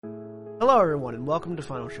Hello everyone and welcome to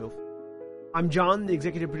Final Show. I'm John, the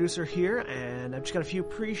executive producer here, and I've just got a few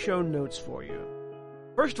pre-show notes for you.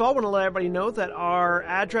 First of all, I want to let everybody know that our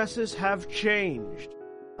addresses have changed.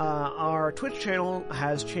 Our Twitch channel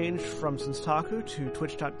has changed from Senstaku to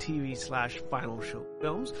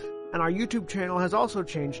twitch.tv/FinalShowFilms, and our YouTube channel has also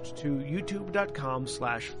changed to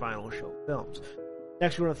youtube.com/FinalShowFilms.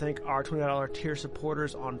 Next, we want to thank our $20 tier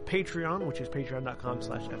supporters on Patreon, which is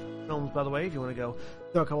patreon.com/FFilms, by the way, if you want to go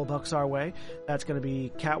throw a couple bucks our way. That's going to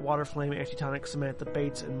be Cat Waterflame, Antitonic, Samantha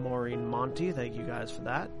Bates, and Maureen Monty. Thank you guys for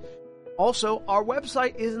that. Also, our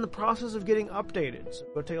website is in the process of getting updated, so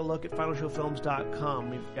go take a look at FinalShowFilms.com.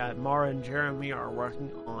 We've got Mara and Jeremy are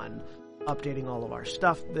working on updating all of our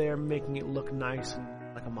stuff there, making it look nice and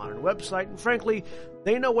like a modern website, and frankly,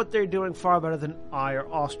 they know what they're doing far better than I or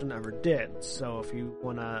Austin ever did. So if you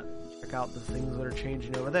want to check out the things that are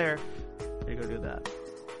changing over there, you go do that.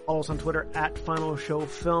 Follow us on Twitter at Final Show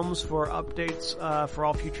Films for updates for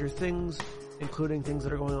all future things, including things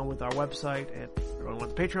that are going on with our website and things that are going on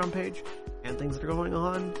with the Patreon page, and things that are going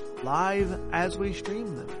on live as we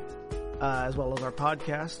stream them, as well as our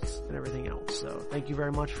podcasts and everything else. So thank you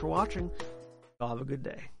very much for watching. Y'all have a good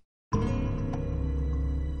day.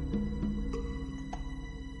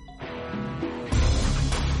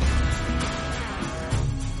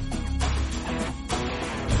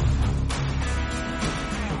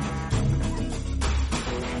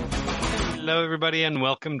 Hello, everybody, and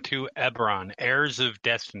welcome to Eberron, Heirs of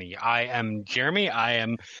Destiny. I am Jeremy. I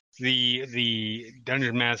am the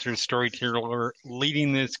Dungeon Master storyteller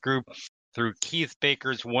leading this group through Keith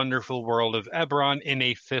Baker's wonderful world of Eberron in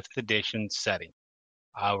a 5th edition setting.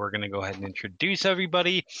 We're going to go ahead and introduce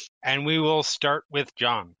everybody, and we will start with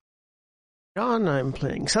John. John, I'm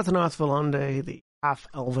playing Sethanarth Valonde, the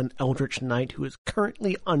half-elven eldritch knight who is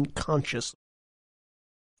currently unconscious.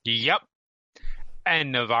 Yep.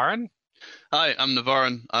 And Navarran. Hi, I'm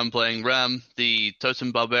Navarran. I'm playing Ram, the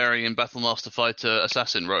Totem Barbarian Battlemaster Fighter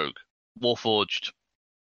Assassin Rogue. Warforged.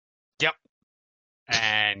 Yep.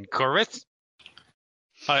 And Korvys.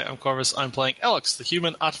 Hi, I'm Korvys. I'm playing Alex, the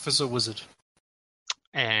Human Artificer Wizard.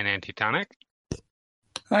 And Antitonic.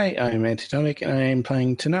 Hi, I'm Antitonic, and I'm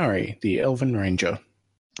playing Tanari'ri, the Elven Ranger.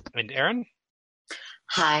 And Erin.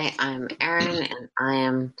 Hi, I'm Erin, and I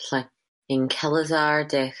am playing Kela'zar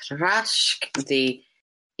de Rashk, the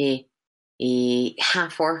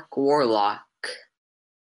Half-Orc Warlock.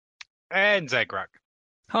 And Zaghrog.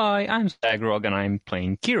 Hi, I'm Zaghrog, and I'm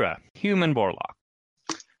playing Kira, Human Warlock.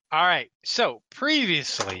 All right, so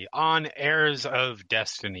previously on Heirs of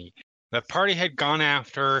Destiny, the party had gone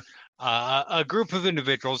after a group of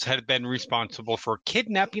individuals had been responsible for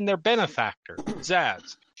kidnapping their benefactor,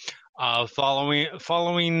 Zaz.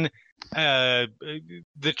 Following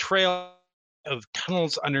the trail of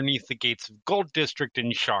tunnels underneath the gates of Gold District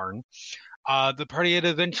in Sharn, the party had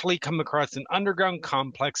eventually come across an underground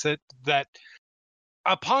complex that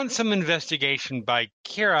upon some investigation by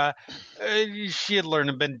Kira, she had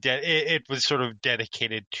learned it was sort of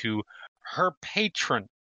dedicated to her patron.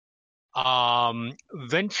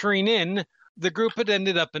 Venturing in, the group had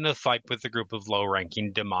ended up in a fight with a group of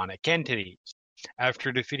low-ranking demonic entities.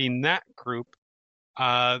 After defeating that group,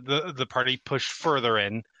 the party pushed further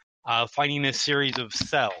in, finding a series of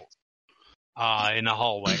cells in a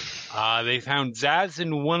hallway. They found Zaz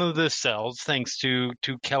in one of the cells, thanks to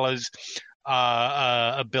Kela''s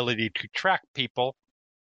ability to track people,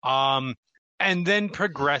 and then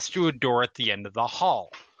progressed to a door at the end of the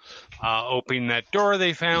hall. Opening that door,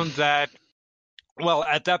 they found that, well,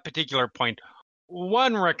 at that particular point,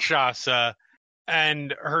 one Rakshasa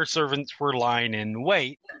and her servants were lying in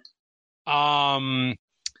wait. They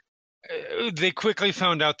quickly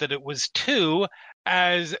found out that it was two,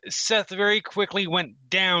 as Seth very quickly went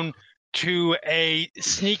down to a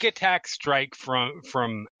sneak attack strike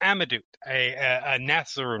from Amadut, a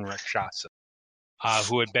Navarran Rakshasa,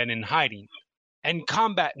 who had been in hiding, and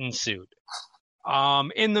combat ensued.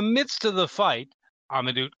 In the midst of the fight,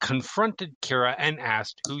 Amadut confronted Kira and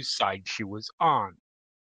asked whose side she was on.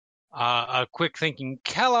 A quick-thinking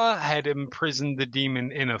Kela had imprisoned the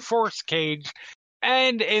demon in a force cage,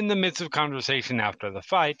 and in the midst of conversation after the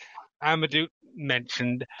fight, Amadut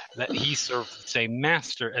mentioned that he served the same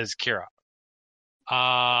master as Kira.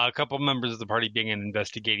 A couple members of the party began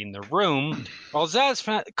investigating the room, while Zaz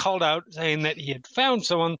called out saying that he had found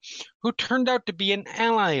someone who turned out to be an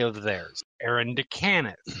ally of theirs, Erin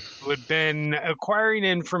who had been acquiring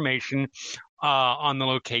information on the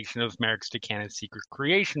location of Merrick's Decanna's secret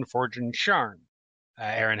creation forge in Sharn.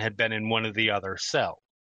 Erin had been in one of the other cells.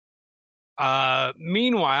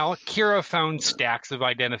 Meanwhile, Kira found stacks of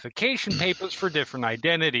identification papers for different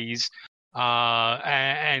identities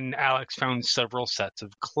and Alex found several sets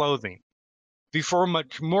of clothing. Before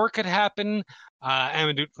much more could happen,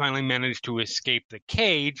 Amadut finally managed to escape the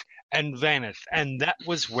cage and vanished, and that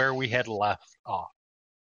was where we had left off.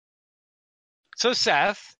 So,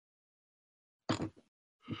 Seth, the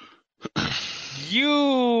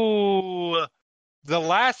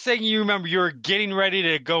last thing you remember, you were getting ready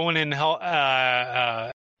to go in and help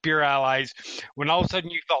your allies when all of a sudden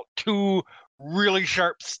you felt two really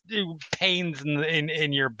sharp pains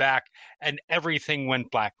in your back and everything went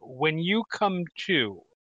black. When you come to,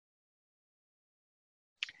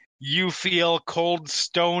 you feel cold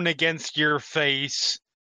stone against your face.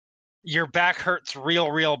 Your back hurts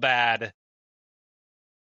real bad.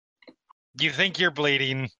 You think you're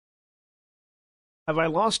bleeding. Have I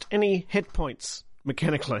lost any hit points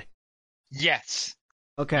mechanically? Yes.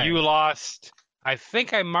 Okay. You lost. I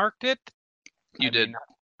think I marked it. You did.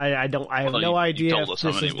 I don't. I have no idea if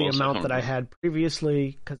this is the amount that I had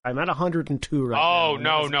previously, because I'm at 102 right now. Oh,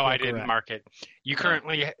 no, I didn't mark it. You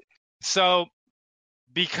currently... So,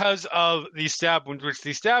 because of the stab wounds, which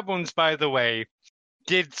the stab wounds, by the way,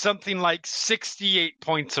 did something like 68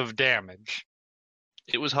 points of damage.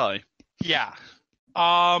 It was high. Yeah.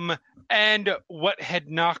 And what had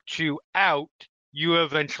knocked you out, you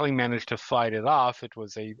eventually managed to fight it off. It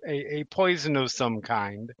was a poison of some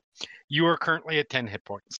kind. You are currently at 10 hit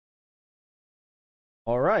points.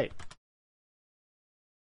 All right.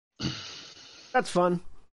 That's fun.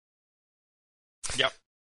 Yep.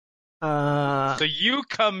 So you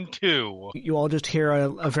come to. You all just hear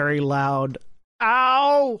a very loud,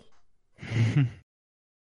 ow!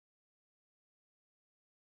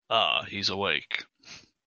 He's awake.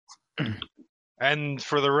 And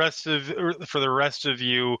for the rest of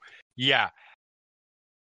you, yeah.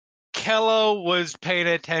 Kello was paying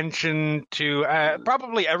attention to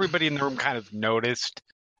probably everybody in the room kind of noticed.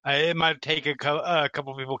 It might take a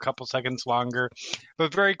couple people a couple seconds longer,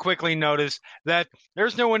 but very quickly noticed that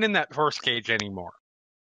there's no one in that horse cage anymore.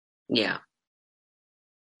 Yeah.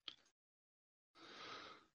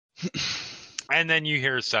 And then you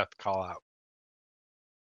hear Seth call out.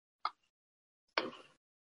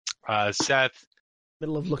 Seth.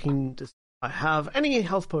 Middle of looking to see if I have any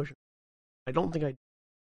health potions. I don't think I do.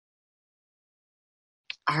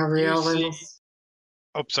 Arael'mor.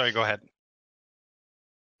 Oh, sorry, go ahead.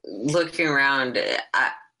 Looking around,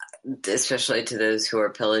 especially to those who are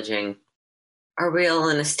pillaging, are we all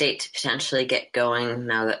in a state to potentially get going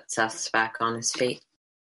now that Seth's back on his feet?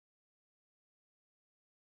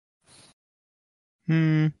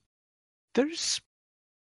 There's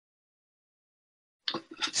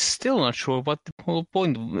still not sure what the whole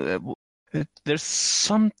point. There's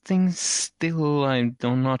something still I'm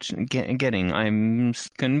not getting. I'm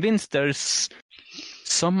convinced there's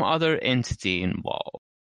some other entity involved.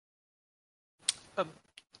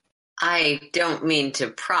 I don't mean to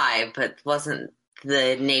pry, but wasn't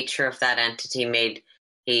the nature of that entity made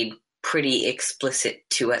pretty explicit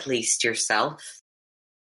to at least yourself?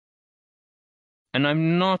 And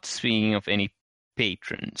I'm not speaking of any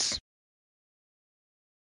patrons.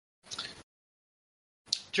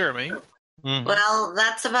 Jeremy? Mm-hmm. Well,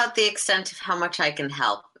 that's about the extent of how much I can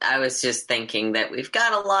help. I was just thinking that we've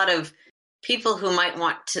got a lot of people who might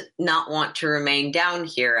not want to remain down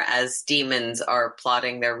here as demons are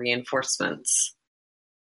plotting their reinforcements.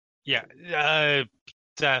 Yeah,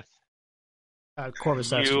 Seth.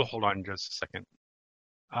 Korvys, you hold on just a second.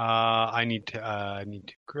 I need to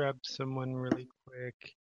grab someone really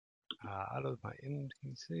quick out of my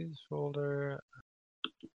NPCs folder.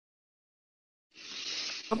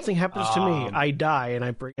 Something happens to me. I die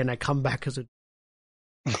and I come back as a.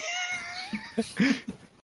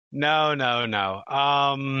 No.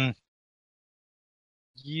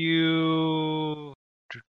 You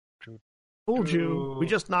Told you. We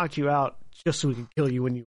just knocked you out just so we can kill you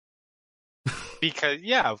when you. Because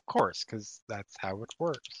yeah, of course, because that's how it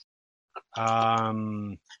works.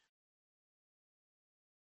 Let's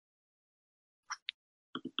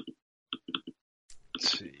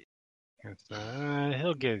see.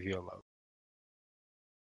 He'll give you a load.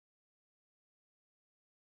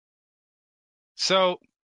 So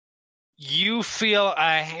you feel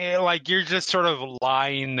like you're just sort of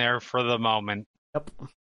lying there for the moment. Yep.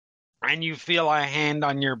 And you feel a hand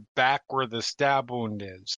on your back where the stab wound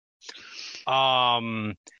is.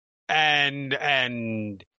 And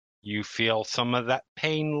you feel some of that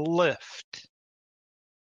pain lift.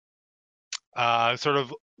 Sort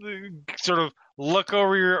of look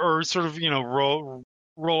over or sort of, roll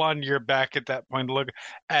onto your back at that point. Look,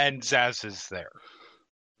 and Zaz is there.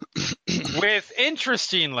 With,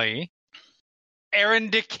 interestingly, Erin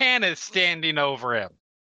DeCannis standing over him.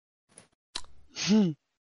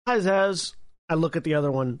 Hi, Zaz. I look at the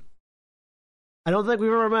other one. I don't think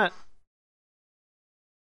we've ever met.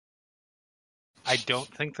 I don't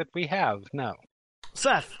think that we have, no.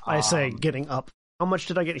 Seth, I say, getting up. How much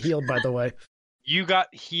did I get healed, by the way? You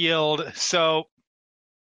got healed, so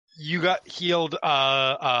you got healed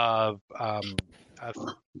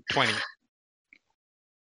 20.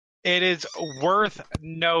 It is worth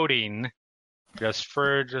noting,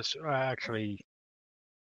 actually,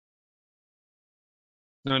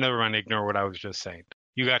 no, never mind, ignore what I was just saying.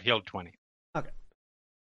 You got healed 20. Okay.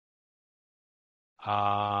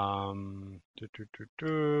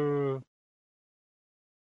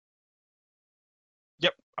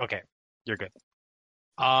 Yep, okay, you're good.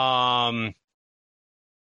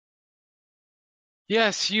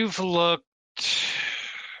 Yes, you've looked.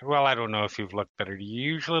 Well, I don't know if you've looked better. Do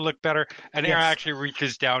you usually look better? And Erin actually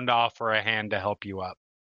reaches down to offer a hand to help you up.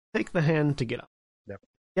 Take the hand to get up. Yep.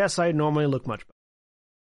 Yes, I normally look much better.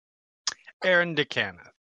 Erin DeCanna.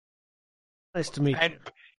 Nice to meet you.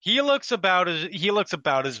 He looks about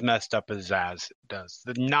as messed up as Zaz does.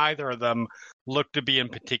 Neither of them look to be in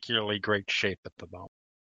particularly great shape at the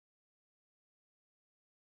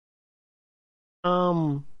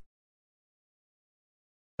moment.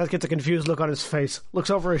 Seth gets a confused look on his face. Looks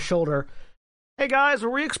over his shoulder. Hey guys, were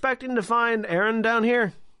we expecting to find Erin down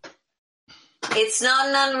here? It's not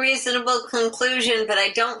an unreasonable conclusion, but I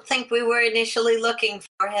don't think we were initially looking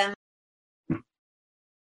for him.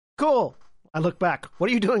 Cool. I look back. What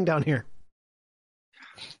are you doing down here?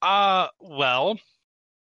 Well,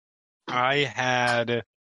 I had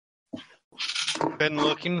been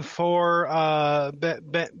looking for,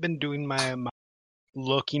 been doing my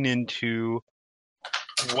looking into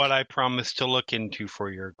what I promised to look into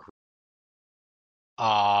for your group.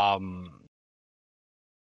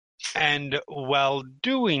 And while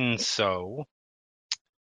doing so,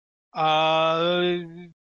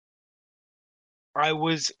 I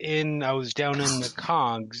was down in the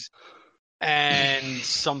cogs, and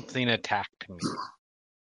something attacked me.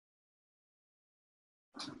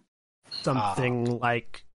 Something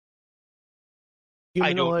like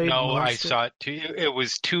I don't humanoid know. I monster? saw it too. It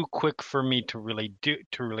was too quick for me to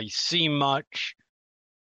really see much.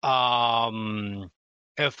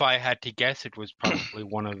 If I had to guess, it was probably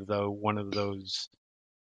one of those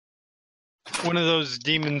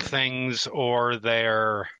demon things or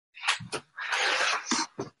their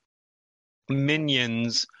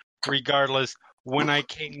minions. Regardless, when I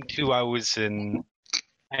came to, I was in,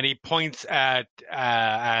 and he points at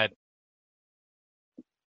that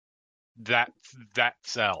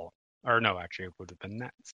cell. Or no, actually, it would have been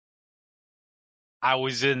that. I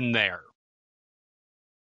was in there.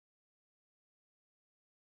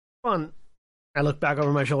 Fun. I look back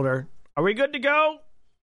over my shoulder. Are we good to go?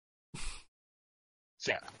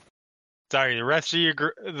 Yeah. Sorry, the rest of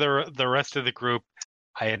the rest of the group,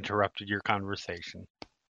 I interrupted your conversation.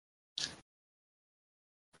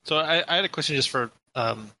 So I had a question just for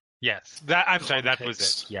Yes. I'm sorry, that was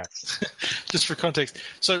context. it. Yes. Just for context.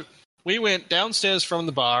 So we went downstairs from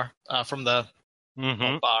the bar, from the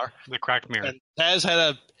bar, The cracked mirror. and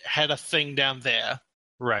Taz had a thing down there.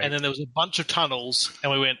 Right. And then there was a bunch of tunnels,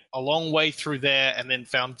 and we went a long way through there, and then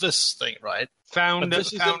found this thing, right? Found a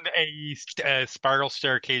spiral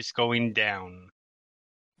staircase going down.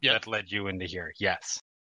 Yep. That led you into here. Yes.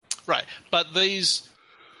 Right. But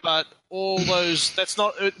all those,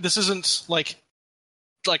 this isn't like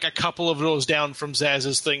a couple of doors down from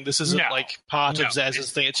Zaz's thing. This isn't like part of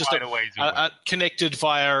Zaz's thing. It's just connected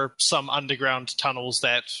via some underground tunnels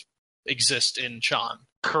that exist in Chan.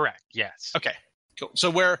 Correct. Yes. Okay. Cool.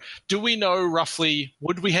 So do we know roughly,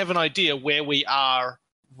 would we have an idea where we are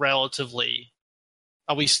relatively?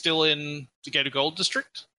 Are we still in the Gator Gold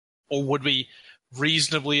district? Or would we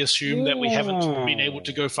reasonably assume that we haven't been able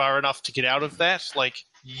to go far enough to get out of that? Like,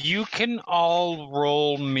 you can all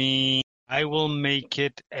roll me. I will make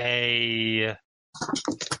it a...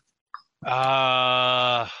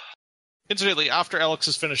 Incidentally, after Alex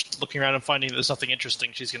has finished looking around and finding that there's nothing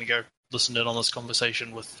interesting, she's going to go listen in on this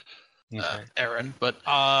conversation with Erin. But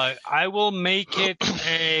I will make it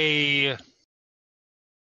a...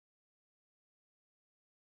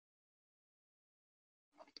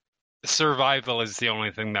 Survival is the only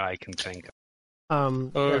thing that I can think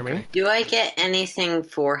of. Jeremy? Do I get anything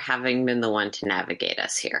for having been the one to navigate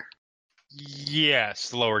us here?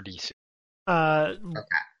 Yes, lower DC. Okay.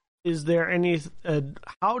 Is there any...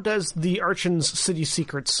 how does the Urchin's City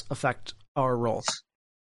Secrets affect our roll?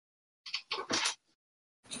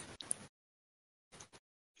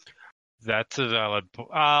 That's a valid point.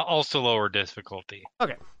 Also lower difficulty.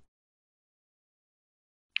 Okay.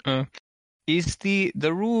 Is the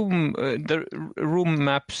room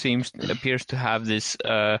map appears to have this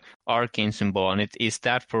arcane symbol on it? Is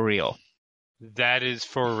that for real? That is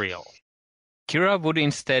for real. Kira would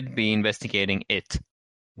instead be investigating it.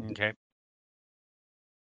 Okay.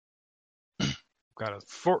 Got a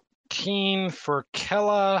 14 for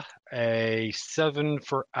Kela, a 7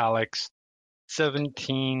 for Alex,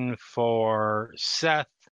 17 for Seth,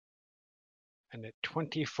 and a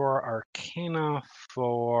 24 Arcana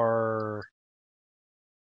for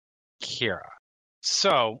Kira.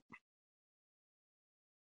 So,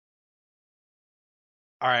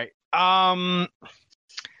 all right.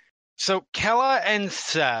 So Kela and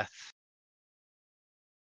Seth,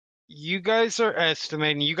 you guys are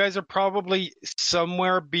estimating. You guys are probably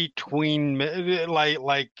somewhere between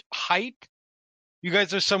like height. You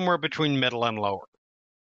guys are somewhere between middle and lower.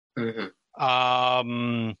 Mm-hmm.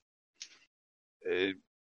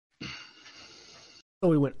 So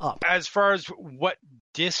we went up. As far as what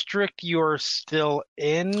district you're still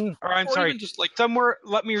in, or I'm sorry, just like somewhere.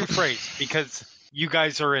 Let me rephrase, because you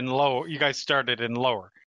guys are in low. You guys started in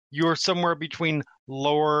lower. You're somewhere between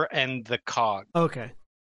lower and the cog. Okay.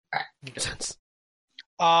 Makes sense.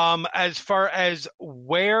 As far as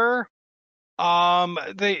where,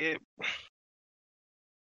 they.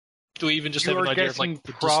 Do we even just have an idea of like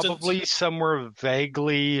the probably distance? Somewhere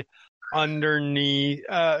vaguely underneath,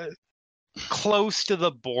 close to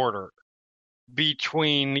the border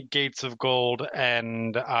between Gates of Gold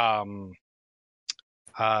and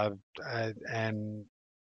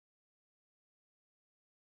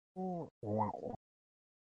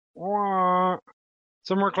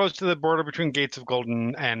somewhere close to the border between Gates of Gold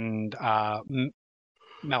and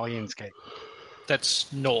Malian's Gate.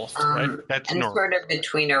 That's north, right? That's and north. sort of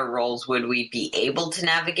between our rolls, would we be able to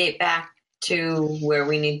navigate back to where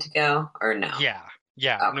we need to go, or no? Yeah.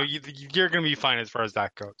 Okay. No, you're going to be fine as far as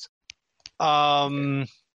that goes.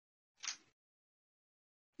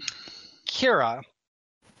 Kira,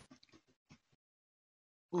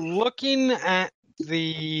 looking at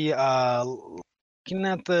the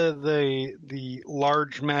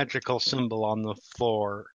large magical symbol on the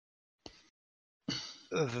floor,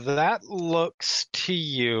 that looks to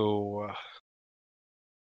you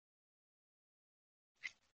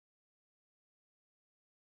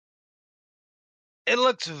it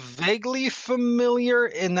looks vaguely familiar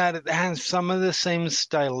in that it has some of the same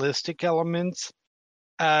stylistic elements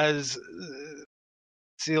as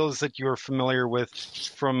seals that you're familiar with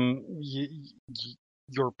from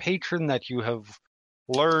your patron that you have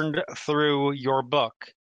learned through your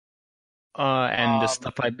book. And the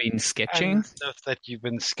stuff I've been sketching? And the stuff that you've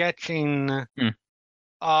been sketching. Hmm.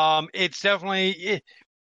 It's definitely...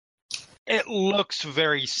 It looks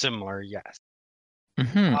very similar, yes.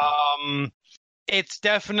 Mm-hmm. It's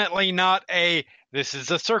definitely not this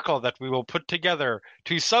is a circle that we will put together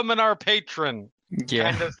to summon our patron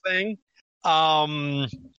kind of thing.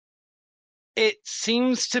 It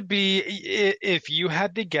seems to be, if you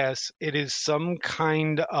had to guess, it is some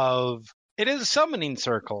kind of... It is a summoning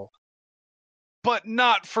circle, but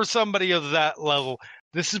not for somebody of that level.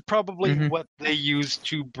 This is probably what they use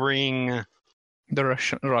to bring... The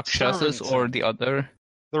Rakshasas or the other?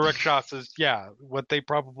 The Rakshasas, yeah. What they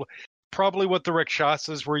probably what the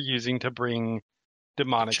Rakshasas were using to bring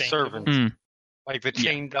demonic servants. Like the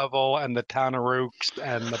Chain Devil and the Tanari'ri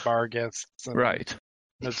and the Bargists. And right.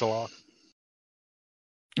 There's a lot.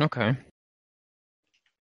 Okay.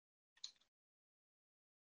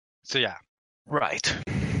 So yeah. Right.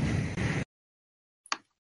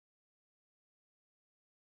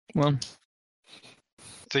 Well.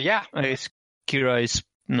 So yeah. I guess Kira is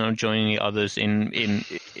now joining the others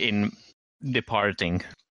in departing.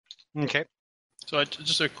 Okay. So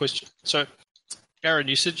just a question. So, Erin,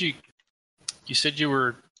 you said you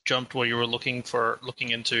were jumped while you were looking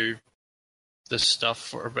into this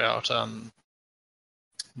stuff about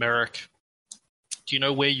Merrick. Do you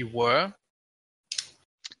know where you were?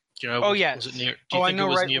 Do you know? Oh yeah. Was it near? Do you think I know it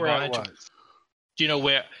was right nearby? where it was. Do you know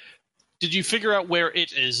where? Did you figure out where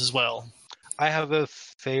it is as well? I have a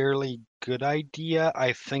fairly good idea.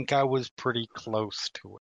 I think I was pretty close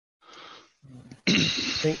to it.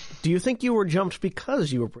 Do you think you were jumped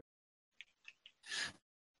because you were...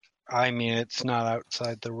 I mean, it's not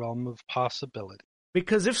outside the realm of possibility.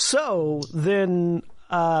 Because if so, then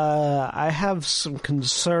I have some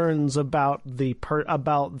concerns about the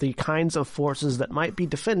kinds of forces that might be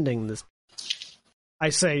defending this. I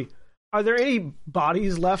say, are there any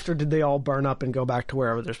bodies left, or did they all burn up and go back to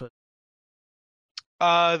wherever they're supposed to?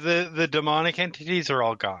 The demonic entities are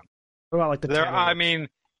all gone. What about like the Tanari'ri? I mean,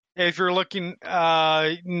 if you're looking,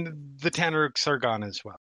 the Tanari'ri are gone as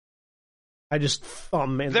well. I just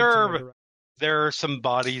thumb in. there are some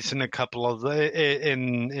bodies in a couple of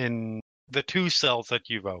in the 2 cells that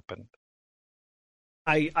you've opened.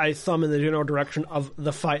 I thumb in the general direction of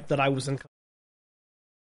the fight that I was in.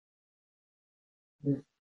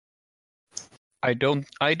 I don't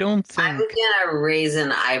think I'm gonna raise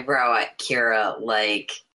an eyebrow at Kira,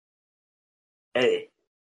 like,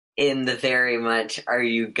 in the very much, are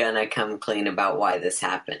you gonna come clean about why this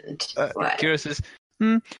happened? Kira says,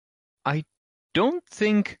 I don't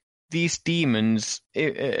think these demons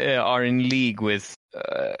are in league with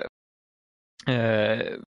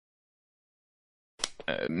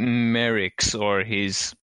Merrick's or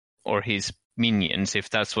his minions, if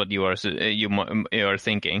that's what you are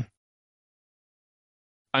thinking.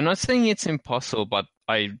 I'm not saying it's impossible, but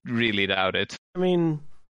I really doubt it. I mean,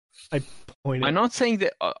 I point. I'm not saying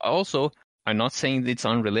that. Also, I'm not saying it's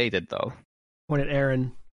unrelated, though. Point at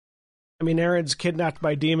Erin. I mean, Erin's kidnapped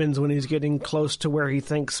by demons when he's getting close to where he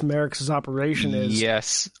thinks Merrick's operation is.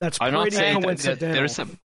 Yes, that's I'm pretty not saying coincidental.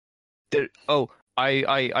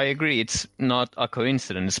 I agree. It's not a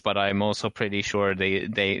coincidence, but I'm also pretty sure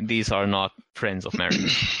these are not friends of Merrick.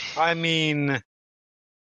 I mean,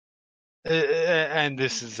 and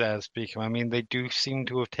this is as speaking. I mean, they do seem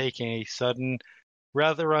to have taken a sudden,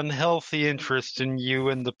 rather unhealthy interest in you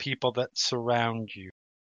and the people that surround you.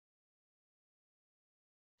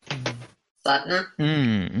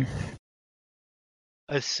 Sutton?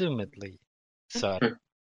 Assumedly, Sutton.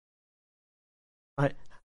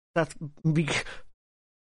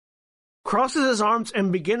 Crosses his arms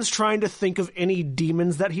and begins trying to think of any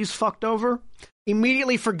demons that he's fucked over,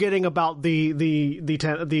 immediately forgetting about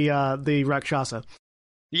the Rakshasa.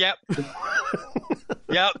 Yep.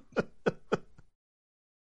 Yep.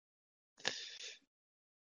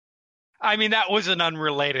 I mean, that was an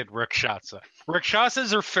unrelated Rakshasa.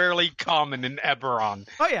 Rakshasas are fairly common in Eberron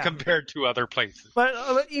compared to other places. But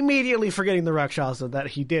immediately forgetting the Rakshasa that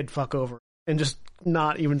he did fuck over and just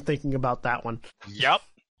not even thinking about that one. Yep.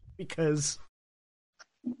 Because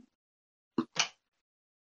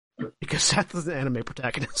Seth is an anime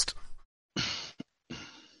protagonist.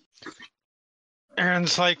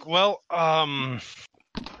 Erin's like, well, are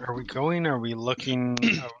we going? Are we looking?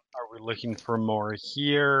 Are we looking for more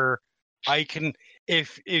here? I can,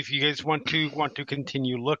 if you guys want to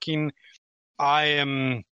continue looking,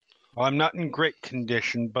 I'm not in great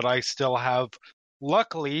condition, but I still have,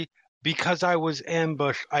 luckily, because I was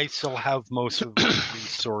ambushed, I still have most of the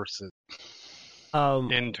resources.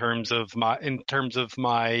 In terms of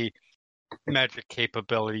my magic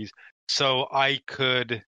capabilities, so I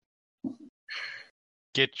could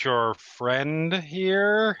get your friend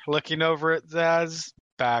here, looking over at Zaz,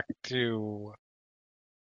 back to.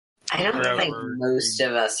 I don't think most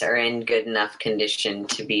of us are in good enough condition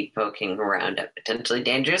to be poking around at potentially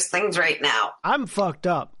dangerous things right now. I'm fucked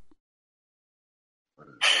up.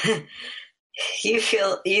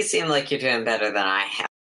 You seem like you're doing better than I have.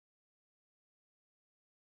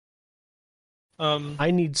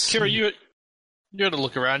 I need Kira, you had to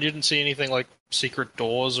look around. You didn't see anything like secret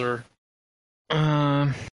doors or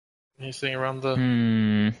anything around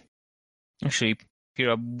the. Actually,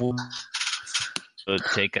 Kira would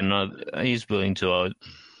take another. He's willing to.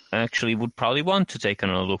 Actually, would probably want to take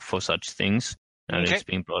another look for such things. And it's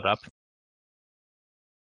being brought up.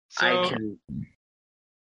 So,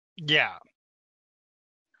 yeah.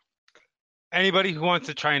 Anybody who wants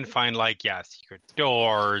to try and find, secret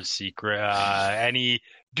doors,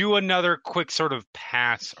 do another quick sort of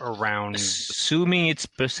pass around. Assuming it's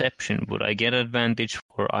perception, would I get advantage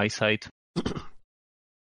for eyesight?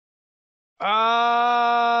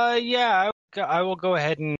 Yeah, I will go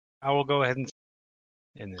ahead and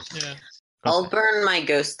in this. Yeah. I'll burn my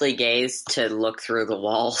ghostly gaze to look through the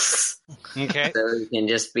walls. Okay. So we can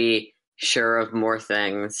just be sure of more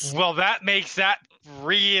things. Well, that makes that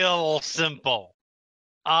real simple.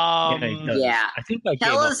 Yeah. I think I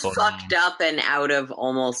Kela'zar's fucked up and out of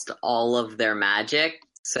almost all of their magic,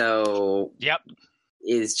 so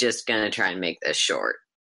is just gonna try and make this short.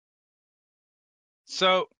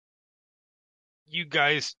 So you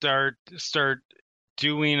guys start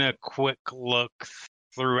doing a quick look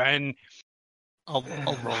through, and I'll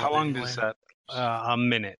roll. How long does that? A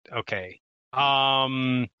minute. Okay.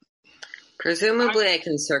 Presumably, I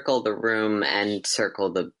can circle the room and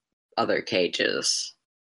circle the other cages.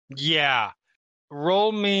 Yeah.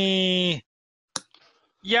 Roll me.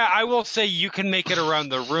 Yeah, I will say you can make it around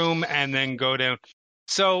the room and then go down.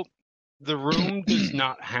 So the room does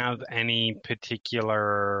not have any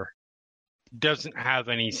doesn't have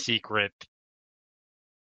any secret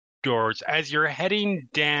doors. As you're heading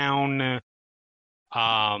down,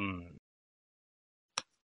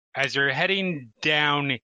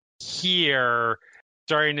 here,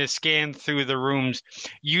 starting to scan through the rooms.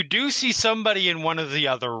 You do see somebody in one of the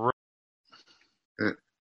other rooms.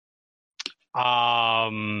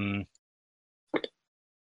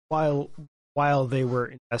 While they were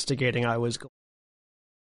investigating, I was going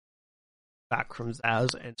back from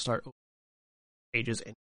Zaz and start opening pages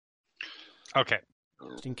in. Okay.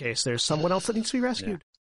 Just in case there's someone else that needs to be rescued.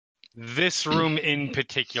 This room in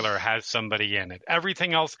particular has somebody in it.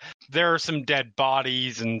 Everything else, there are some dead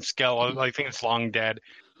bodies and skeletons. I think it's long dead.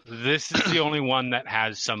 This is the only one that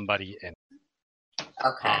has somebody in it.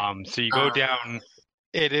 Okay. So you go down.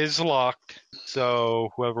 It is locked. So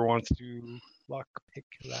whoever wants to lock pick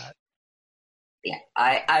that. Yeah,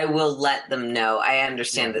 I will let them know. I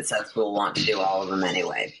understand that Seth will want to do all of them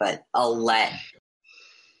anyway, but I'll let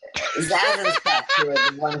Zaz and Seth, who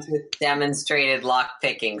are the ones with demonstrated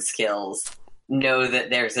lock-picking skills, know that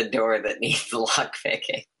there's a door that needs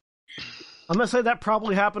lock-picking. I'm going to say that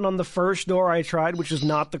probably happened on the first door I tried, which is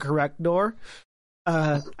not the correct door.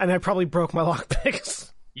 And I probably broke my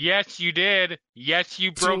lockpicks. Yes, you did. Yes,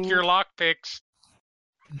 you broke your lockpicks.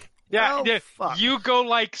 Yeah, you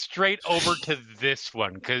go straight over to this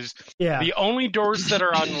one, because the only doors that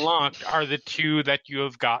are unlocked are the two that you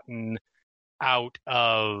have gotten out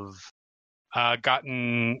of,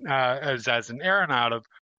 Zaz and Erin out of,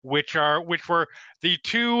 which were the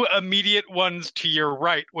two immediate ones to your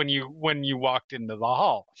right when you walked into the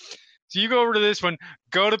hall. So you go over to this one,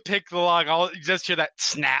 go to pick the lock. I'll just hear that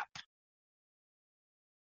snap.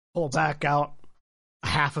 Pull back out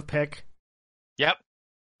half a pick. Yep.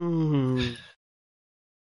 Mm-hmm.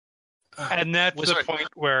 And that's the point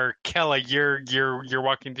where Kela, you're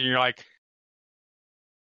walking through. You're like,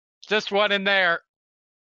 just one in there.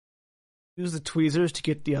 Use the tweezers to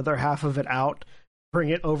get the other half of it out. Bring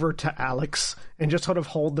it over to Alex and just sort of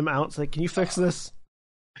hold them out. Say, can you fix this?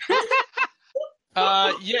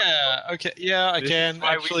 Yeah. Okay. Yeah, I can.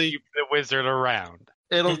 Why actually, we keep the wizard around.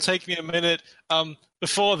 It'll take me a minute.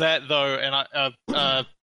 Before that, though, and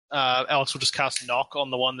Alex will just cast knock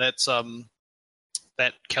on the one that's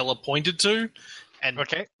that Keller pointed to, and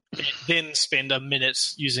then spend a minute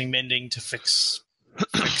using mending to fix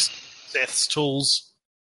Seth's tools.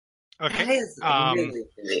 Okay. That is really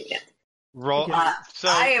convenient. Roll. I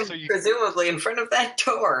am presumably in front of that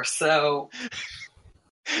door, so.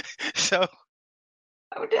 So.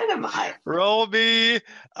 How dead am I? Roll me.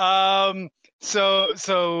 So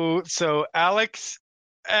Alex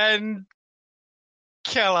and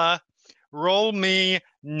Kela, roll me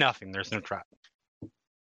nothing. There's no trap.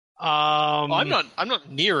 I'm not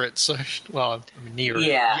near it, so I'm near it.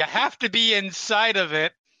 Yeah. You have to be inside of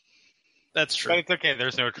it. That's true. But it's okay.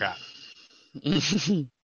 There's no trap.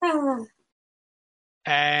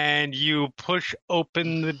 And you push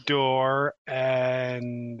open the door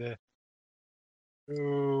and.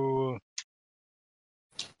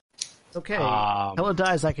 Okay. Kela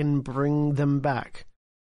dies. I can bring them back.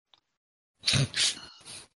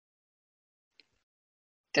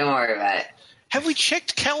 Don't worry about it. Have we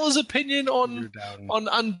checked Keller's opinion on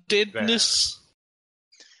undeadness?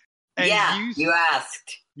 And you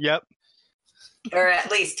asked. Yep. Or at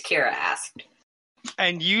least Kira asked.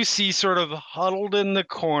 And you see sort of huddled in the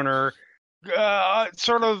corner,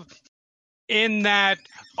 sort of in that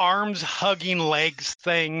arms hugging legs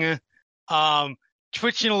thing,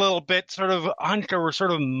 twitching a little bit, sort of hunched over,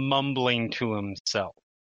 sort of mumbling to himself.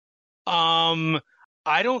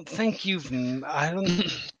 I don't think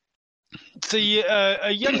so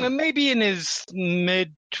a young man, maybe in his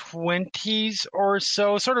mid-20s or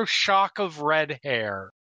so, sort of shock of red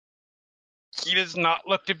hair. He does not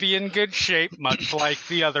look to be in good shape, much like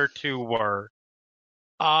the other two were.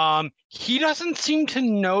 He doesn't seem to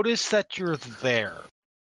notice that you're there.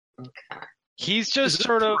 Okay. He's just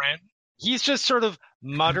sort of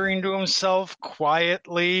muttering to himself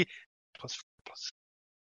quietly. Plus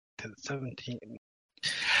 17.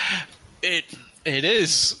 It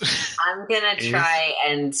is. I'm gonna try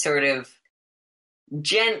and sort of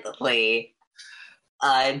gently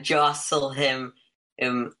jostle him.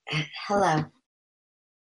 Hello.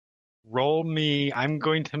 Roll me. I'm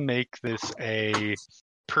going to make this a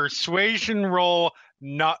persuasion roll,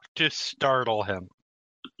 not to startle him.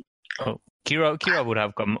 Oh, Kira would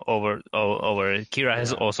have come over. Kira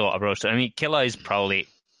has also approached. I mean, Kela is probably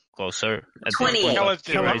closer. 28.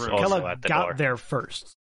 Kela got there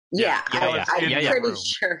first. Yeah, I'm pretty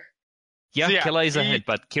sure. Yeah, so Kela is ahead,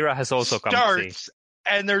 but Kira has also come to see.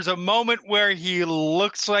 And there's a moment where he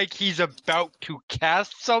looks like he's about to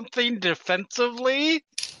cast something defensively.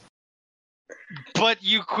 But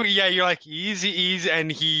you're like, easy,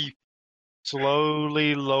 and he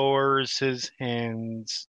slowly lowers his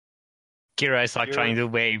hands. Kira is like trying to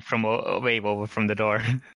wave over from the door.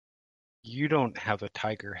 You don't have a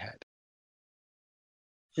tiger head.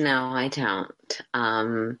 No, I don't.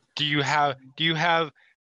 Do you have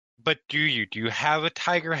a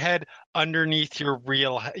tiger head underneath your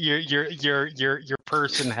real your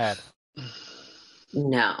person head?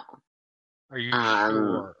 No. Are you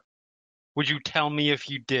sure? Would you tell me if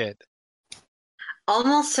you did?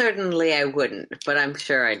 Almost certainly I wouldn't, but I'm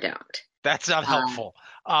sure I don't. That's not helpful.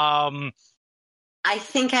 I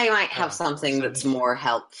think I might have something that's more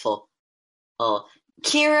helpful. Oh,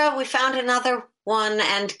 Kira, we found another one,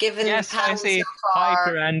 and given yes, I see. So far,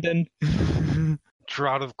 Hi, Brandon.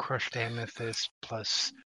 Draught of crushed amethyst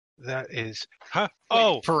plus that is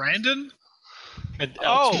Brandon?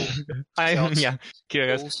 Yeah.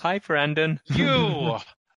 Kira goes, hi, Brandon. You.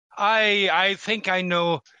 I think I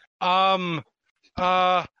know. Hi.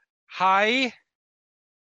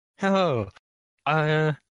 Hello.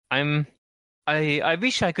 I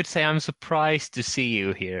wish I could say I'm surprised to see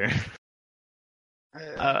you here.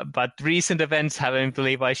 But recent events have me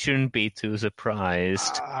believe I shouldn't be too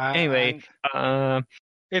surprised. Anyway,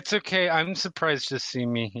 it's okay. I'm surprised to see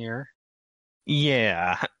me here.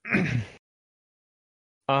 Yeah.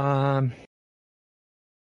 We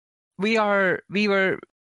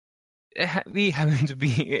happen to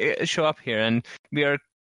be show up here, and we are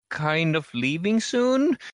kind of leaving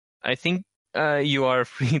soon. I think you are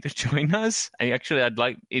free to join us. I'd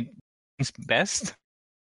like it's best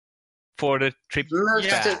for the trip.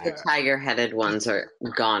 Most of the tiger-headed ones are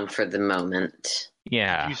gone for the moment.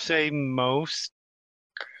 Yeah. You say most?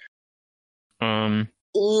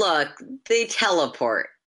 Look, they teleport.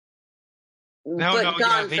 No,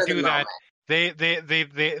 they do that. They that.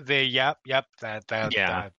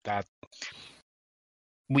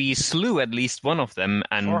 We slew at least one of them,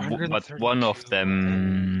 but one of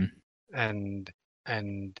them and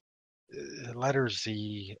letter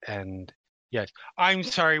Z and yes. I'm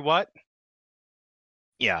sorry. What?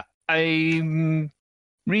 Yeah, I'm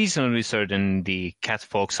reasonably certain the cat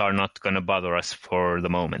folks are not going to bother us for the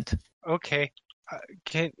moment. Okay.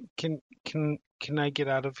 Can I get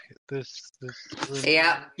out of this room?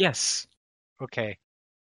 Yeah. Yes. Okay.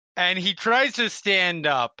 And he tries to stand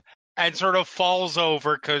up and sort of falls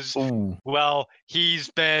over because, well, he's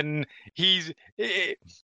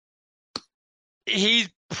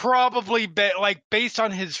probably like, based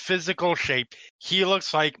on his physical shape, he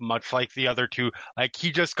looks like much like the other two. Like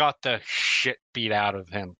he just got the shit beat out of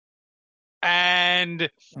him. And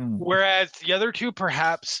whereas the other two,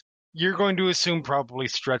 perhaps you're going to assume probably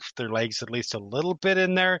stretched their legs at least a little bit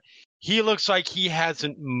in there. He looks like he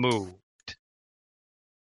hasn't moved.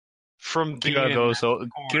 From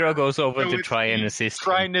Kira goes over to try and assist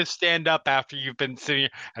trying to stand up after you've been sitting,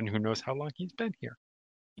 and who knows how long he's been here.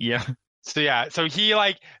 Yeah. So he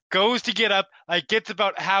like goes to get up, like gets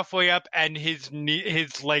about halfway up, and his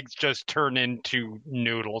legs just turn into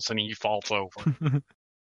noodles, and he falls over.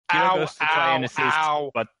 Kira goes to try and assist,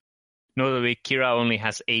 but notably Kira only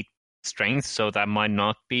has 8 strength, so that might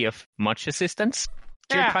not be of much assistance.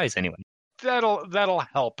 Kira tries anyway. That'll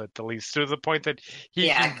help at the least to the point that he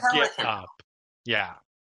can get up. Yeah.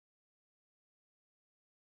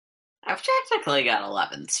 I've technically got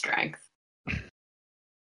 11 strength.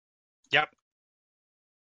 Yep.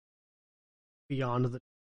 Beyond the.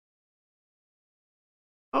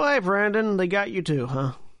 Oh, hey, Brandon, they got you too,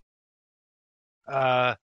 huh?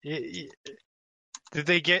 Did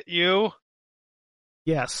they get you?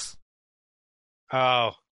 Yes.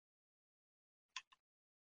 Oh.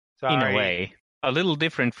 Sorry. In a way. A little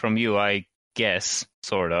different from you, I guess,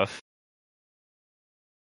 sort of.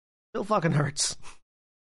 Still fucking hurts.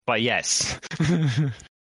 But yes.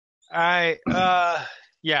 That.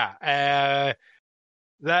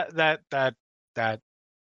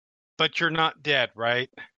 But you're not dead, right?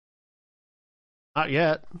 Not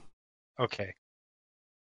yet. Okay.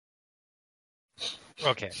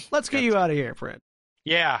 Let's get you out of here, Fred.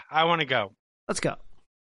 Yeah, I want to go. Let's go.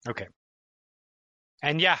 Okay.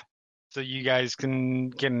 And so you guys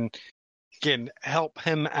can help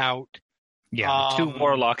him out. Yeah, 2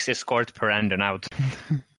 warlocks escort Brandon out.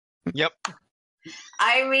 Yep.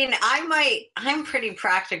 I mean, I'm pretty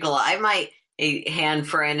practical. I might hand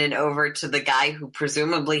Brandon over to the guy who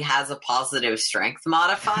presumably has a positive strength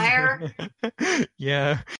modifier.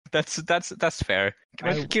 Yeah, that's fair.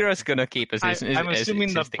 Kira's gonna keep us. I'm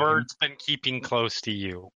assuming the bird's been keeping close to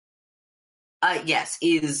you. Yes,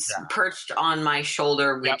 is perched on my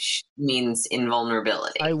shoulder, which means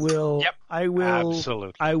invulnerability. I will. Yep. I will.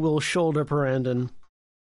 Absolutely. I will shoulder Brandon.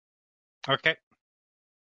 Okay.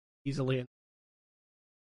 Easily.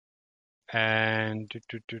 And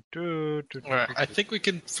All right, I think we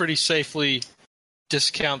can pretty safely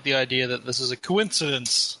discount the idea that this is a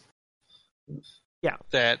coincidence. Yeah.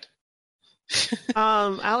 That.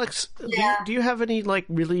 Alex, do you have any like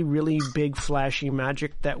really, really big flashy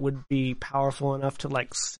magic that would be powerful enough to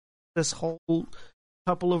like this whole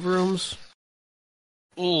couple of rooms?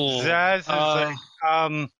 Ooh. Zaz is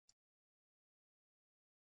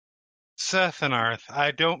Sethanarth.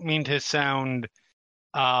 I don't mean to sound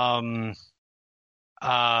I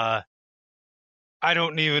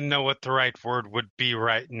don't even know what the right word would be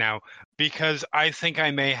right now, because I think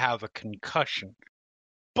I may have a concussion.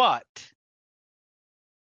 But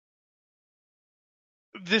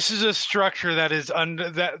this is a structure that is under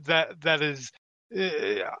that is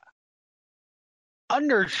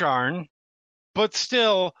under Sharn, but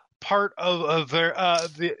still part of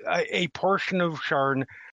a portion of Sharn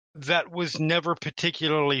that was never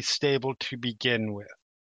particularly stable to begin with.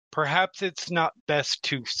 Perhaps it's not best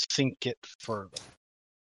to sink it further.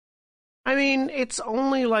 I mean, it's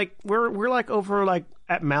only like we're like over like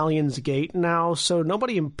at Malian's Gate now, so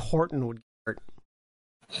nobody important would get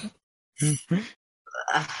hurt.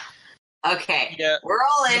 Okay, Yeah. we're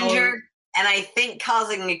all injured, and I think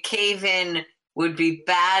causing a cave-in would be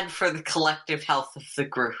bad for the collective health of the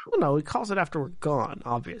group. Well, no, he calls it after we're gone,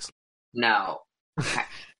 obviously. No. Okay.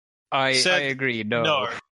 I Said agree. No. No.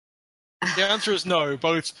 The answer is no.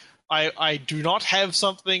 Both, I do not have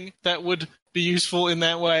something that would be useful in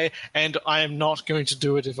that way, and I am not going to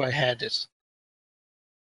do it if I had it.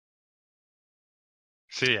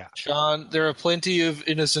 So yeah. Sharn, there are plenty of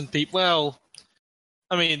innocent people. Well,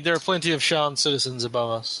 I mean, there are plenty of Sharn citizens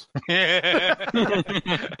above us.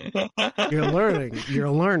 You're learning.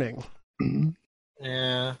 You're learning.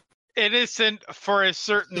 Yeah. Innocent for a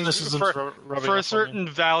certain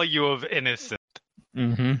value of innocent.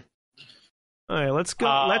 Mm-hmm. All right, let's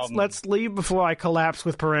go. Let's leave before I collapse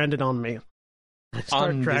with Parandon on me.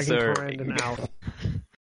 Start dragging Undeserving. Parandon out.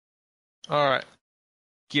 All right.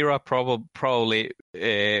 Kira probably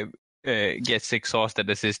gets exhausted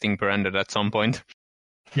assisting Parandon at some point.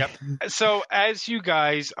 Yep. So as you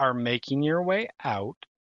guys are making your way out,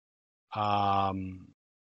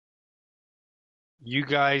 you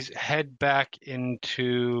guys head back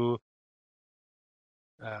into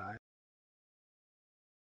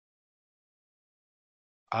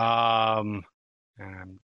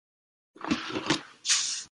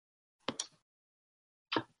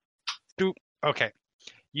okay.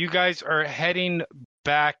 You guys are heading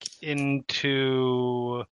back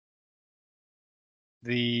into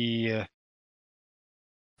the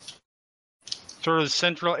sort of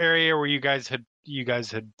central area where you guys had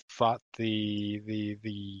fought the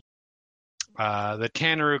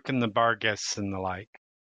Tanari'ri and the Barghest and the like.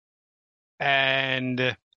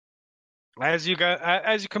 And as you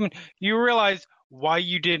come in, you realize why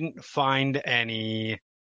you didn't find any.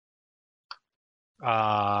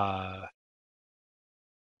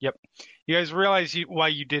 You guys realize why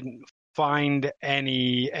you didn't find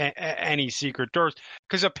any secret doors,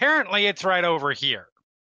 because apparently it's right over here.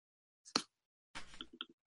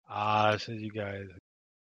 So you guys,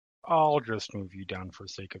 I'll just move you down for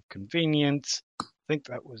sake of convenience. I think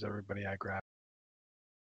that was everybody I grabbed.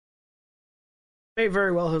 May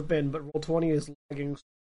very well have been, but Roll20 is lagging so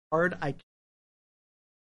hard.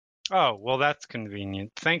 Oh, well, that's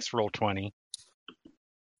convenient. Thanks, Roll20.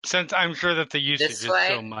 Since I'm sure that the usage is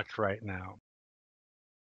so much right now.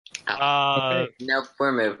 Oh. Okay. Nope,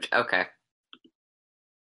 we're moved. Okay.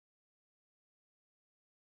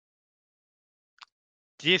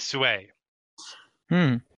 This way.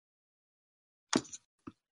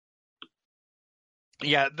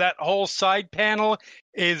 Yeah, that whole side panel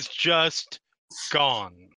is just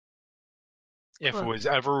gone. If it was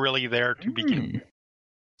ever really there to begin with.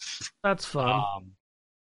 That's fun.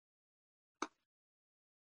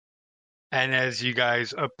 And as you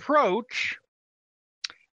guys approach,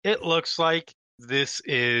 it looks like this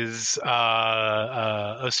is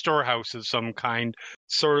a storehouse of some kind,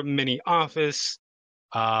 sort of mini office.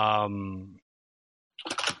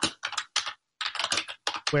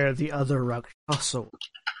 Where the other Rakshasa.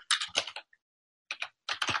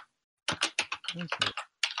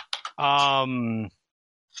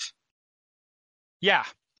 Yeah.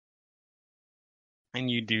 And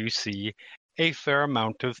you do see a fair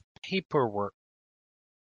amount of paperwork.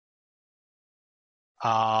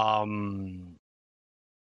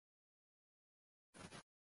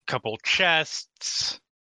 Couple chests,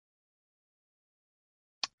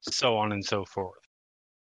 so on and so forth.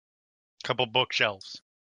 Couple bookshelves.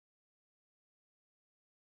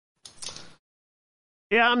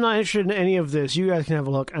 Yeah, I'm not interested in any of this. You guys can have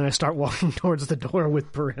a look. And I start walking towards the door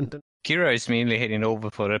with Parandon. Kira is mainly heading over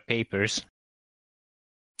for the papers.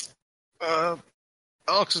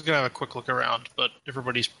 Alex is going to have a quick look around, but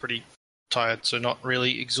everybody's pretty tired, so not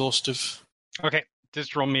really exhaustive. Okay,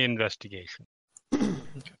 just roll me investigation.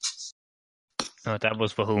 Oh, that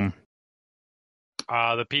was for whom?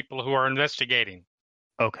 The people who are investigating.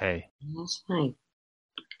 Okay. That's fine.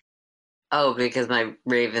 Oh, because my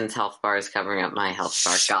Raven's health bar is covering up my health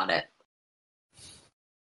bar. Got it.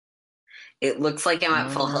 It looks like I'm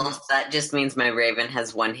at full health. That just means my Raven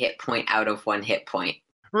has 1 hit point out of 1 hit point.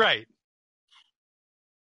 Right.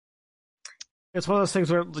 It's one of those things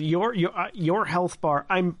where your health bar.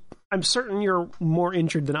 I'm certain you're more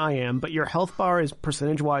injured than I am, but your health bar is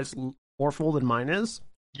percentage-wise more full than mine is.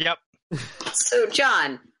 Yep. So,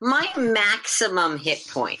 John, my maximum hit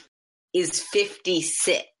point is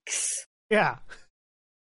 56. Yeah.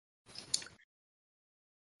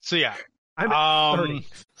 So yeah, I'm at 30.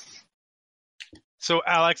 So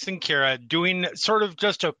Alex and Kira doing sort of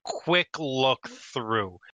just a quick look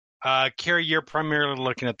through. Kira, you're primarily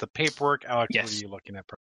looking at the paperwork. Alex, Yes. what are you looking at?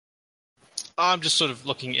 I'm just sort of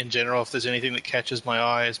looking in general if there's anything that catches my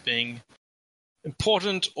eye as being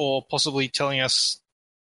important or possibly telling us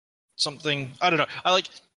something. I don't know.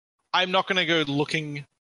 I'm not going to go looking.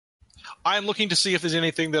 I'm looking to see if there's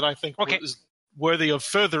anything that I think is worthy of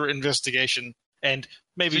further investigation, and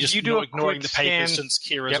maybe So just you do a ignoring the quick papers scan. since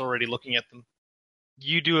Kira's already looking at them.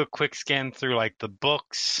 You do a quick scan through like the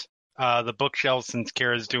books, the bookshelves, since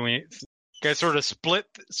Kira's doing it. You guys sort of split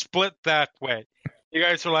that way. You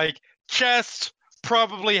guys are like, chests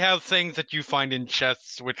probably have things that you find in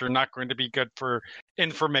chests which are not going to be good for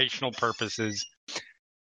informational purposes,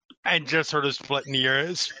 and just sort of splitting the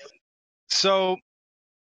ears. So,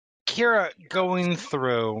 Kira, going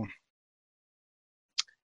through,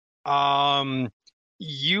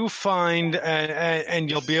 you find, and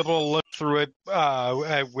you'll be able to look through it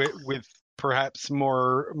with perhaps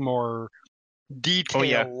more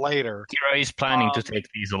detail later. Kira is planning to take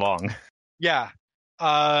these along. Yeah.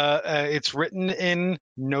 It's written in,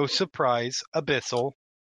 no surprise, Abyssal.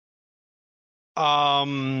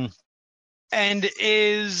 And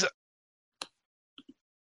is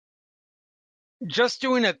just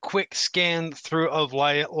doing a quick scan through of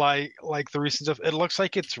like the recent stuff. It looks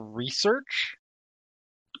like it's research.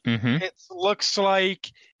 Mm-hmm. It looks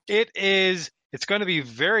like it's going to be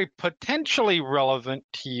very potentially relevant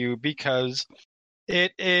to you because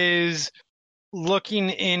it is looking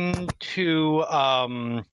into,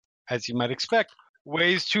 as you might expect,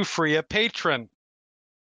 ways to free a patron.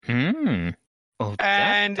 Oh,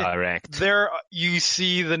 And that's direct. there you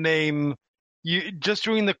see the name. You just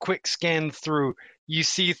doing the quick scan through, you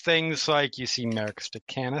see things like you see Merrick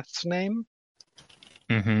Stakhaneth's name.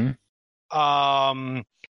 Mm-hmm.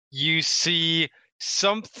 You see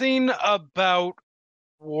something about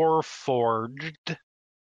Warforged.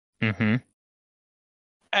 Mm-hmm.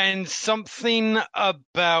 And something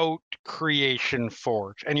about Creation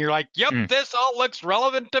Forge. And you're like, yep, this all looks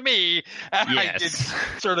relevant to me. And I did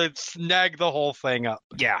sort of snag the whole thing up.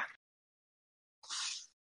 Yeah.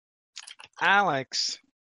 Alex,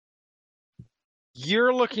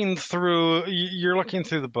 you're looking through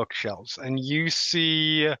the bookshelves, and you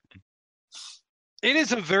see it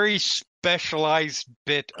is a very specialized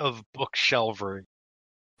bit of bookshelvery.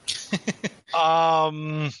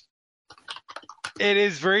 It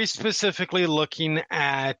is very specifically looking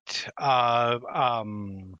at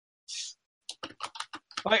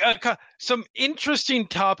some interesting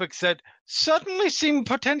topics that suddenly seem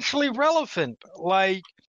potentially relevant. Like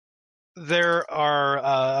there are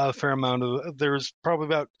a fair amount of, there's probably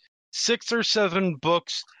about 6 or 7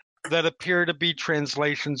 books that appear to be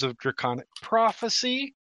translations of Draconic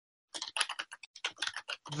prophecy.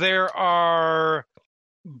 There are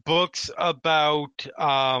books about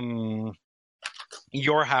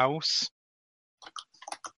your house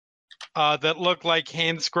that look like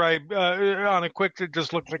hand-scribed, on a quick, it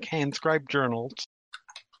just look like hand-scribed journals.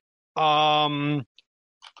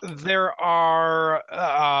 There are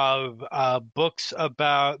books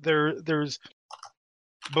about, there's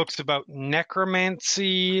books about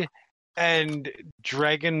necromancy and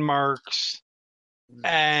dragon marks,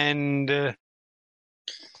 and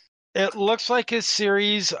it looks like a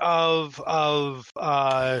series of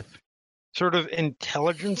sort of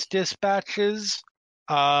intelligence dispatches,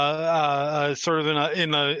 sort of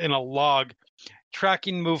in a log,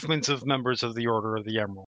 tracking movements of members of the Order of the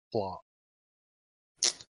Emerald Claw.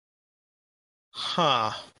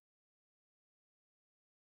 Huh.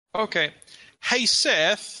 Okay. Hey,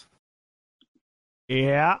 Seth.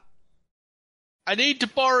 Yeah. I need to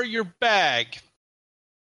borrow your bag.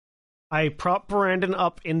 I prop Brandon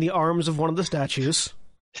up in the arms of one of the statues.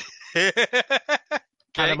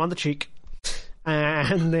 Pat him on the cheek,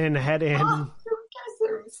 and then head in. Oh, you guys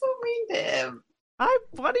are so mean to him.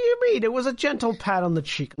 What do you mean? It was a gentle pat on the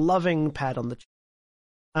cheek, loving pat on the cheek.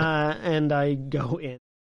 And I go in,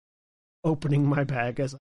 opening my bag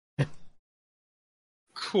as I...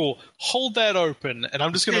 Cool. Hold that open, and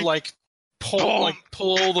I'm just gonna pull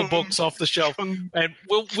all the books off the shelf, and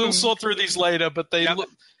we'll sort through these later. But they look.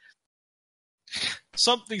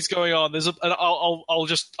 Something's going on.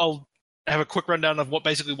 I'll have a quick rundown of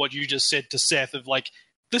what you just said to Seth of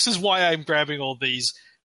this is why I'm grabbing all these.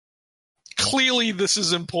 Clearly, this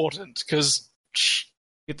is important because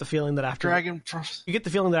you get the feeling that after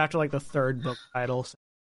the third book title.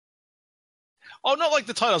 Oh, not like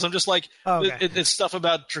the titles. I'm just it's stuff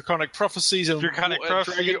about Draconic Prophecies and Draconic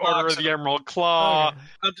Prophecy, Order of the Emerald Claw. Okay.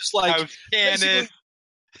 I'm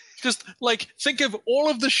just think of all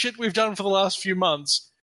of the shit we've done for the last few months.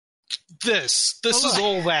 This is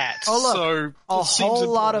all that. Oh, look. So a whole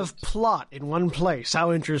lot of plot in one place.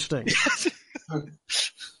 How interesting.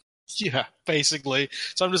 Yeah, basically.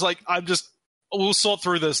 So we'll sort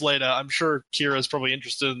through this later. I'm sure Kira's probably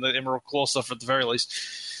interested in the Emerald Claw stuff at the very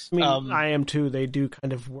least. I mean, I am too. They do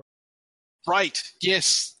kind of work. Right.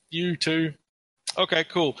 Yes, you too. Okay,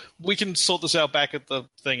 cool. We can sort this out back at the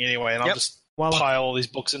thing anyway, and I'll just pile all these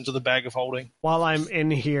books into the bag of holding. While I'm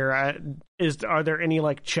in here, are there any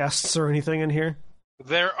chests or anything in here?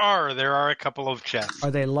 There are a couple of chests.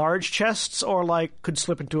 Are they large chests or could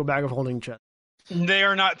slip into a bag of holding chest? They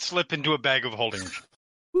are not slip into a bag of holding.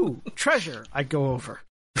 Ooh, treasure! I go over.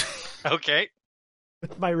 Okay.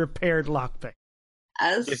 With my repaired lockpick.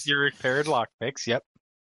 With your repaired lockpicks, yep.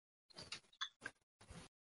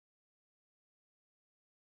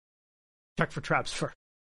 Check for traps first.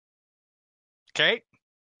 Okay.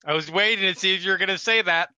 I was waiting to see if you were going to say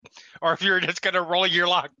that, or if you were just going to roll your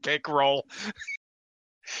lockpick roll.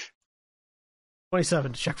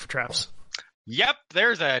 27 to check for traps. Yep,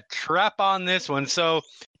 there's a trap on this one. So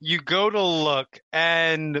you go to look,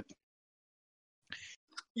 and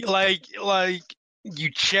you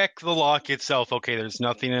check the lock itself. Okay, there's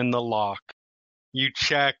nothing in the lock. You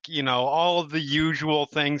check, all of the usual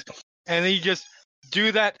things, and then you just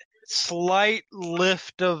do that slight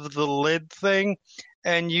lift of the lid thing,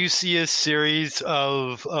 and you see a series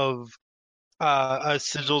of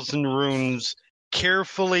sigils and runes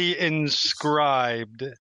carefully inscribed.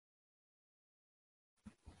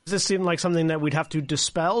 Does this seem like something that we'd have to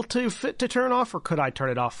dispel to turn off, or could I turn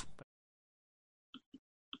it off?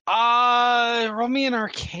 Roll me an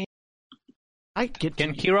arcane.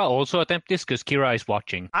 Can Kira also attempt this? Because Kira is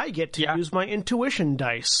watching. I get to use my intuition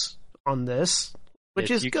dice on this, which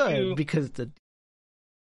is good because the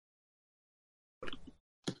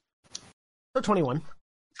 21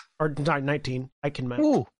 or 19. I can match.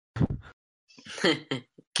 Ooh.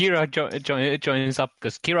 Kira joins up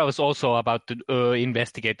because Kira was also about to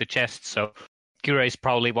investigate the chest, so Kira is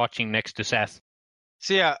probably watching next to Seth.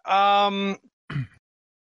 So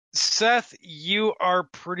Seth, you are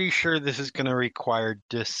pretty sure this is going to require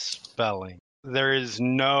dispelling. There's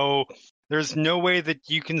no way that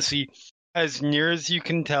you can see, as near as you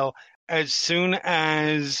can tell, as soon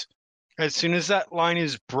as that line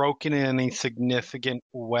is broken in any significant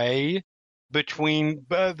way, between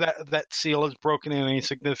that seal is broken in any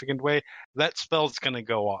significant way, that spell's going to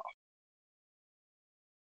go off.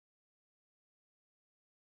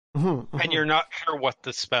 And you're not sure what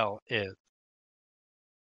the spell is.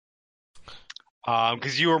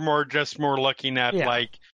 Because you were more looking at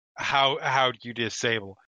how do you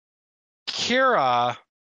disable. Kira,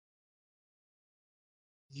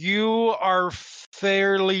 you are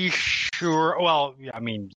fairly sure. Well, I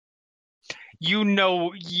mean, you know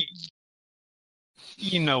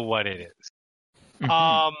what it is.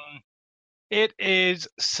 Mm-hmm. It is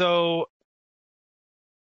so.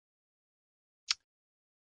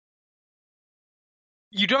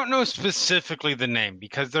 You don't know specifically the name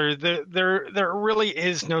because there really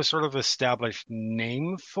is no sort of established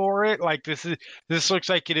name for it. Like this looks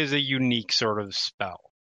like it is a unique sort of spell.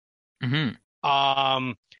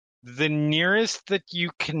 Mm-hmm. The nearest that you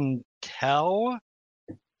can tell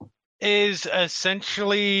is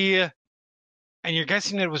essentially, and you're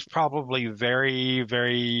guessing it was probably very,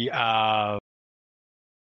 very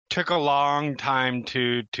took a long time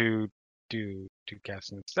to guess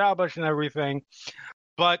and establish and everything.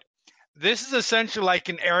 But this is essentially like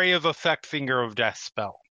an area of effect Finger of Death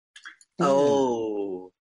spell.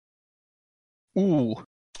 Oh. Ooh.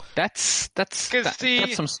 That's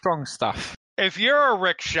some strong stuff. If you're a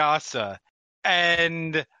Rakshasa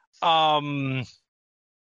and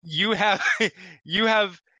you have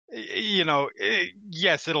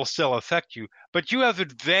yes, it'll still affect you, but you have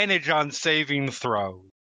advantage on saving throws.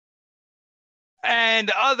 And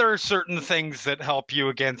other certain things that help you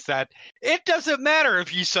against that. It doesn't matter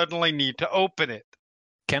if you suddenly need to open it.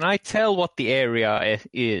 Can I tell what the area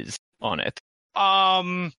is on it?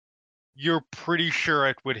 You're pretty sure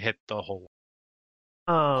it would hit the hole.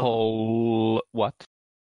 Whole what?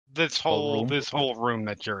 This whole room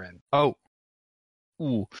that you're in. Oh.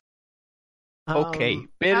 Ooh. Okay.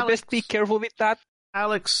 Best be careful with that.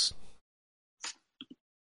 Alex.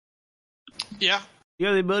 Yeah. You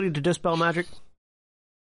have the ability to dispel magic?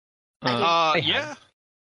 Yeah.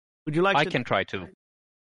 Would you like I to... can try to.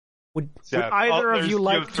 Would either of you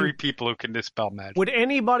like you have three people who can dispel magic. Would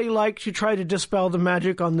anybody like to try to dispel the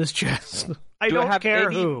magic on this chest? I don't care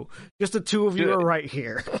who. Just the two of you are right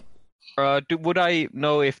here. Would I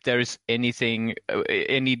know if there's anything,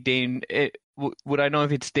 would I know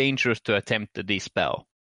if it's dangerous to attempt to dispel?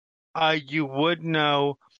 You would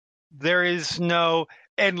know. There is no,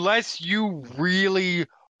 unless you really,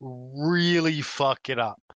 really fuck it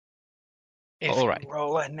up. If All right. you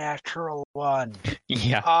roll a natural 1,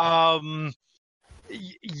 yeah,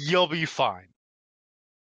 you'll be fine.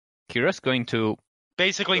 Kira's going to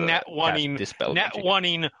basically net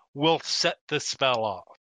oneing will set the spell off.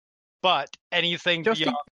 But anything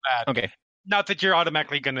beyond that, okay. Not that you're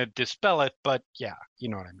automatically going to dispel it, but yeah, you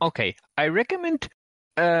know what I mean. Okay, I recommend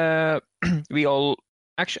we all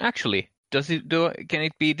actually can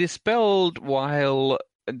it be dispelled while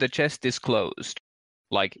the chest is closed,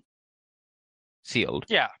 like sealed?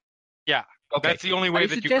 Yeah. Okay. That's the only way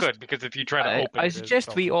that you could, because if you try to open it, I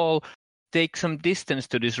suggest we all take some distance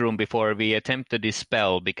to this room before we attempt to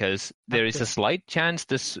dispel, because there is a slight chance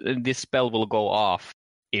this spell will go off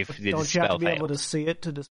if this spell fails. Don't you have to be able to see it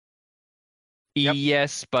to dispel? Yep.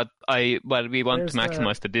 Yes, but we want to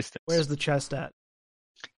maximize the distance. Where's the chest at?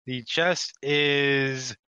 The chest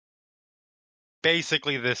is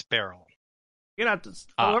basically this barrel. You're not.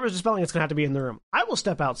 Whoever's dispelling it's going to have to be in the room. I will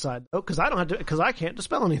step outside though, because I can't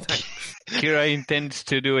dispel anything. Kira intends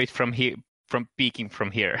to do it from here, from peeking from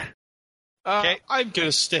here. Okay, I'm going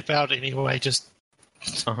to step out anyway. Just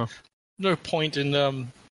no point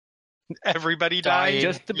in everybody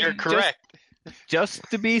dying. You're correct. Just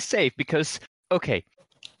to be safe, because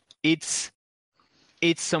it's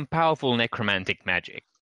some powerful necromantic magic.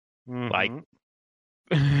 Mm-hmm. Like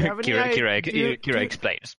Kira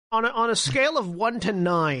explains. On a scale of 1 to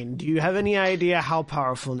 9, do you have any idea how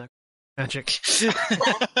powerful magic?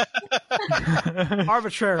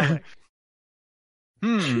 Arbitrarily.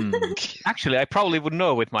 Actually, I probably would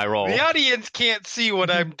know with my roll. The audience can't see what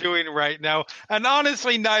I'm doing right now, and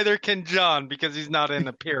honestly, neither can John because he's not in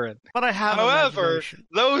appearance. But I have. However,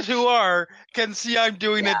 those who are can see I'm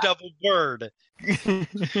doing a double word.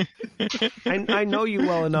 I know you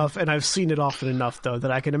well enough, and I've seen it often enough, though, that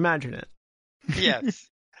I can imagine it. Yes.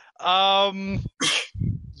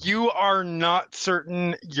 You are not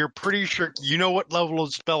certain. You're pretty sure. You know what level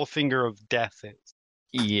of spell Finger of Death is.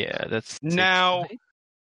 Yeah, that's now.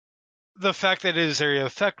 The fact that it is area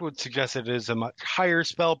effect would suggest it is a much higher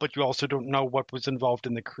spell, but you also don't know what was involved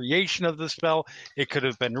in the creation of the spell. It could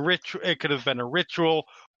have been It could have been a ritual,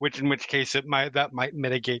 in which case that might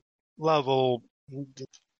mitigate level.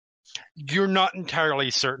 You're not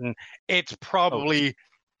entirely certain. It's probably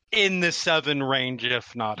in the 7 range,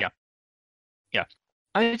 if not. Yeah.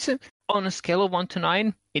 I'd say on a scale of 1 to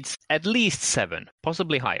 9, it's at least 7,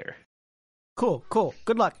 possibly higher. Cool.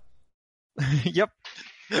 Good luck. Yep.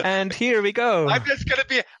 And here we go.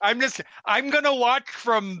 I'm gonna watch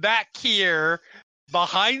from back here,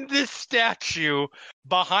 behind this statue,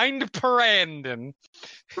 behind Parandon.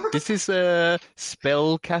 This is a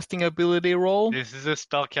spell casting ability roll. This is a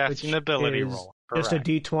spell casting ability roll. Correct. Just a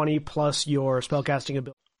D20 plus your spell casting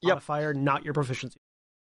ability modifier, not your proficiency.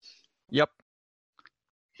 Yep.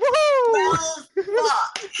 Woohoo!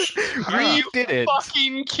 Are you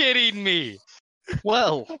fucking kidding me?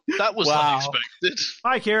 Well, that was unexpected.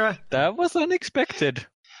 Hi, Kira. That was unexpected.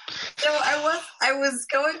 So I was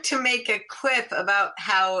going to make a quip about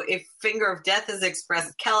how if Finger of Death is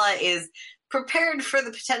expressed, Kela is prepared for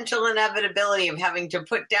the potential inevitability of having to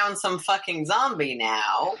put down some fucking zombie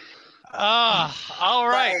now. All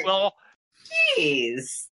right. Well,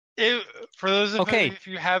 jeez. For those of you, if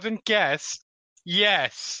you haven't guessed,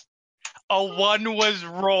 yes, a 1 was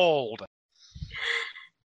rolled.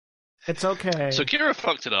 It's okay. So Kira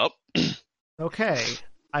fucked it up. Okay.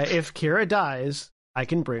 If Kira dies, I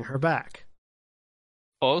can bring her back.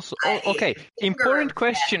 Also, important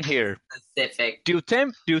question here. Specific. Do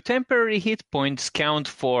temporary hit points count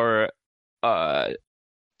for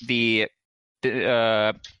the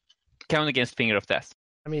count against Finger of Death?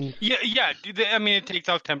 I mean, Yeah. I mean, it takes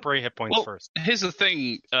off temporary hit points first. Here's the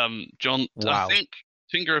thing, John. Wow. I think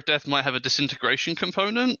Finger of Death might have a disintegration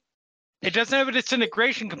component. It doesn't have a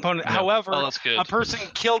disintegration component. No. However, Oh, that's good. a person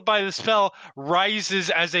killed by the spell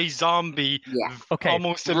rises as a zombie. Yeah. Okay.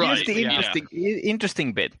 Almost Here's the immediately.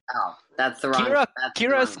 interesting bit. Oh, that's the wrong.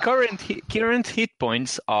 Kira's current hit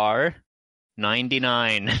points are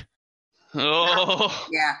 99. Oh.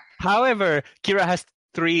 Yeah. However, Kira has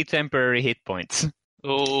 3 temporary hit points.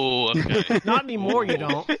 Oh, okay. not anymore. You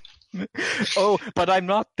don't. Oh, but I'm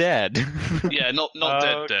not dead. Yeah, not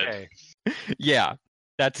dead. Yeah,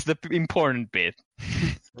 that's the important bit.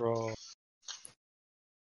 Roll.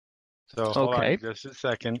 So hold Okay. on just a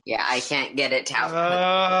second. Yeah, I can't get it to output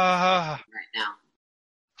right now.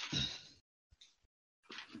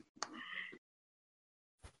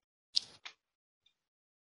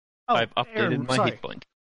 Oh, I've updated Erin, my sorry. hit point.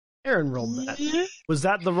 Erin rolled that. Was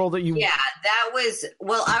that the roll that you? Yeah, that was.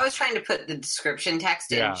 Well, I was trying to put the description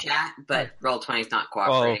text in chat, but Roll20 is not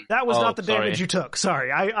cooperating. That was not the sorry. damage you took.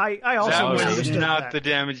 Sorry, I also That was misunderstood not that. the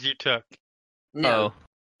damage you took. No, Oh.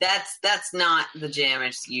 that's not the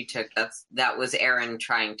damage you took. That was Erin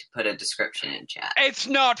trying to put a description in chat. It's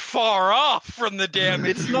not far off from the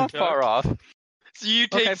damage. It's not far off. So you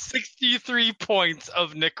take Okay. 63 points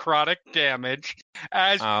of necrotic damage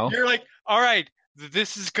as Ow. you're like, all right,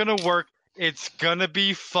 this is going to work. It's going to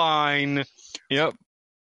be fine. Yep.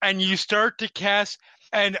 And you start to cast,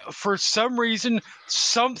 and for some reason,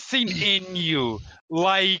 something in you,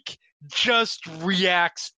 like, just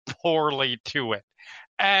reacts poorly to it.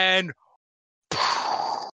 And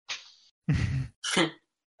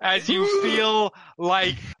as you feel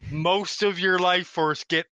like most of your life force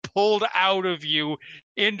get pulled out of you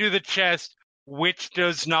into the chest, which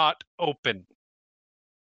does not open.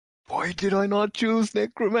 Why did I not choose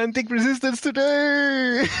necromantic resistance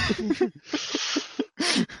today?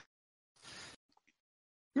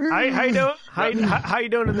 How you doing? How you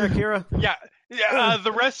doing in there, Kira? Yeah.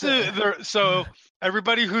 The rest of so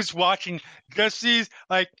everybody who's watching just sees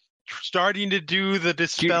like starting to do the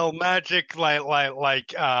dispel magic,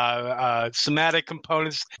 like somatic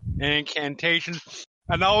components and incantations,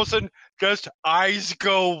 and all of a sudden, just eyes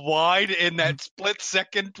go wide in that split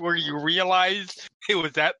second where you realize it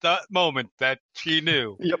was at that moment that she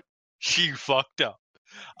knew. Yep. She fucked up.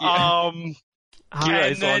 Yeah. Kira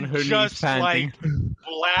And is then on her just knees panting.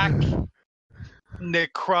 black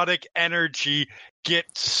necrotic energy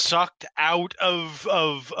gets sucked out of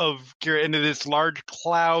Kira into this large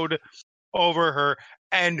cloud over her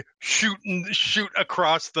and shoot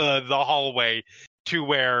across the hallway to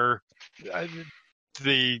where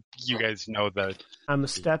you guys know that. I'm gonna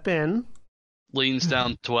step in. Leans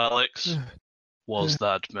down to Alex. Was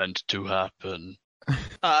that meant to happen?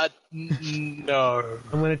 No.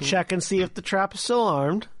 I'm gonna check and see if the trap is still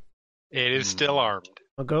armed. It is still armed.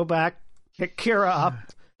 I'll go back, pick Kira up,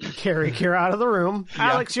 carry Kira out of the room.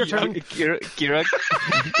 Alex, your turn. Kira.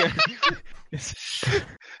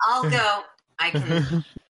 I'll go. I can.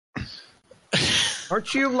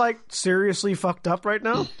 Aren't you like seriously fucked up right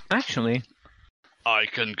now? Actually, I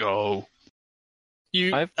can go.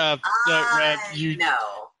 You, I've- no, Rab, you. No.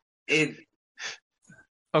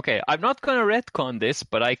 okay, I'm not gonna retcon this,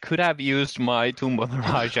 but I could have used my Tomb of the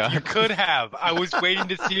Raja. You could have. I was waiting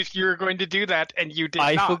to see if you were going to do that, and you did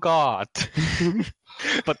I not. forgot.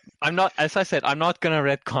 But I'm not, as I said, I'm not gonna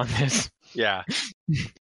retcon this. Yeah.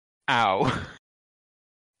 Ow.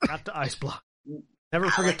 Not to ice block. Never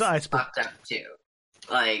forget to Alex ice block. fucked up too.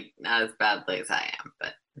 Like, not as badly as I am,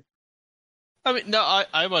 but. I mean, no,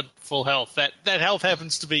 I'm on full health. That health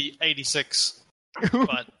happens to be 86,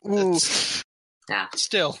 but it's, Yeah.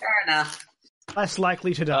 still. Fair enough. Less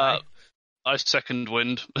likely to die. I second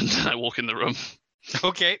wind and then I walk in the room.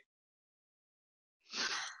 Okay.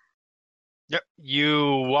 Yep. You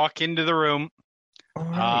walk into the room. Oh,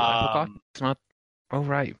 right. I forgot. Um, It's not. Oh,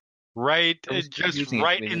 right. Right, I was just using it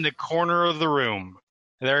right with in it. the corner of the room.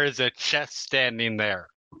 There is a chest standing there.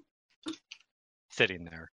 Sitting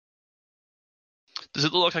there. Does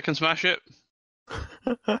it look like I can smash it?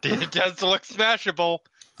 It does look smashable.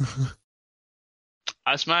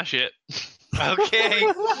 I smash it. Okay.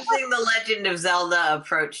 Using the Legend of Zelda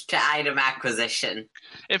approach to item acquisition.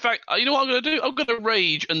 In fact, you know what I'm going to do? I'm going to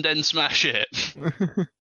rage and then smash it.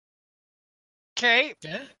 Okay.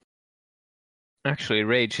 Yeah. Actually,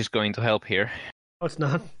 rage is going to help here. Oh, it's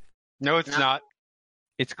not. No, it's No. not.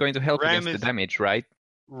 It's going to help Ram against is- the damage, right?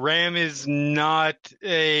 Ram is not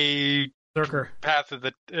a Zerker. path of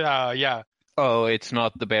the. Yeah. Oh, it's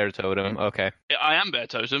not the bear totem. Okay. I am Bear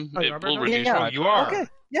Totem. Oh, you It are Bear will Totem? reduce Yeah. Oh, my... you are. Okay.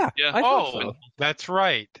 Yeah. Yeah. I thought Oh, so. that's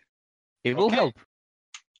right. It will Okay. help.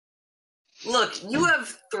 Look, you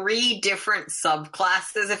have 3 different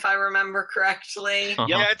subclasses, if I remember correctly.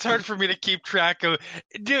 Yeah, it's hard for me to keep track of.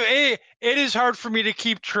 It is hard for me to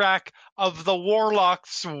keep track of the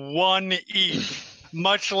Warlocks 1 each,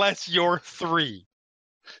 much less your 3.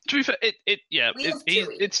 To be fair,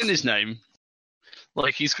 it's in his name.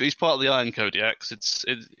 Like he's part of the Iron Kodiaks.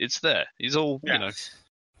 It's there. He's all you know.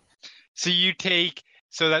 So you take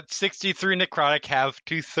that's 63 necrotic, have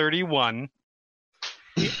 231.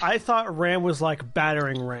 I thought ram was like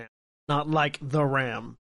battering ram, not like the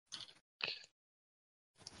ram.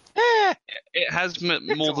 It has more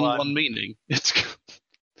than one meaning.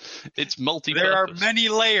 It's multi-purpose. There are many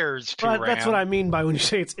layers to ram. That's what I mean by when you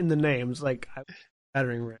say it's in the names, like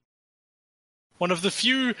battering ram. One of the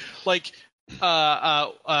few sort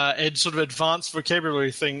of advanced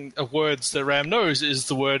vocabulary thing of words that Ram knows is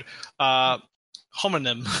the word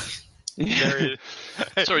homonym. Sorry,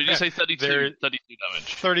 did you say 32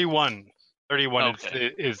 damage? 31. 31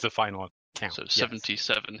 is the final count. So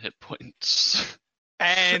 77 hit points.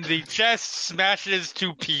 And the chest smashes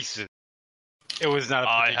to pieces. It was not.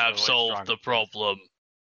 I have solved the problem.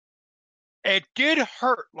 It did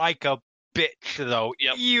hurt like a bitch, though.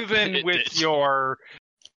 Yep, even with your.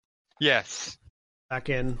 Yes. Back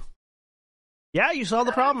in. Yeah, you solved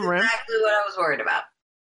the problem, Ram. Exactly what I was worried about.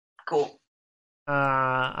 Cool.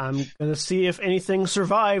 I'm gonna see if anything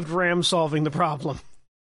survived Ram solving the problem.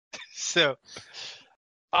 So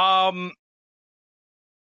yeah,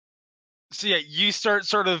 you start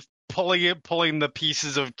sort of pulling the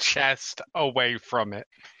pieces of chest away from it.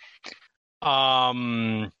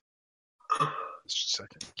 Just a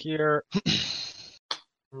second here.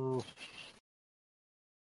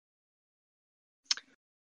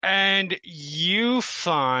 And you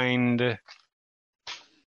find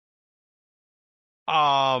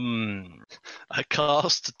I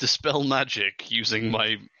cast Dispel Magic using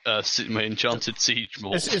my enchanted siege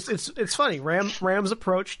maul. It's funny. Ram's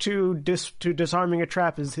approach to disarming a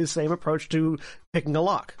trap is his same approach to picking a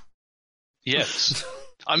lock. Yes.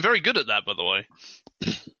 I'm very good at that, by the way.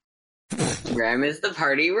 Ram is the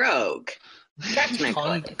party rogue.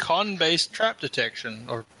 Con-based trap detection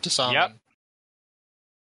or disarming. Yep.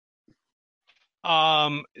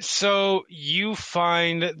 So you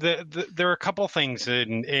find that there are a couple things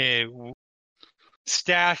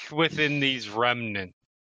stashed within these remnants.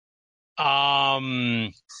 There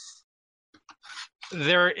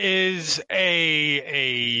is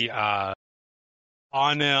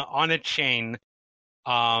on a chain.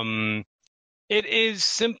 It is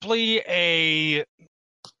simply a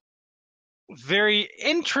very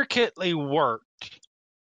intricately worked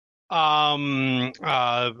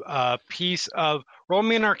piece of. Roll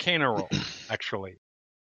me an Arcana roll, actually.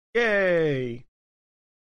 Yay!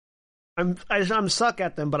 I'm suck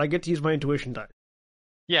at them, but I get to use my intuition die.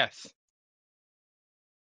 Yes.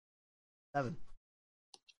 7.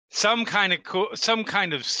 Some kind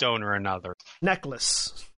of stone or another.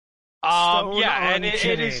 Necklace. Stone and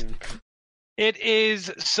it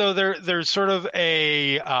is so there's sort of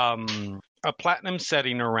a platinum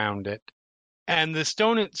setting around it, and the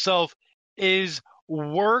stone itself is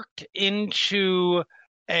worked into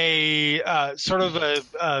a sort of a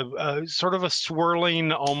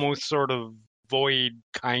swirling, almost sort of void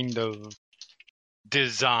kind of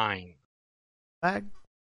design. Bag.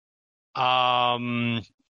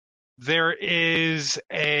 There is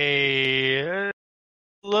a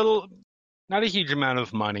little, not a huge amount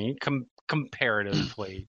of money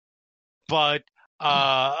comparatively, but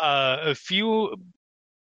a few.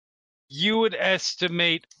 You would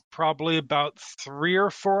estimate probably about 300 or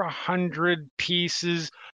 400 pieces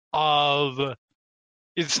of.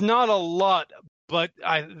 It's not a lot, but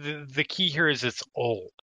the key here is it's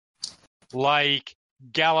old, like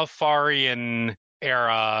Galifarian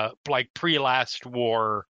era, like pre-last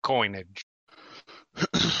war coinage,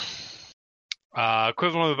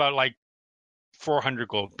 equivalent of about like 400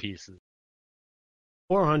 gold pieces.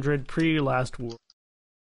 400 pre-last war.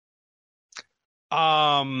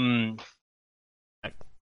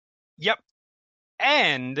 Yep.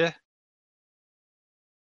 And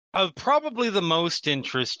of probably the most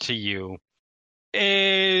interest to you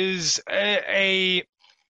is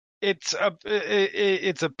it's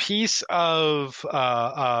a piece of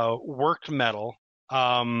worked metal.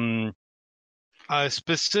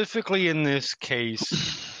 Specifically in this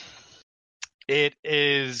case, it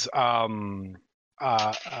is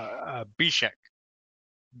Bishek.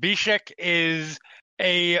 Bishek is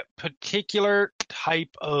a particular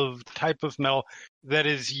type of metal that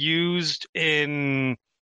is used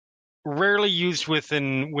rarely used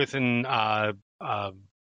within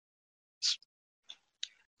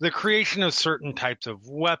the creation of certain types of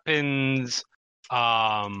weapons,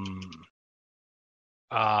 Biesh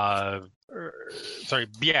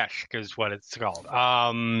is what it's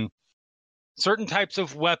called. Certain types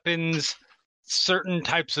of weapons, certain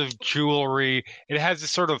types of jewelry. It has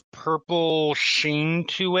this sort of purple sheen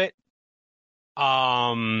to it.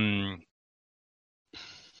 And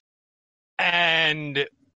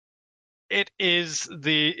it is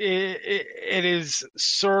it is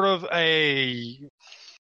sort of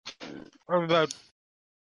about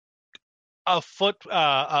a foot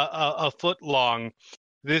long,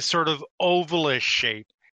 this sort of ovalish shape.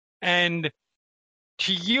 And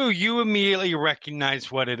to you, you immediately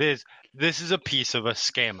recognize what it is. This is a piece of a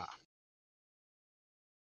scama.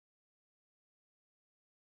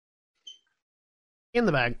 In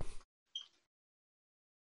the bag.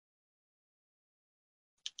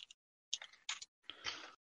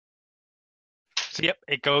 So, yep,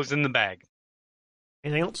 it goes in the bag.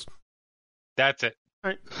 Anything else? That's it.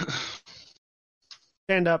 All right.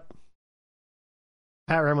 Stand up.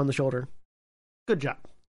 Pat him on the shoulder. Good job.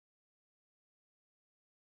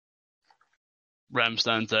 Ram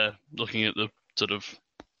stands there, looking at the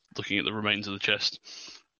remains of the chest.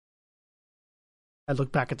 I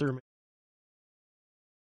look back at the room.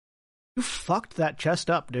 You fucked that chest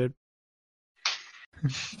up, dude.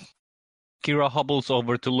 Kira hobbles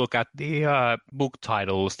over to look at the book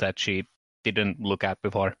titles that she didn't look at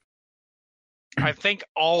before. I think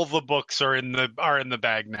all the books are in the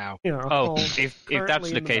bag now. If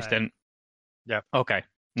that's the case, then yeah. Okay,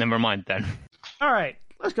 never mind then. All right,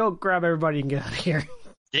 let's go grab everybody and get out of here.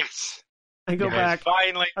 Yes. I go back.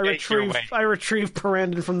 Finally, I retrieve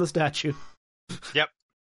Parandon from the statue. Yep.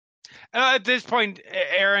 At this point,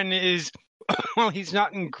 Erin is, well, he's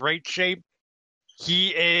not in great shape.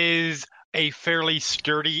 He is a fairly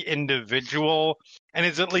sturdy individual and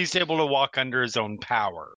is at least able to walk under his own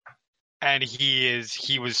power. And he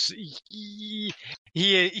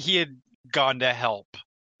had gone to help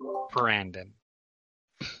Parandon.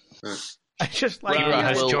 I just like Kira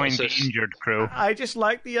has joined the injured crew. I just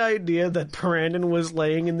like the idea that Parandon was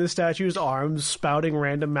laying in the statue's arms, spouting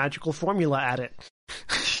random magical formula at it.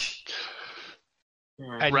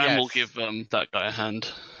 And Ram yes. will give that guy a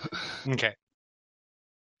hand. Okay.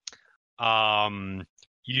 You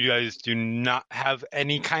guys do not have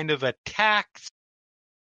any kind of attacks,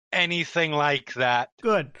 anything like that.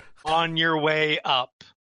 Good. On your way up.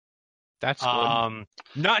 That's good.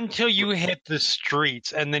 Not until you hit the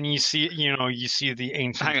streets, and then you see the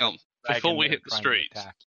ancient. Hang on, before we hit the streets,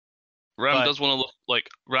 Ram does want to look like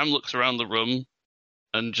Ram looks around the room,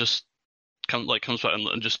 and just comes back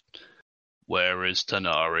and just, where is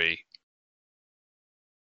Tanari'ri?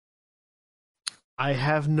 I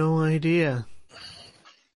have no idea.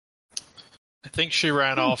 I think she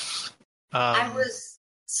ran off. I was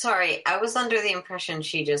under the impression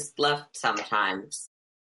she just left sometimes.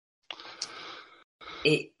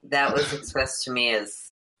 That was expressed to me as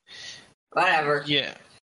whatever. Yeah.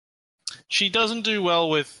 She doesn't do well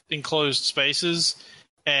with enclosed spaces,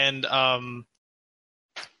 and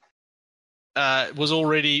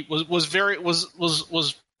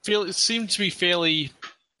seemed to be fairly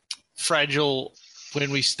fragile when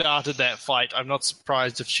we started that fight. I'm not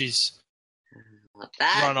surprised if she's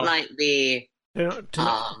that might be.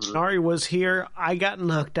 Tanari was here. I got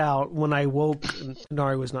knocked out when I woke. And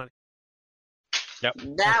Tanari was not. Yep.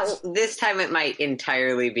 This time it might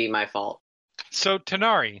entirely be my fault. So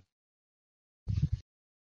Tanari.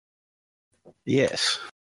 Yes.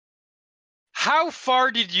 How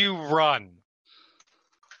far did you run?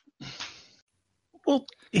 Well,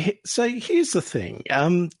 so here's the thing.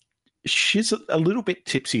 She's a little bit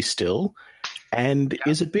tipsy still and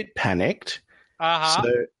is a bit panicked. Uh-huh.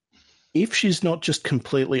 So if she's not just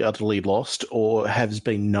completely, utterly lost or has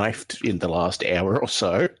been knifed in the last hour or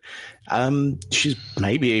so, she's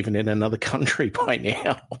maybe even in another country by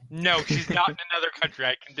now. No, she's not in another country.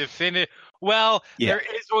 I can definitively. Well, There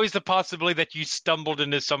is always the possibility that you stumbled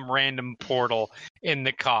into some random portal in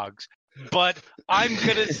the cogs. But I'm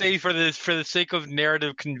going to say for the sake of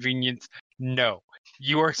narrative convenience, no.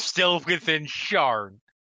 You are still within Sharn.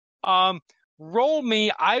 Roll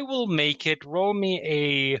me. I will make it. Roll me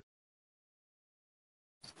a...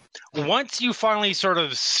 Once you finally sort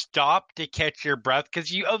of stop to catch your breath,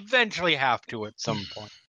 because you eventually have to at some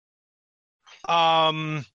point.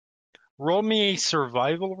 Roll me a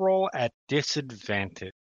survival roll at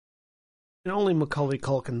disadvantage. And only Macaulay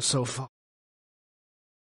Culkin so far.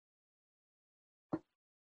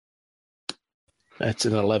 That's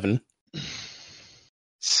an 11.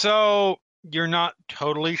 So you're not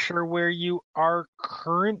totally sure where you are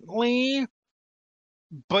currently,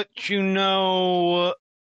 but you know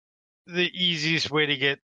the easiest way to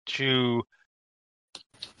get to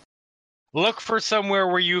look for somewhere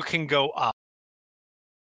where you can go up.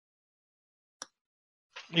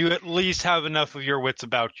 You at least have enough of your wits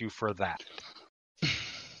about you for that.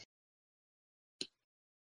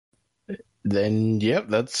 Then, yep,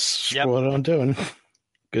 that's what I'm doing.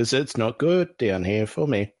 Because it's not good down here for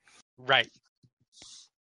me. Right.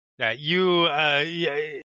 Yeah, you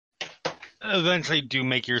eventually do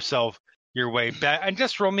make yourself your way back. And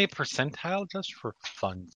just roll me a percentile just for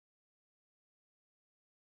fun.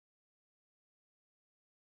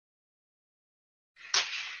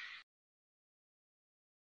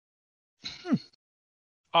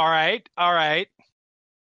 All right.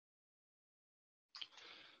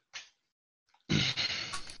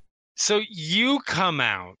 So you come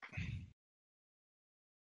out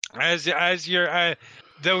as you're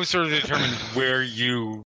those sort of determine where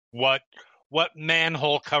you what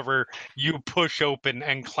manhole cover you push open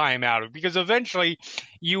and climb out of, because eventually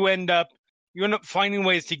you end up finding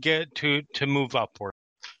ways to get to move upward,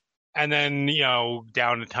 and then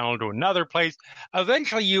down a tunnel to another place.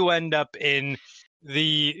 Eventually you end up in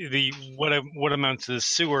the what amounts to the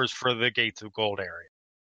sewers for the Gates of Gold area.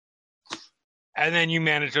 And then you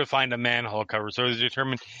manage to find a manhole cover. So it's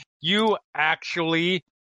determined you actually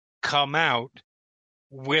come out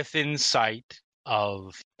within sight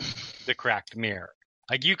of the cracked mirror.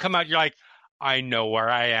 Like, you come out, you're like, I know where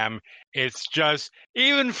I am. It's just,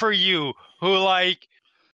 even for you, who, like,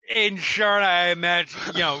 in Sharn, I imagine,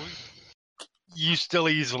 you still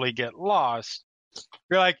easily get lost.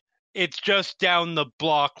 You're like, it's just down the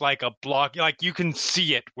block, like a block. Like, you can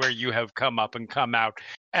see it where you have come up and come out.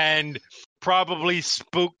 And probably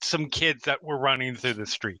spooked some kids that were running through the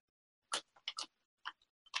street.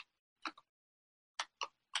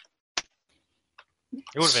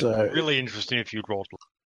 It would have been really interesting if you'd rolled.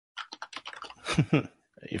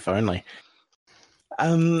 If only.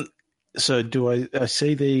 So do I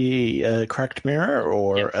see the cracked mirror,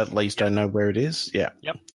 or yes. At least I know where it is? Yeah.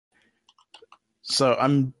 Yep. So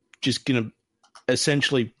I'm just going to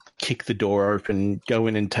essentially kick the door open, go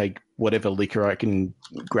in and take whatever liquor I can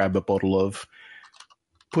grab a bottle of,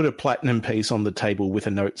 put a platinum piece on the table with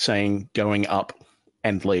a note saying going up,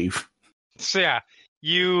 and leave. So yeah,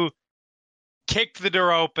 you kick the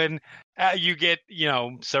door open, you get,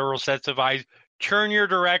 several sets of eyes, turn your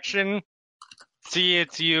direction, see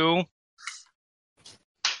it's you.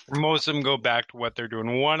 Most of them go back to what they're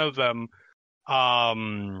doing. One of them,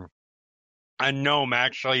 a gnome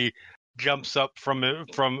actually jumps up from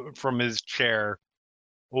his chair,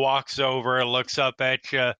 walks over, looks up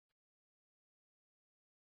at you.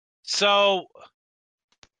 So,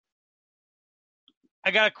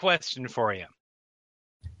 I got a question for you.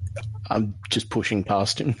 I'm just pushing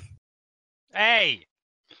past him. Hey!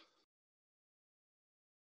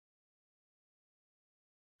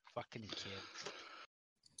 Fucking kids.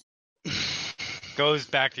 Goes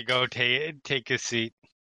back to go take a seat.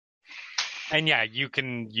 And yeah,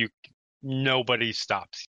 nobody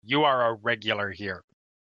stops. You are a regular here.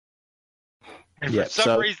 And for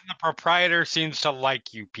some reason, the proprietor seems to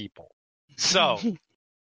like you people. So,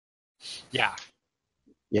 yeah.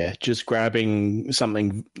 Yeah, just grabbing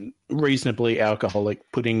something reasonably alcoholic,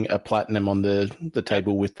 putting a platinum on the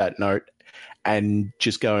table with that note, and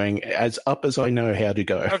just going as up as I know how to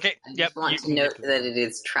go. Okay, I just want to note that it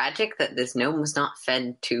is tragic that this gnome was not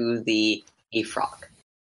fed to the frog.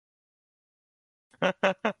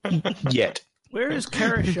 Yet. Where is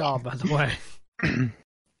Karashaw, by the way?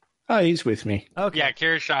 Oh, he's with me. Okay. Yeah,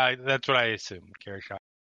 Karashaw, that's what I assumed. Karashaw.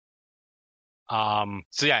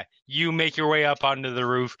 So yeah, you make your way up onto the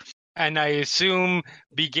roof, and I assume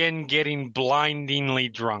begin getting blindingly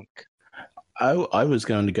drunk. I was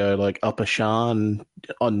going to go like up a shan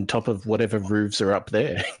on top of whatever roofs are up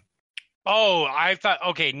there. Oh, I thought,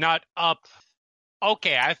 okay, not up.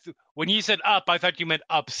 Okay, when you said up, I thought you meant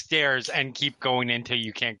upstairs and keep going until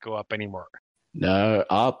you can't go up anymore. No,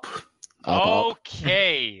 up.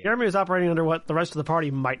 Okay. Jeremy is operating under what the rest of the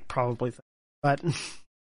party might probably think, but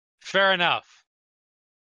fair enough.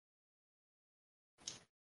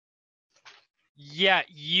 Yeah,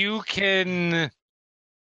 you can.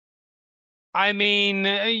 I mean,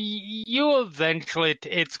 you eventually.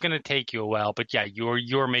 It's going to take you a while, but yeah,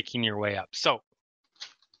 you're making your way up. So,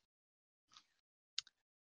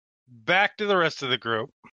 back to the rest of the group.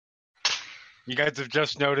 You guys have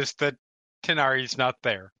just noticed that Tanari'ri's not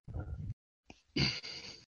there.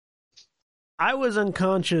 I was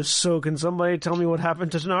unconscious, so can somebody tell me what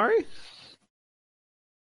happened to Tanari'ri?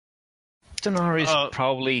 Tanari'ri's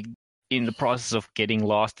probably in the process of getting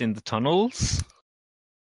lost in the tunnels.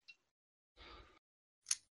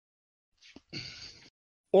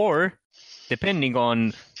 Or, depending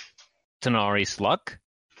on Tanari's luck,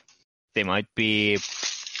 they might be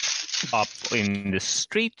up in the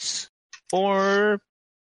streets or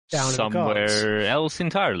Down somewhere else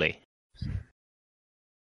entirely.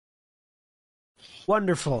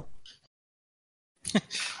 Wonderful.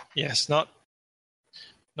 Yes, not.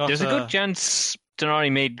 There's a good chance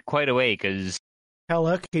Tanari made quite a way, because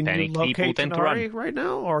Hella, can you people locate tend to Tanari right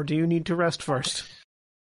now, or do you need to rest first?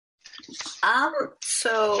 I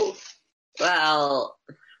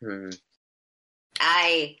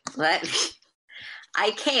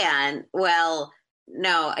can. Well,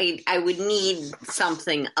 no, I would need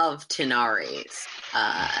something of Tanari's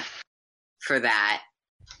for that,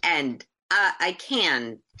 and I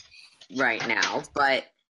can right now, but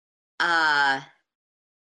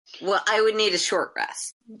well, I would need a short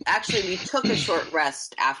rest. Actually, we took a short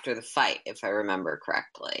rest after the fight, if I remember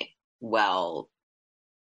correctly. Well,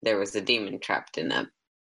 there was a demon trapped in a.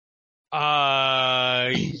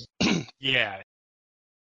 Yeah.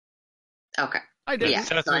 Okay. I did. Yeah,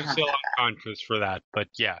 Seth was still unconscious for that, but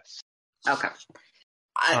yes. Okay.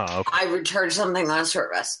 okay. I returned something on a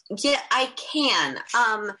short rest. Yeah, I can.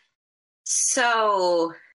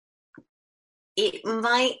 So it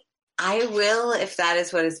might. I will, if that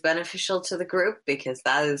is what is beneficial to the group, because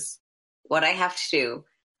that is what I have to do.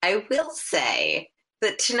 I will say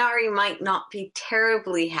that Tanari might not be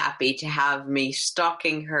terribly happy to have me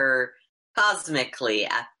stalking her cosmically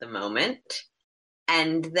at the moment,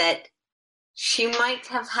 and that she might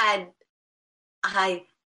have had a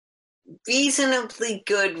reasonably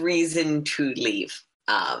good reason to leave.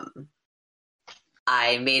 I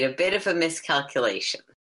made a bit of a miscalculation.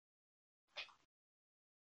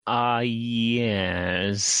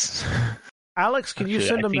 Yes. Alex, can you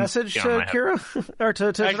send a message to Kira or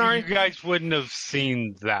to Tanari? You guys wouldn't have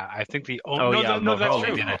seen that. I think the only no, that's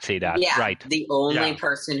true. Didn't see that. Yeah, Right. The only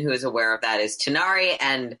person who is aware of that is Tanari,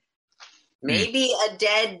 and maybe a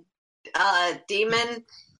dead demon.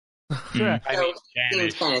 Sure. I mean,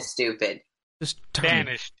 seems kind of stupid. Just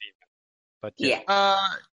banished demon. But yeah.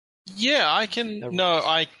 I can. No,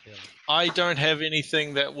 I don't have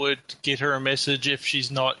anything that would get her a message if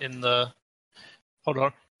she's not in the. Hold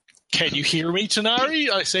on. Can you hear me, Tanari?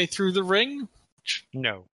 I say through the ring.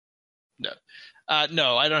 No. No, I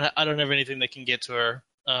don't have anything that can get to her.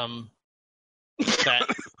 That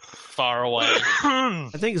far away. I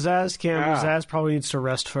think Zaz can. But Zaz probably needs to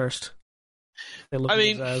rest first.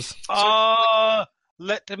 Zaz.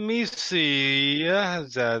 Let me see.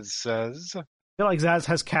 Zaz says. I feel like Zaz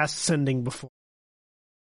has cast sending before.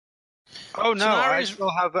 Oh no! I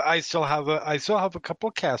still have a couple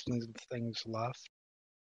of casting things left.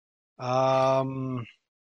 I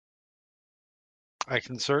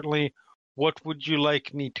can certainly. What would you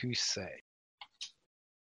like me to say?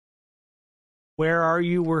 Where are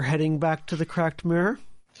you? We're heading back to the Cracked Mirror.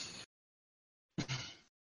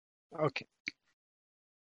 Okay.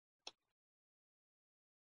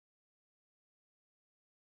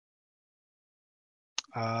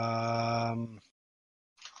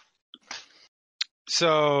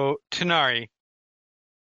 So, Tanari,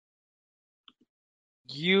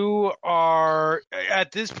 you are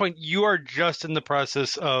at this point. You are just in the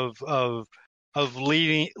process of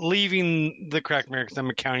leaving the Cracked Mirror, because I'm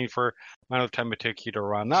accounting for the amount of time it took you to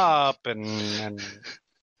run up and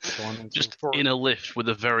so on and just so forth. In a lift with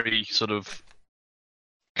a very sort of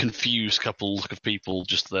confused couple of people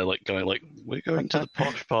just there, like going like, "We're going to the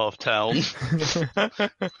posh part of town,"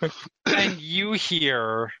 and you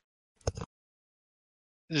hear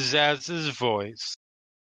Zaz's voice.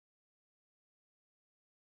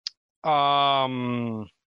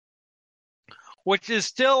 Which is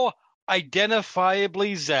still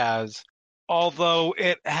identifiably Zaz, although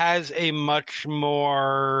it has a much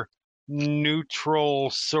more neutral,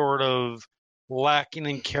 sort of lacking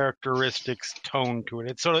in characteristics tone to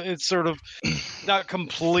it. It's sort of not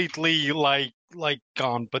completely like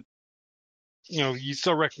gone, but you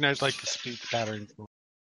still recognize like the speech patterns.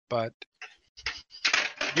 But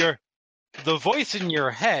the voice in your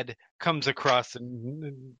head comes across,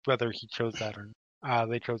 and whether he chose that or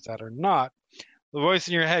they chose that or not, the voice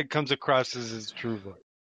in your head comes across as his true voice,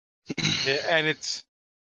 and it's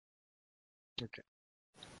okay.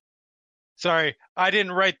 Sorry, I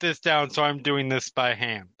didn't write this down, so I'm doing this by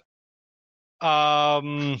hand.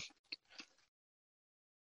 Tanari,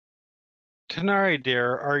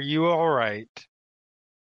 dear, are you all right?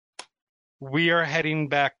 We are heading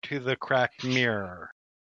back to the Cracked Mirror.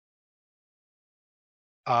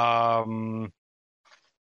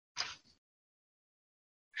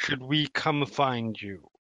 Should we come find you?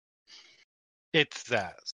 It's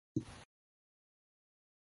Zaz.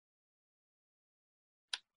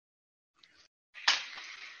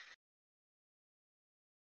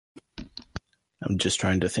 I'm just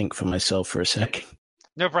trying to think for myself for a sec.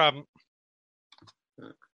 No problem.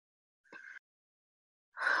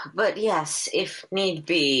 But yes, if need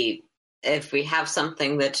be, if we have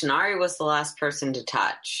something that Tanari'ri was the last person to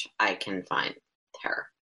touch, I can find her.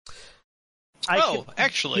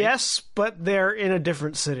 Actually. Yes, but they're in a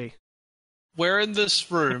different city. Where in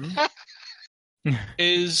this room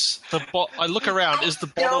is the I look around, is the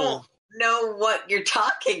bottle... I don't know what you're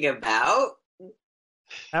talking about.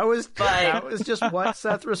 That was just what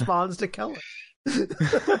Seth responds to Keller. And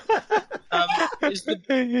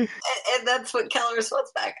that's what Keller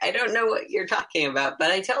responds back. I don't know what you're talking about,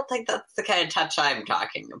 but I don't think that's the kind of touch I'm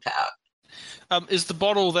talking about. Is the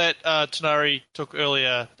bottle that Tanari'ri took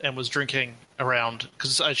earlier and was drinking around?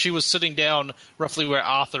 Because she was sitting down roughly where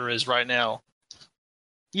Arthur is right now.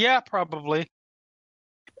 Yeah, probably.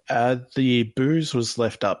 The booze was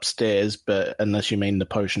left upstairs, but unless you mean the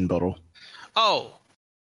potion bottle. Oh,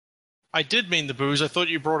 I did mean the booze. I thought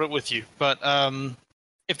you brought it with you. But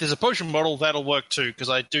if there's a potion bottle, that'll work too, because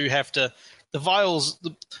I do have to... The vials...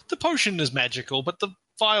 The potion is magical, but the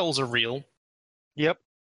vials are real. Yep.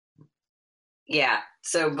 Yeah,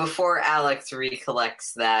 so before Alex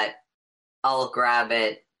recollects that, I'll grab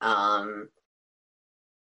it.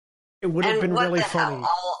 It would have been really funny.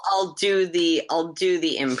 I'll do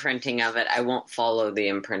the imprinting of it. I won't follow the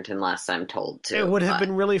imprint unless I'm told to. It would have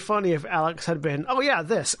been really funny if Alex had been, oh yeah,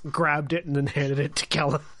 this, grabbed it and then handed it to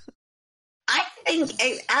Keller. I think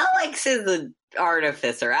Alex is the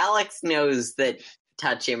artificer. Alex knows that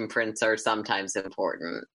touch imprints are sometimes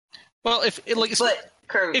important. Well, if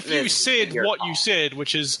you said what you said,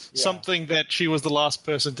 which is something that she was the last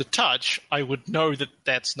person to touch, I would know that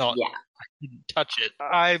that's not... Yeah. I didn't touch it.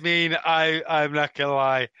 I mean, I'm not gonna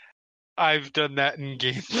lie. I've done that in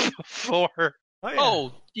games before.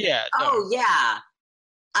 Oh yeah. No. Oh, yeah.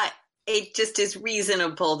 It just is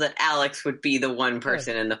reasonable that Alex would be the one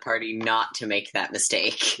person in the party not to make that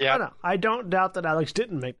mistake. Yeah. No, I don't doubt that Alex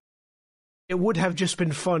didn't make it. Would have just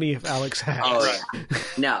been funny if Alex had. Oh, yeah.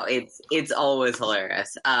 No, it's always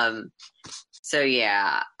hilarious. So,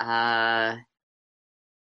 yeah.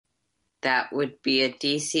 That would be a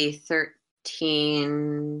DC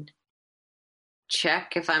 13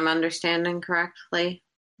 check, if I'm understanding correctly.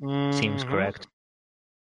 Seems correct.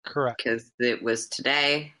 Correct. Because it was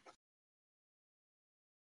today.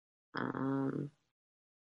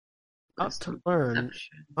 Not to learn,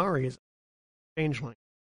 Ari is a changeling.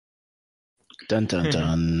 Dun dun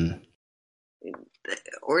dun.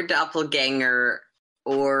 Or doppelganger,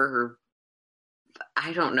 or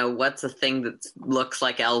I don't know what's a thing that looks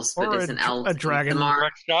like elves but isn't elves. A dragon.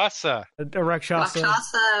 Rakshasa. A Rakshasa.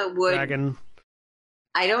 Rakshasa would... Dragon.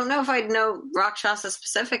 I don't know if I'd know Rakshasa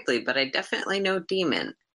specifically, but I definitely know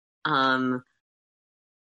demon.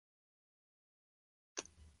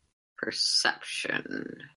 Perception.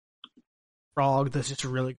 Frog, this is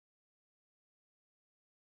really...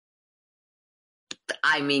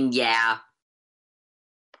 I mean, yeah.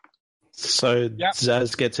 So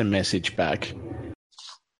Zaz gets a message back.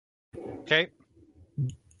 Okay.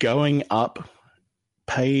 Going up,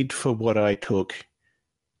 paid for what I took,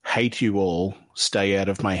 hate you all, stay out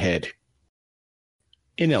of my head.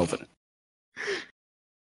 In Elven.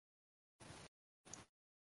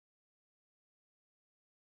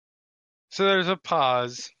 So there's a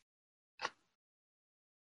pause.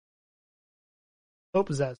 Hope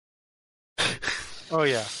Zaz. Oh,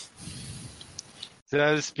 yeah.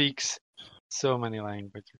 Zaz speaks so many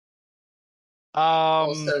languages.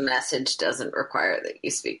 Also, message doesn't require that you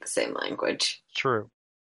speak the same language. True.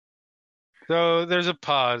 So there's a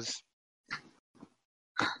pause.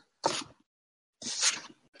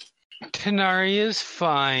 Tanari'ri is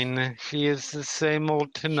fine. She is the same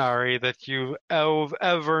old Tanari'ri that you've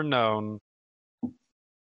ever known.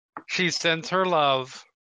 She sends her love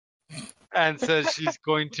and says she's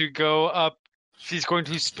going to go up. She's going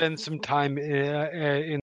to spend some time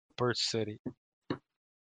in Birth City.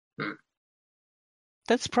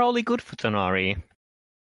 That's probably good for Tanari'ri.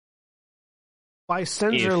 By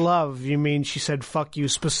sends her love, you mean she said fuck you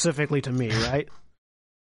specifically to me, right?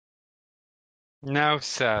 Now,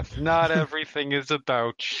 Seth, not everything is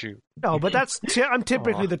about you. No, but I'm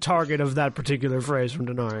typically the target of that particular phrase from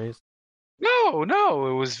Tanari'ri. No,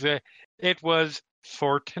 it was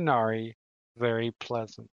for Tanari'ri very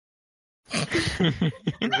pleasant.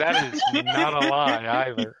 That is not a lie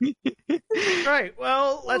either. Right,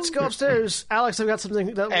 well, let's go upstairs. Alex, I've got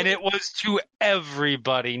something that... And it was to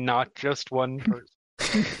everybody, not just one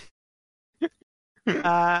person.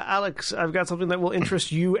 Alex, I've got something that will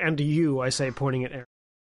interest you and you, I say, pointing at Erin.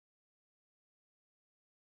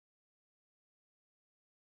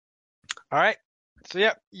 All right. So,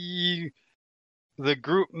 yeah, the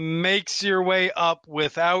group makes your way up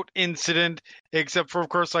without incident, except for, of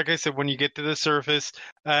course, like I said, when you get to the surface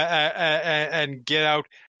and get out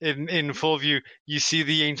in full view, you see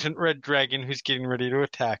the ancient red dragon who's getting ready to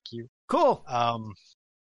attack you. Cool. I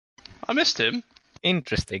missed him.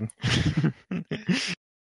 Interesting.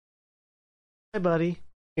 Hi, buddy.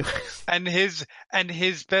 and his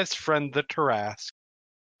best friend, the Tarask.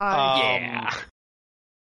 Yeah.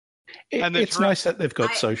 It's nice that they've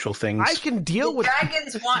got social things. I can deal with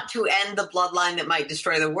dragons want to end the bloodline that might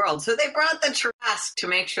destroy the world, so they brought the Tarask to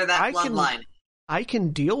make sure that bloodline. I can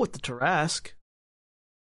deal with the Tarask.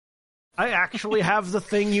 I actually have the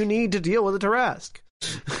thing you need to deal with the Tarask.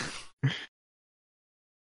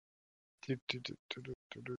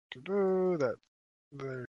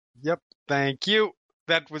 Yep, thank you.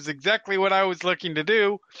 That was exactly what I was looking to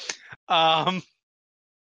do. So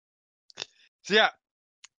yeah,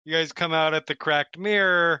 you guys come out at the cracked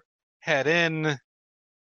mirror, head in.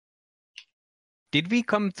 Did we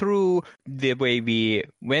come through the way we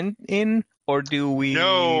went in, or do we?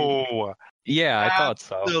 No. Yeah, I thought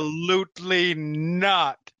so. Absolutely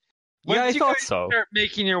not. Once I thought so. Start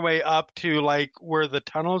making your way up to like where the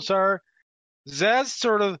tunnels are, Zaz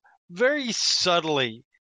sort of very subtly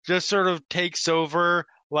just sort of takes over,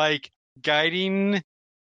 like guiding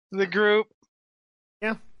the group.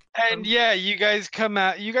 Yeah. And yeah, you guys come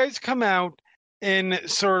out in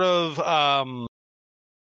sort of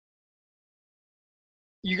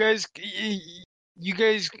you guys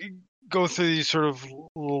go through these sort of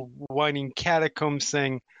little winding catacombs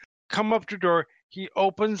thing, come up to the door, he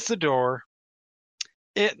opens the door.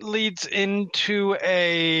 It leads into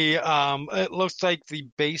it looks like the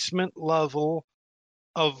basement level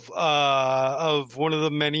of one of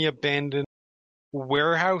the many abandoned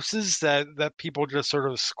warehouses that people just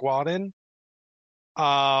sort of squat in.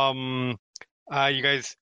 You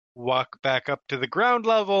guys walk back up to the ground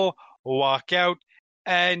level, walk out,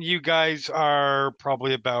 and you guys are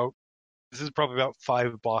probably about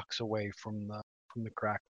 5 blocks away from the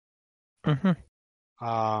crack. Mm-hmm.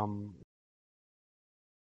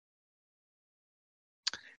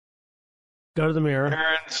 Go to the mirror.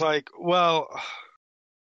 Erin's like, well,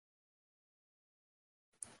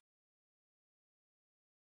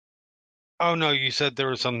 oh no, you said there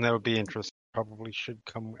was something that would be interesting. Probably should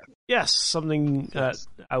come with. Yes, something that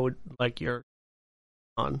I would like your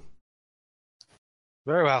on.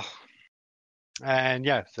 Very well. And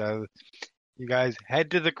yeah, so you guys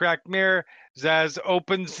head to the cracked mirror. Zaz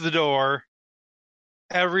opens the door.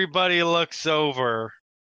 Everybody looks over.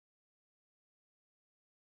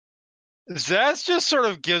 Zaz just sort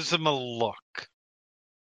of gives them a look.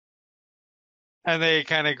 And they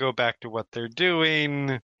kind of go back to what they're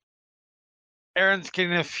doing. Erin's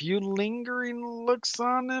getting a few lingering looks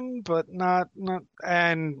on him, but not.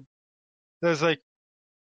 And there's like,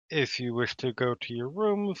 if you wish to go to your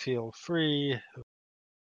room, feel free.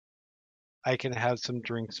 I can have some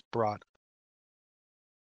drinks brought.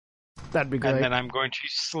 That'd be great. And then I'm going to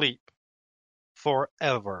sleep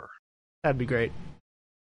forever. That'd be great.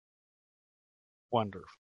 Wonderful.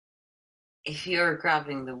 If you're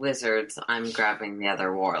grabbing the wizards, I'm grabbing the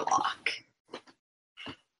other warlock.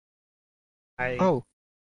 I'd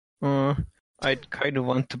kind of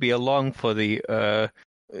want to be along for the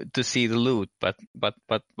to see the loot, but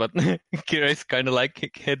Kira's kind of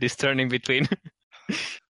like head is turning between.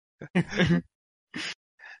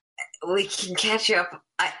 We can catch you up.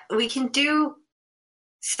 We can do.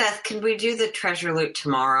 Seth, can we do the treasure loot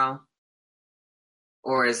tomorrow?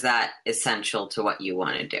 Or is that essential to what you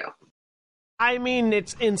want to do? I mean,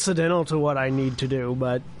 it's incidental to what I need to do,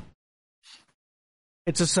 but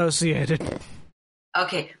it's associated.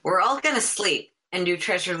 Okay, we're all going to sleep and do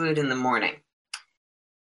treasure loot in the morning.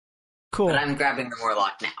 Cool. But I'm grabbing the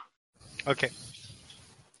warlock now. Okay.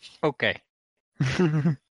 Okay.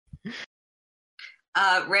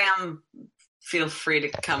 Ram, feel free to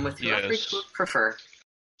come with whoever you would prefer.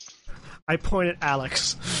 I point at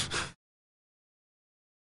Alex.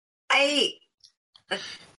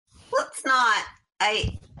 Let's not.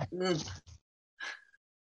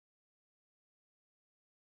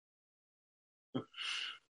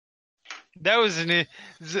 That was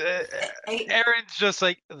Erin's just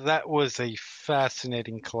like, that was a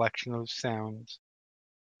fascinating collection of sounds.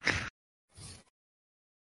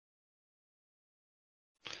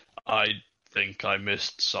 I think I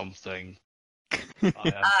missed something.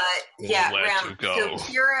 Yeah, Ram. So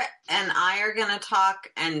Kira and I are going to talk,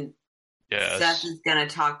 and Seth is going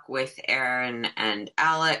to talk with Erin and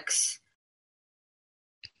Alex.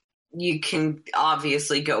 You can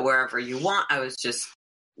obviously go wherever you want. I was just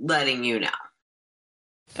letting you know.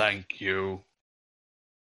 Thank you.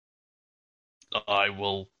 I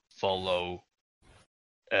will follow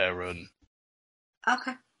Erin.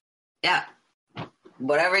 Okay. Yeah.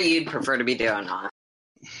 Whatever you'd prefer to be doing, huh?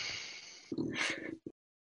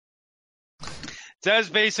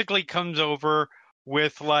 Zaz basically comes over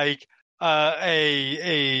with like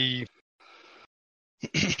a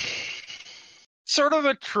sort of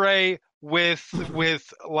a tray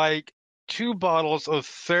with like 2 bottles of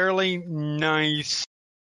fairly nice,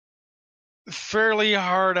 fairly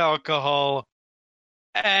hard alcohol,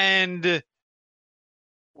 and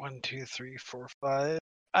 1, 2, 3, 4, 5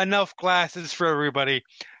 enough glasses for everybody.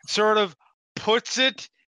 Sort of puts it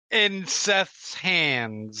in Seth's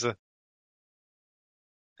hands.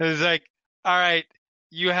 It's like, all right,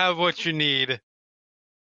 you have what you need.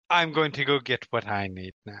 I'm going to go get what I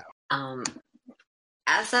need now.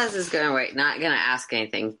 Asaz is going to wait, not going to ask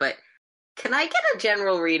anything, but can I get a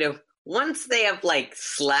general read of once they have, like,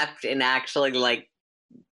 slept and actually, like,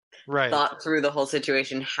 thought through the whole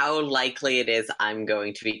situation, how likely it is I'm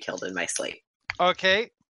going to be killed in my sleep? Okay.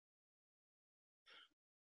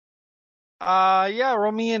 Yeah,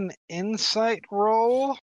 roll me an insight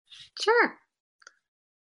roll. Sure.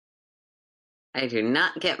 I do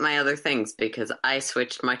not get my other things because I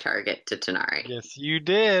switched my target to Tanari'ri. Yes, you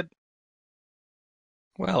did.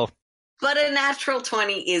 Well. But a natural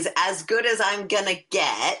 20 is as good as I'm gonna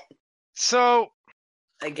get. So,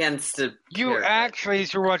 against a you actually,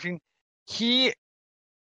 as you're watching, he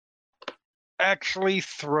actually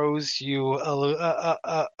throws you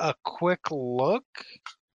a quick look.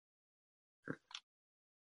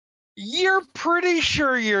 You're pretty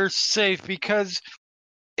sure you're safe because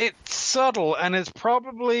it's subtle and it's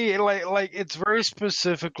probably like it's very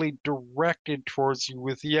specifically directed towards you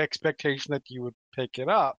with the expectation that you would pick it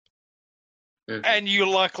up. Mm-hmm. And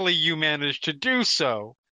luckily you managed to do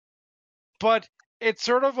so. But it's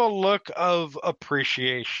sort of a look of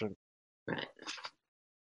appreciation. Right.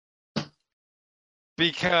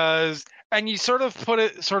 Because, and you sort of put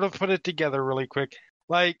it together really quick.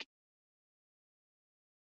 Like,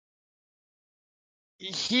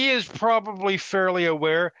 he is probably fairly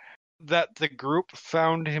aware that the group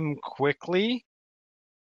found him quickly,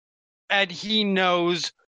 and he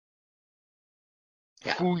knows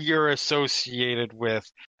who you're associated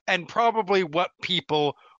with, and probably what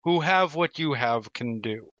people who have what you have can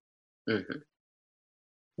do.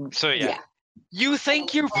 Mm-hmm. So yeah. You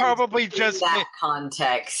think you probably just... In that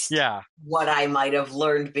context, what I might have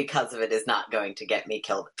learned because of it is not going to get me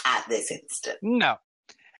killed at this instant. No.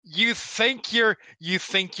 You think you're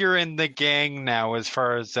in the gang now as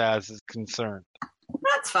far as Zaz is concerned.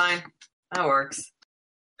 That's fine. That works.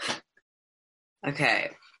 Okay.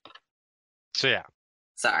 So yeah.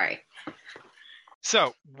 Sorry.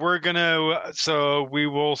 So we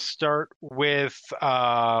will start with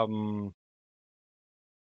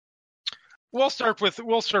we'll start with the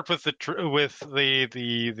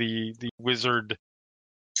wizard.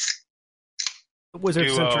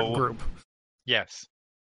 Wizard-centric group. Yes.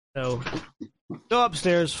 So, go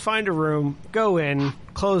upstairs, find a room, go in,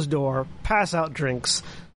 close door, pass out drinks,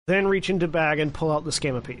 then reach into bag and pull out the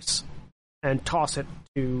schema piece and toss it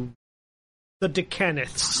to the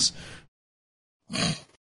Decanists.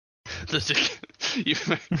 Let's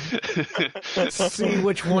see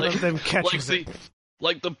which one of them catches it.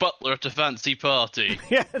 Like the butler at a fancy party.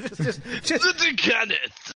 Yeah, just the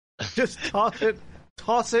Decanists. Just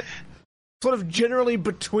toss it. Sort of generally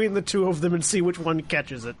between the two of them and see which one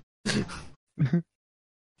catches it.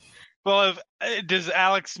 Well, does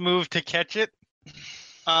Alex move to catch it?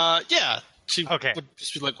 Yeah. She would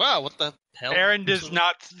just be like, wow, what the hell? Erin does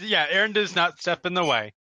not step in the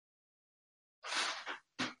way.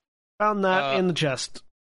 Found that in the chest.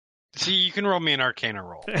 See, you can roll me an Arcana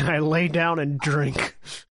roll. And I lay down and drink.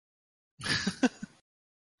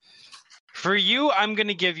 For you, I'm going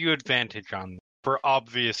to give you advantage on for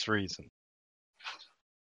obvious reasons.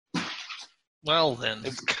 Well, then.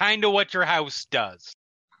 It's kind of what your house does.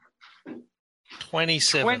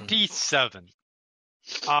 27.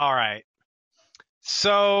 All right.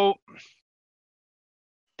 So,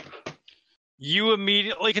 you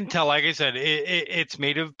immediately can tell, like I said, it's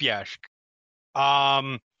made of Biesk.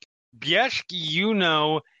 Biesk,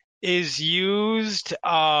 is used...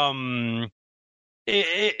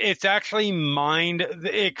 it's actually mined...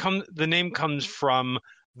 The name comes from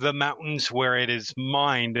the mountains where it is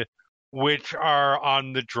mined, which are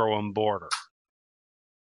on the Droam border.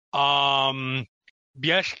 Biesk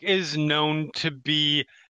is known to be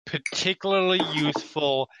particularly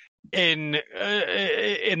useful in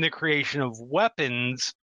the creation of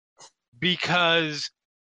weapons because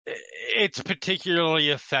it's particularly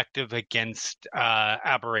effective against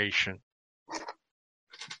aberration.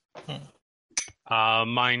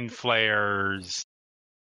 mind flayers,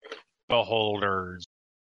 beholders,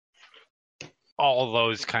 all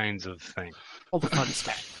those kinds of things. All the fun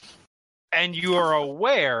stuff. And you are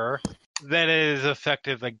aware that it is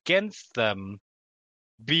effective against them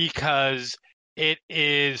because it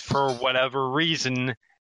is, for whatever reason,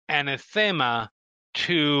 anathema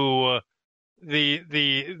to the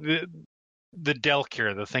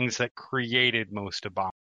Delkir, the things that created most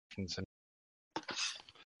abominations.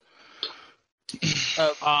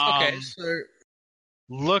 Okay, so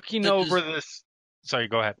looking over this. Sorry,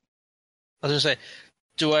 go ahead. I was going to say,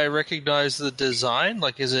 do I recognize the design?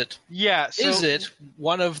 Like, is it? Yeah. So, is it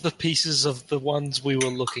one of the pieces of the ones we were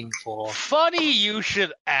looking for? Funny you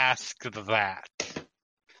should ask that.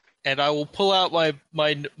 And I will pull out my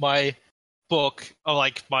book, or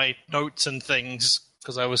like my notes and things,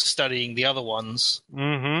 because I was studying the other ones.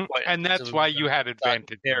 Mm-hmm. And that's why you had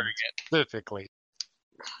advantage specifically.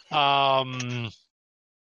 So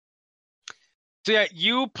yeah,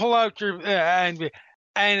 you pull out your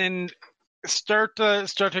and start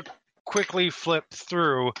to quickly flip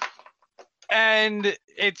through, and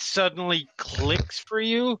it suddenly clicks for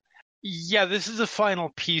you. Yeah, this is the final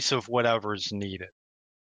piece of whatever's needed.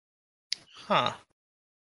 Huh.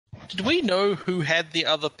 Did we know who had the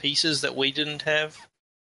other pieces that we didn't have?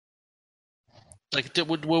 Like,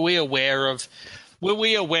 were we aware of? Were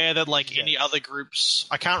we aware that like any other groups?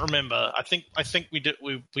 I can't remember. I think we did.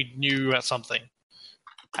 We knew about something.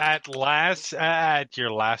 At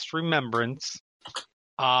your last remembrance,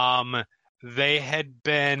 they had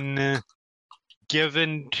been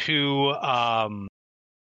given to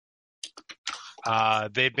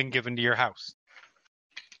they'd been given to your house.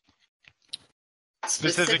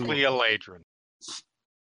 Specifically Eladrin.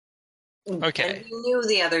 Okay. And we knew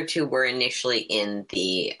the other two were initially in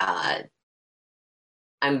the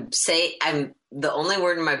I'm the only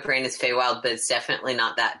word in my brain is Feywild, but it's definitely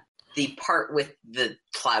not that. The part with the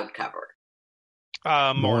cloud cover.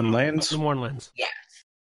 Mournlands? The Mournlands. Yeah.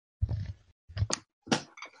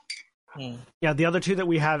 Yeah, the other two that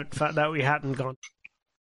we hadn't gone.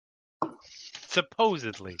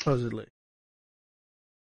 Supposedly.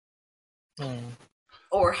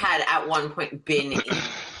 Or had at one point been in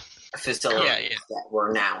facilities that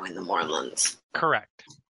were now in the Mournlands. Correct.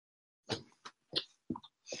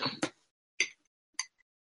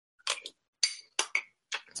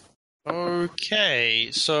 Okay,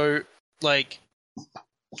 so like,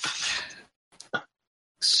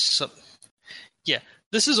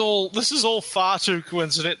 this is all far too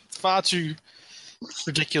coincident, far too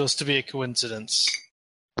ridiculous to be a coincidence.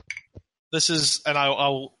 This is, and I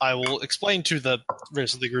will explain to the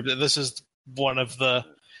rest of the group that this is one of the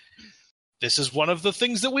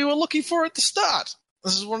things that we were looking for at the start.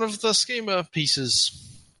 This is one of the schema pieces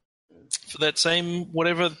for that same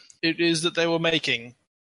whatever it is that they were making.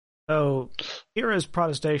 So, Kira's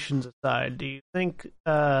protestations aside, do you think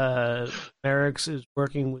Merrick's is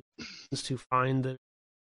working with us to find the,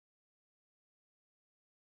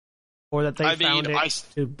 or that they found it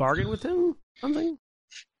to bargain with him? Something.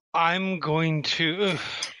 I'm going to.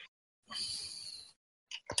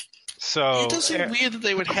 So it does seem weird that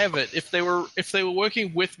they would have it if they were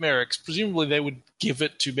working with Merrick's. Presumably, they would give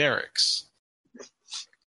it to Merrick's.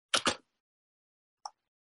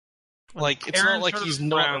 Like, it's Erin not like he's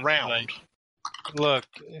not around. Like, look,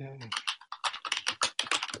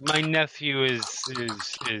 my nephew is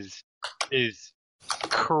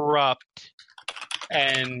corrupt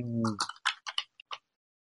and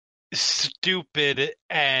stupid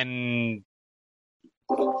and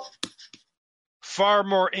far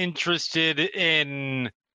more interested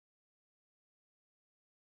in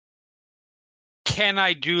can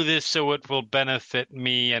I do this so it will benefit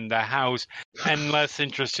me and the house, and less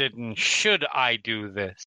interested in should I do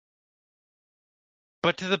this.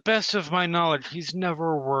 But to the best of my knowledge, he's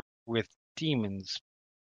never worked with demons.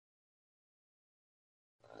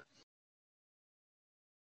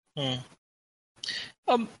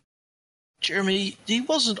 Jeremy, he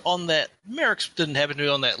wasn't on that. Merrick's didn't happen to be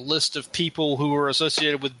on that list of people who were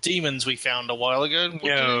associated with demons we found a while ago.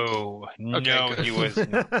 No, he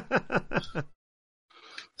wasn't.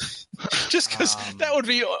 Just because that would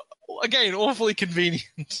be, again, awfully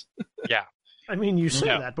convenient. Yeah. I mean, you say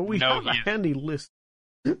that, but we have a handy list.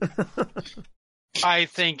 I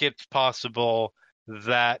think it's possible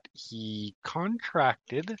that he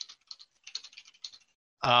contracted.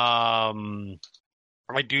 I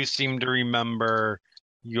do seem to remember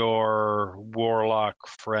your Warlock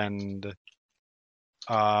friend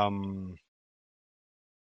having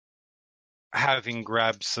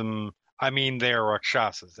grabbed some. I mean, they're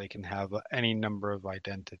Rakshasas. They can have any number of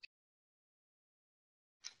identities.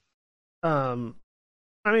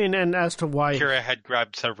 I mean, and as to why... Kira had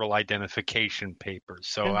grabbed several identification papers,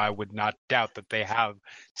 so I would not doubt that they have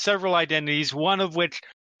several identities, one of which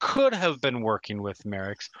could have been working with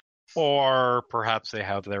Merrick's, or perhaps they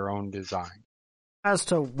have their own design. As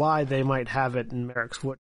to why they might have it in Merrick's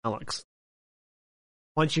Wood, Alex.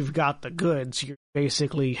 Once you've got the goods, you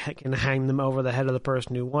basically can hang them over the head of the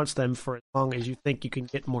person who wants them for as long as you think you can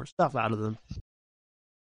get more stuff out of them.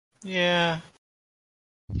 Yeah,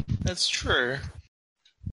 that's true.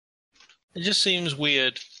 It just seems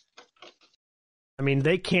weird. I mean,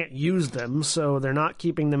 they can't use them, so they're not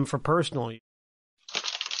keeping them for personal use.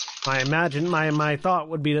 My thought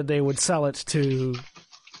would be that they would sell it to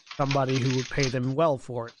somebody who would pay them well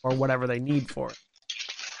for it, or whatever they need for it.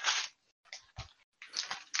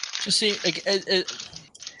 Just see,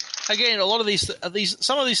 again, a lot of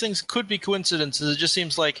some of these things could be coincidences. It just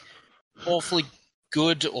seems like awfully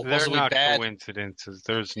good or possibly bad. They're not coincidences.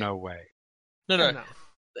 There's no way. No.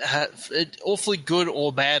 Awfully good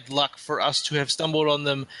or bad luck for us to have stumbled on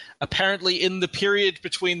them, apparently in the period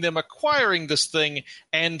between them acquiring this thing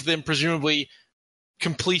and them presumably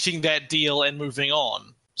completing that deal and moving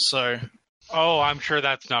on. So, I'm sure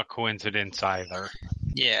that's not coincidence either.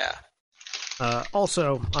 Yeah.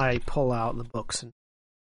 Also, I pull out the books and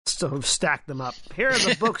sort of stack them up. Here are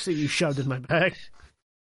the books that you shoved in my bag.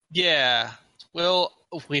 Yeah. Well,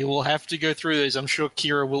 we will have to go through these. I'm sure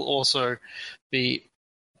Kira will also be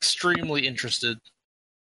extremely interested.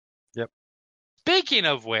 Yep. Speaking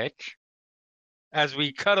of which, as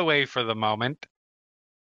we cut away for the moment,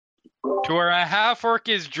 to where a half-orc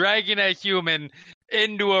is dragging a human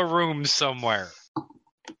into a room somewhere.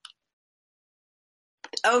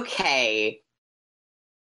 Okay.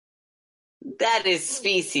 That is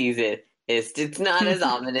speciesist. It's not as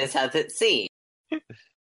ominous as it seems.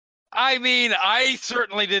 I mean, I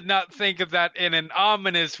certainly did not think of that in an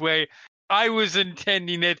ominous way. I was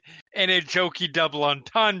intending it in a jokey double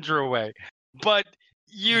entendre way. But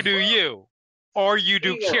you do you. Or you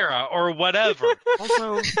do Kira, or whatever.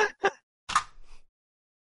 Also...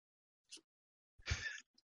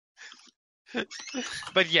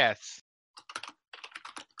 But yes.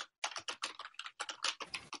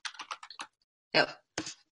 Yep.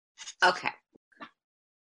 Okay.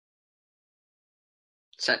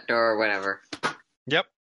 Shut door or whatever. Yep.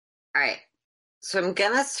 Alright. So I'm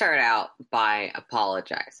gonna start out by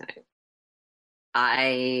apologizing.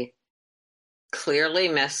 I clearly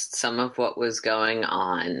missed some of what was going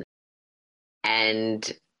on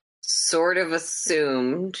and sort of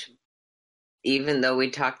assumed, even though we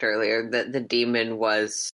talked earlier, that the demon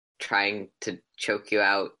was trying to choke you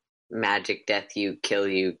out, magic death you, kill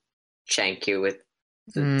you, shank you with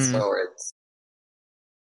swords.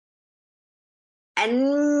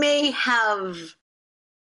 And may have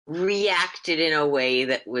reacted in a way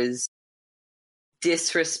that was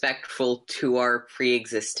disrespectful to our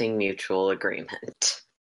pre-existing mutual agreement.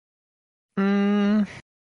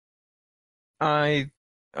 I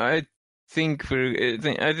think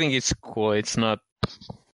it's cool. It's not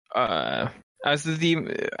as the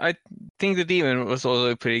demon. I think the demon was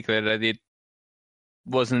also pretty clear that it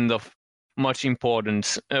wasn't of much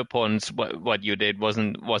importance. What you did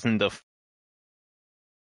wasn't of.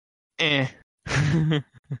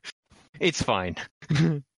 It's fine.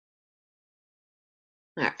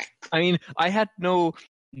 Right. I mean, I had no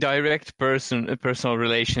direct personal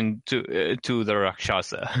relation to the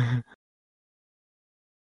Rakshasa.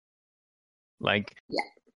 Like, yeah.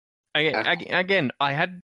 Again, I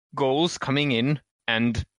had goals coming in,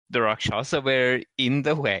 and the Rakshasa were in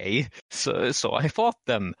the way, so I fought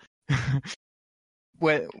them.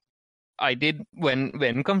 Well, I did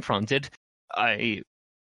when confronted. I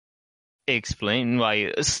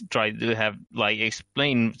tried to have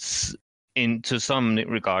explain into some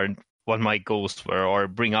regard what my goals were, or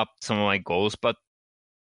bring up some of my goals, but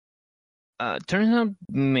turns out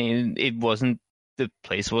it wasn't. The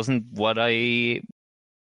place wasn't what I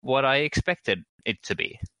expected it to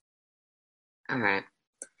be. All right.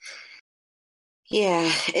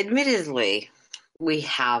 Yeah, admittedly, we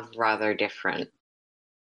have rather different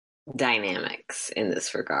dynamics in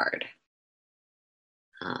this regard.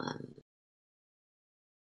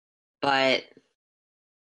 But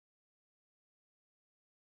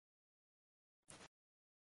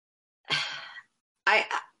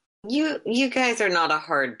you guys are not a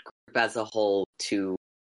hard group as a whole to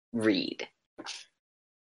read.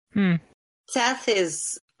 Seth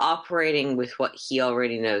is operating with what he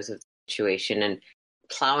already knows of the situation and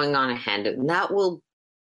plowing on ahead, and that will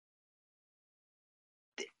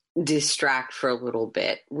distract for a little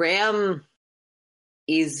bit. Ram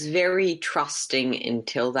is very trusting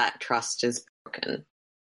until that trust is broken.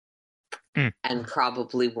 and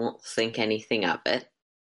probably won't think anything of it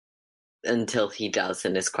until he does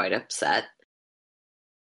and is quite upset.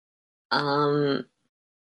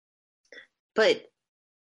 But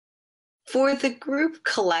for the group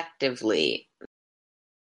collectively,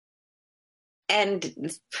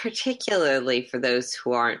 and particularly for those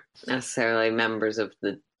who aren't necessarily members of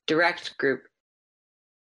the direct group,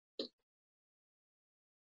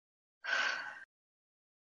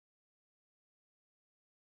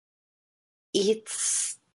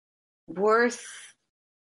 it's worth...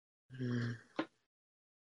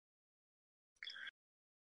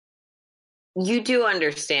 You do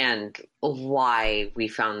understand why we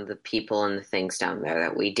found the people and the things down there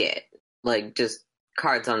that we did. Like, just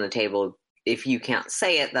cards on the table. If you can't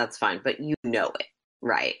say it, that's fine, but you know it,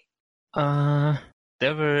 right?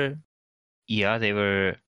 They were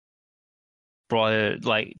brought,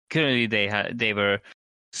 like, currently they were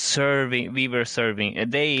serving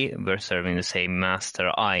the same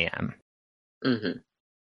master I am. Mm-hmm.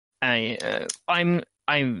 I'm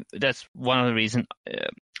that's one of the reasons.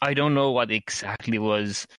 I don't know what exactly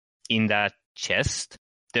was in that chest.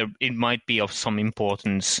 It might be of some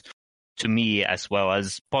importance to me as well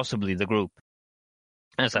as possibly the group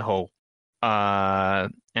as a whole.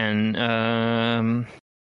 And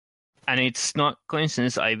it's not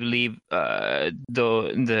coincidence. I believe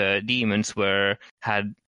the demons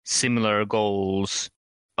had similar goals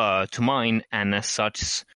to mine, and as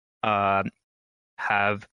such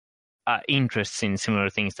have interests in similar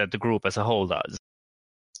things that the group as a whole does.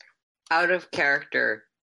 Out of character,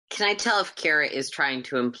 can I tell if Kira is trying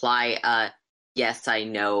to imply yes, I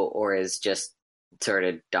know, or is just sort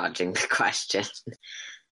of dodging the question?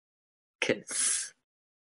 Because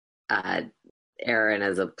Erin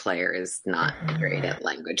as a player is not great at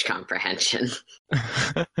language comprehension.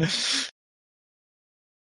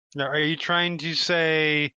 Now, are you trying to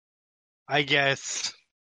say, I guess...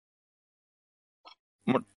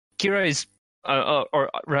 Kira is, or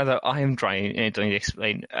rather, I am trying to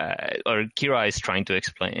explain, or Kira is trying to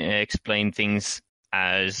explain things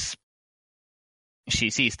as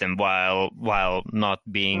she sees them, while not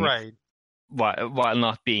being right, while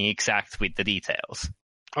not being exact with the details.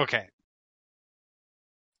 Okay.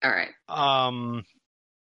 All right.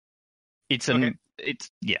 It's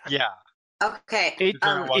yeah. Okay.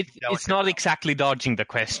 It's not exactly dodging the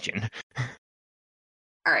question.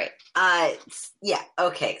 All right. Yeah.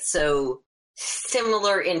 Okay. So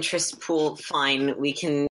similar interest pool. Fine. We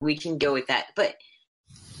can go with that. But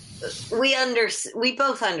we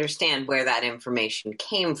both understand where that information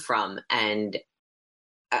came from and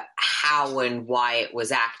how and why it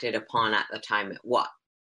was acted upon at the time it was.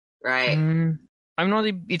 Right.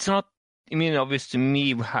 It's not. I mean, obvious to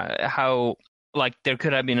me how like there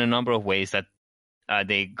could have been a number of ways that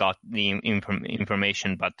they got the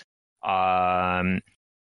information, but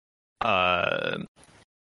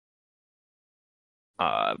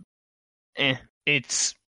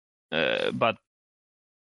it's but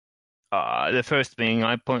the first thing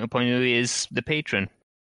I point of view is the patron.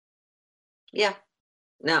 Yeah.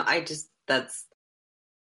 No,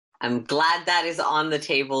 I'm glad that is on the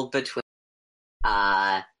table between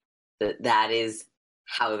that is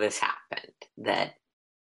how this happened. That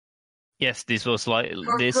yes, this was like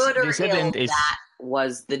this event is that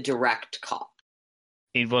was the direct call.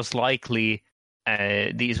 It was likely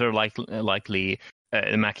these were likely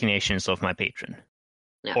the machinations of my patron,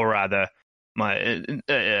 yeah. Or rather, my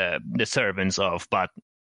the servants of. But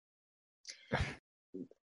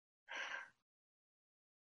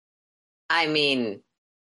I mean,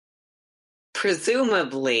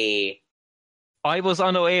 presumably, I was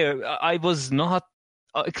unaware. I was not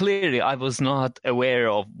clearly. I was not aware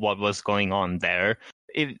of what was going on there.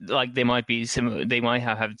 They might be similar. They might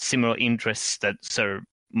have had similar interests that serve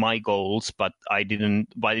my goals, but I didn't.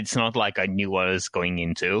 But it's not like I knew what I was going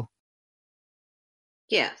into.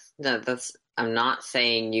 Yes, no. I'm not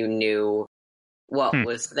saying you knew what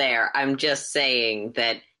was there. I'm just saying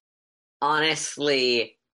that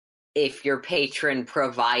honestly, if your patron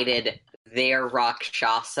provided their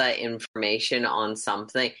Rakshasa information on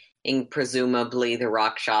something, and presumably the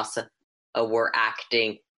Rakshasa were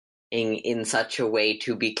acting in such a way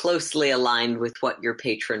to be closely aligned with what your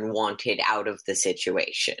patron wanted out of the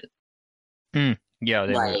situation. Yeah,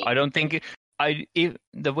 like, I don't think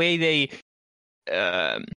the way they.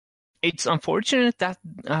 It's unfortunate that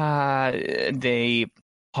they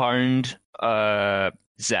harmed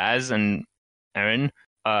Zaz and Erin.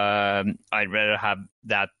 I'd rather have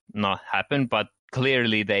that not happen, but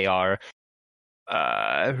clearly they are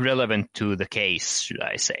relevant to the case, should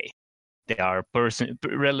I say. They are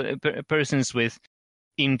persons with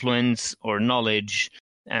influence or knowledge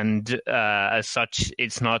And as such,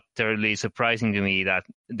 it's not terribly surprising to me that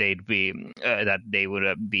they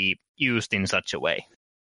would be used in such a way.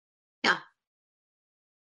 Yeah.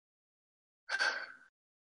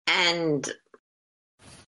 And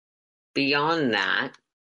beyond that,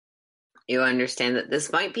 you understand that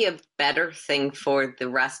this might be a better thing for the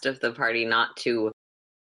rest of the party not to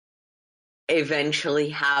eventually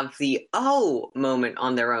have the moment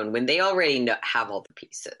on their own when they already have all the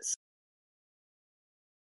pieces.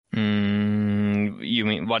 You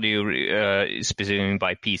mean, what do you specifically mean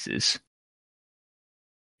by pieces?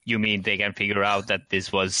 You mean they can figure out that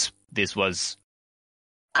this was?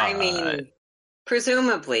 I mean,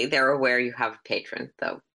 presumably they're aware you have a patron,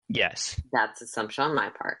 though. Yes. That's assumption on my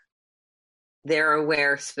part. They're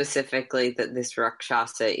aware specifically that this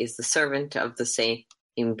Rakshasa is the servant of the same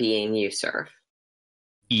being you serve.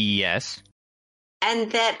 Yes.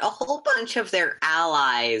 And that a whole bunch of their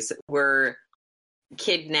allies were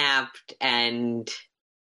kidnapped, and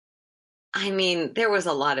I mean, there was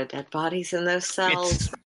a lot of dead bodies in those cells.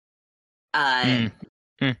 In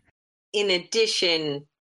addition,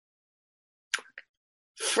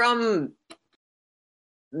 from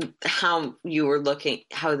how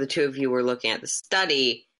the two of you were looking at the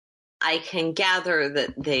study, I can gather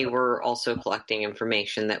that they were also collecting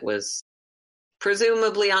information that was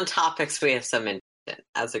presumably on topics we have some interest in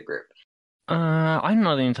as a group. I'm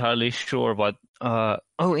not entirely sure what.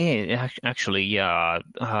 Actually,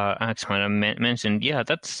 Alex might have mentioned. Yeah,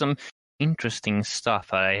 that's some interesting stuff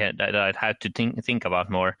that I'd had to think about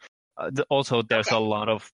more. Also, there's a lot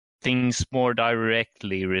of things more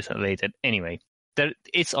directly related. Anyway,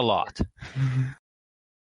 it's a lot.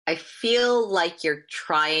 I feel like you're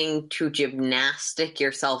trying to gymnastic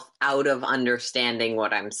yourself out of understanding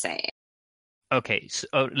what I'm saying. Okay, so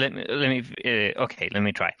let me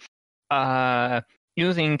try.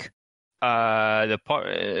 You think the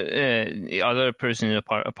other person in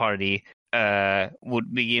the party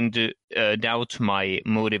would begin to doubt my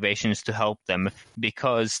motivations to help them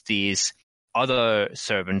because these other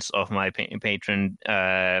servants of my patron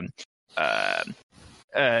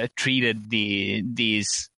treated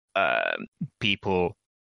these people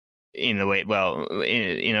in a way,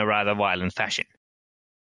 in a rather violent fashion.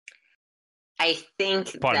 I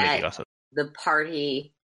think that the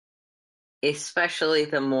party, especially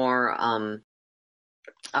the more,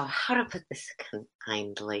 how to put this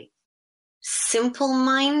kindly,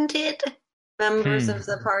 simple-minded members of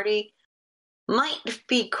the party might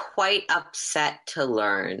be quite upset to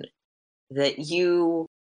learn that you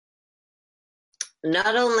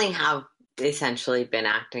not only have essentially been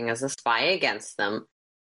acting as a spy against them,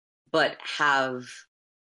 but have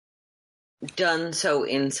done so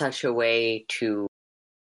in such a way to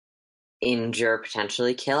injure,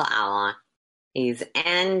 potentially kill allies,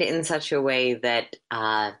 and in such a way that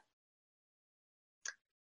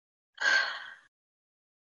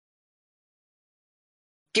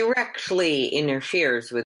directly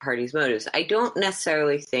interferes with the party's motives. I don't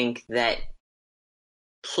necessarily think that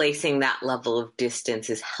placing that level of distance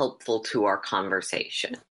is helpful to our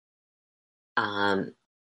conversation.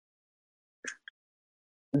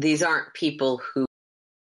 These aren't people who,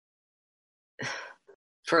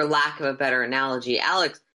 for lack of a better analogy,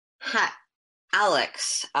 Alex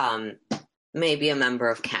may be a member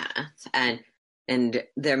of Cannith, and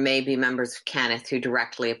there may be members of Cannith who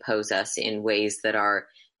directly oppose us in ways that are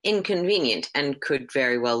inconvenient and could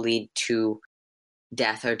very well lead to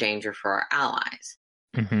death or danger for our allies.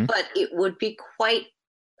 Mm-hmm. But it would be quite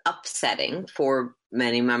upsetting for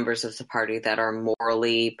many members of the party that are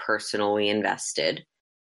morally, personally invested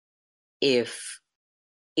if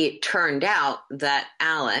it turned out that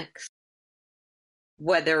Alex,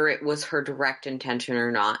 whether it was her direct intention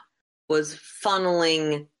or not, was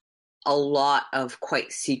funneling a lot of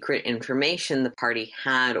quite secret information the party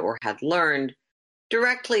had or had learned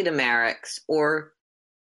directly to Merrick's, but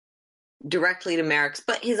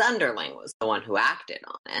his underling was the one who acted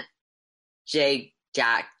on it.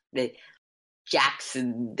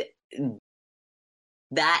 Jackson,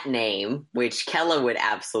 that name, which Kella would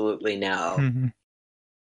absolutely know. Mm-hmm.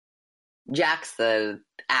 Jackson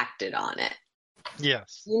acted on it.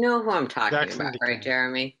 Yes. You know who I'm talking Jackson about, DeCannith. right,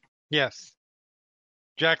 Jeremy? Yes.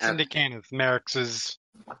 Jackson Okay. DeCannith, Merrick's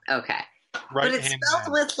Okay. right But it's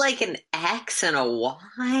spelled with like an X and a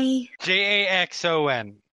Y?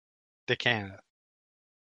 Jaxon DeCannith.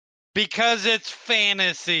 Because it's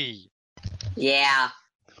fantasy. Yeah.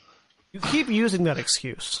 You keep using that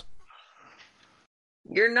excuse.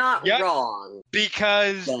 You're not Yep. wrong.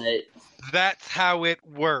 Because But that's how it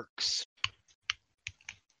works.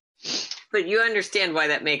 you understand why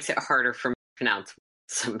that makes it harder for me to pronounce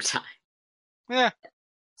sometimes. Yeah.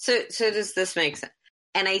 So does this make sense?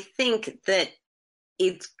 And I think that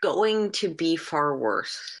it's going to be far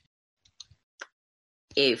worse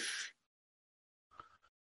if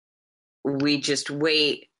we just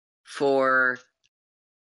wait for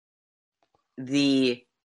the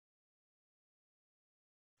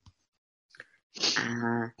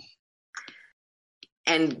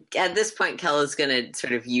and at this point, Kel is going to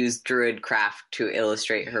sort of use Druidcraft to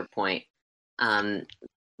illustrate her point.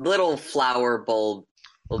 Little flower bulb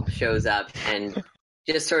shows up and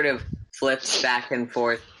just sort of flips back and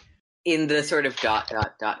forth in the sort of dot,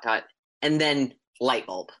 and then light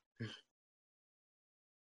bulb.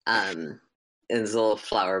 And these little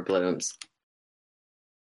flower blooms.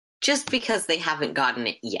 Just because they haven't gotten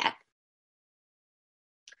it yet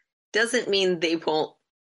doesn't mean they won't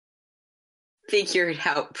figure it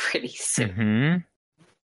out pretty soon. Mm-hmm.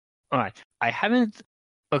 All right. I haven't.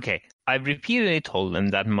 Okay. I've repeatedly told them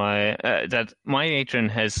that my patron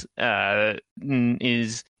is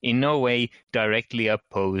in no way directly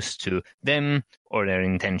opposed to them or their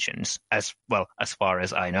intentions, as far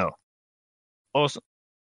as I know. Also,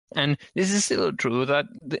 and this is still true that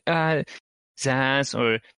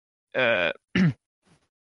Zaz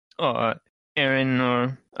or Erin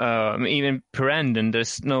or even Perandon,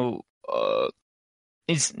 there's no.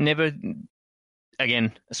 It's never,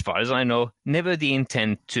 again, as far as I know, never the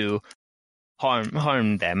intent to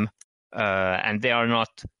harm them, and they are not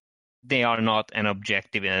an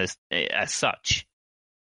objective as such.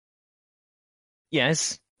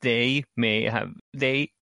 Yes, they may have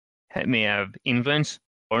influence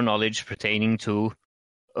or knowledge pertaining to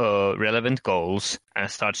relevant goals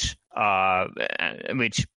as such,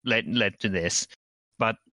 which led to this,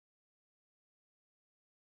 but.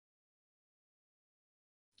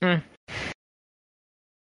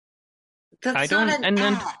 That's not an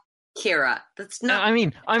act, Kira. That's not. I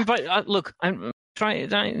mean, I'm trying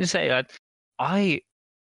to say that I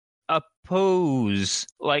oppose.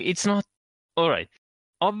 Like, it's not all right.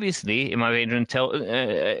 Obviously, if my patron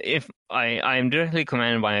if I am directly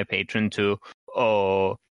commanded by my patron to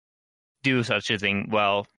do such a thing,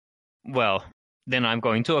 well, then I'm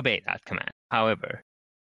going to obey that command. However,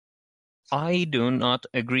 I do not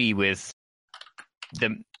agree with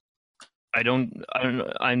the.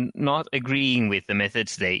 I'm not agreeing with the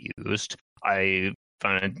methods they used. I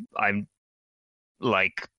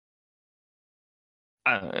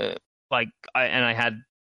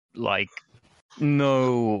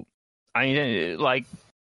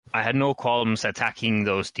had no qualms attacking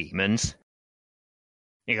those demons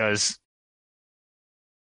because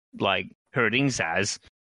hurting Zaz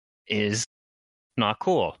is not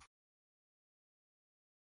cool.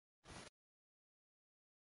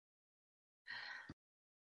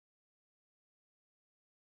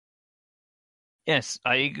 Yes,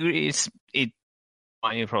 I agree. It's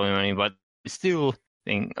my problem, but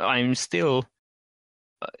I'm still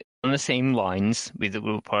on the same lines with the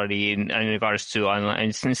group party in regards to I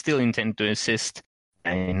still intend to assist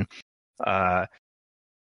in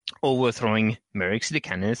overthrowing Merrick's the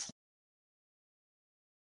Kenneth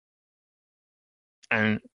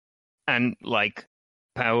and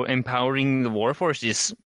empowering the Warforged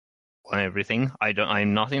is everything.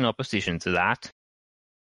 I'm not in opposition to that.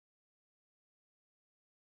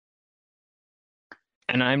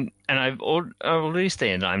 And I've already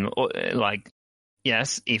stated I'm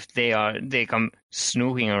yes, if they come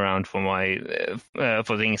snooping around for my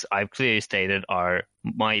for things I've clearly stated are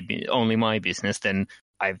only my business, then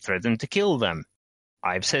I've threatened to kill them.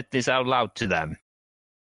 I've said this out loud to them.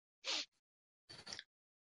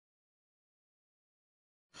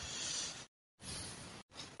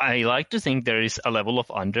 I like to think there is a level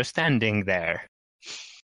of understanding there.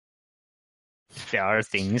 There are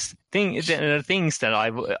things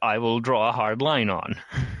that I will draw a hard line on.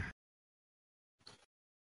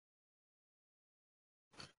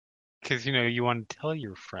 Because, you want to tell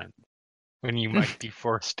your friend when you might be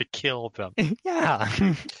forced to kill them. Yeah.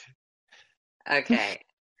 Okay.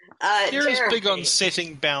 Kira's big on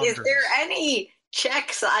setting boundaries. Is there any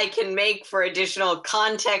checks I can make for additional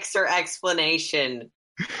context or explanation?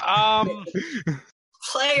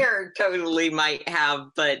 Player totally might have,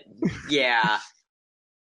 but yeah.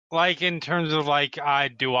 In terms of I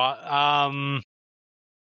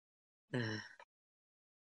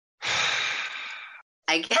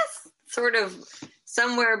guess sort of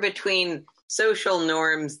somewhere between social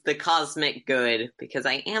norms, the cosmic good, because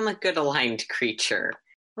I am a good aligned creature.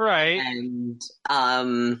 Right. And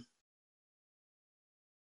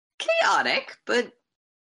chaotic, but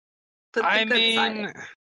the good side.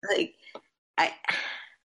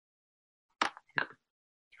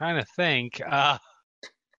 Trying to think.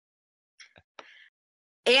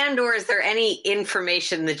 And or is there any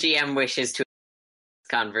information the GM wishes to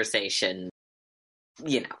conversation?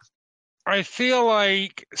 You know. I feel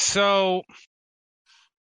like so.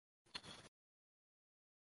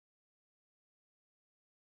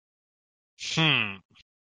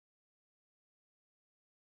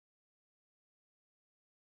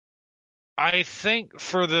 I think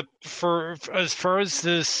for as far as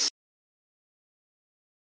this,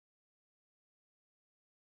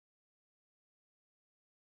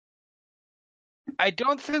 I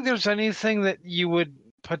don't think there's anything that you would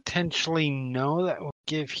potentially know that will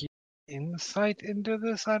give you insight into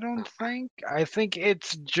this. I don't think. I think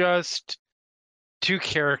it's just two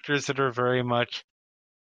characters that are very much.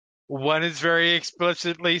 One is very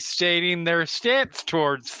explicitly stating their stance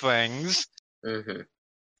towards things. Mm-hmm.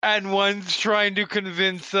 And one's trying to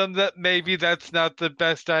convince them that maybe that's not the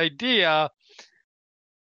best idea.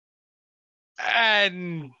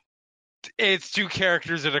 And it's two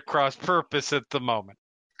characters at a cross purpose at the moment.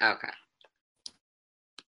 Okay.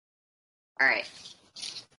 All right.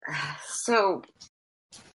 So...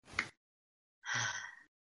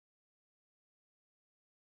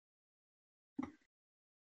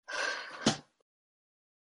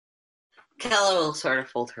 Kella will sort of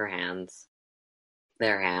fold their hands,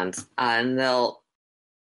 and they'll...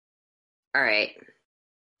 All right.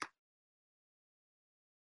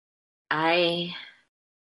 I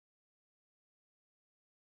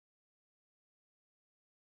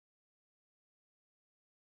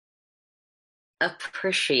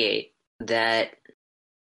appreciate that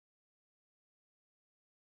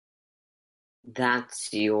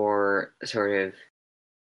that's your sort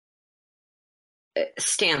of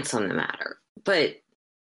stance on the matter, but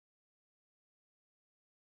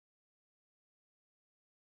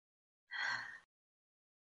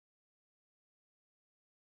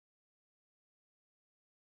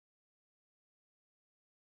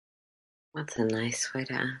what's a nice way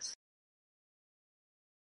to ask?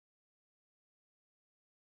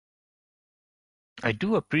 I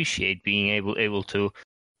do appreciate being able to,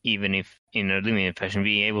 even if in a limited fashion,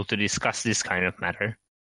 being able to discuss this kind of matter.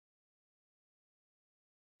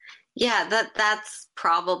 Yeah, that's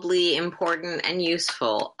probably important and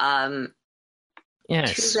useful.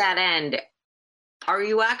 Yes. To that end, are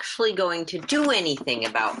you actually going to do anything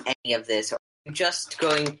about any of this, or are you just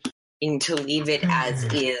going to leave it as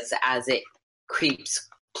is, as it creeps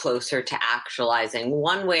closer to actualizing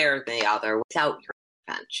one way or the other without your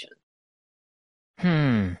intervention?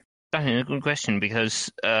 That's a good question, because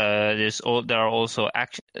there are also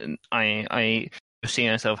action. I see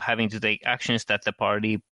myself having to take actions that the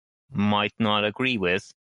party might not agree with,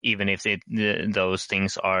 even if those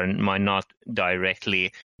things might not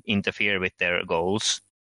directly interfere with their goals.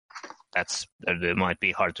 That might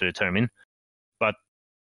be hard to determine, but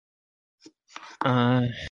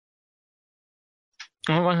on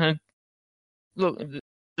one hand, look,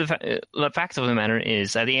 the fact of the matter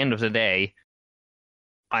is, at the end of the day,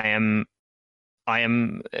 my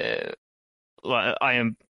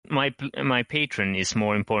patron is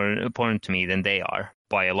more important to me than they are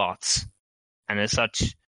by a lot, and as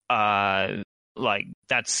such,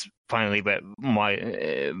 that's finally where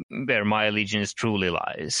my allegiance truly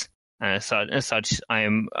lies. And as such, I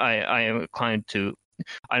am inclined to.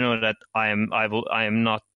 I know that I am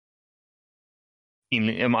not.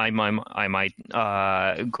 I might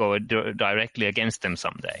go directly against them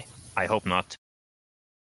someday. I hope not.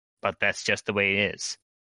 But that's just the way it is.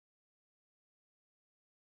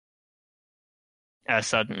 As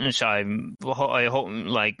such, I hope,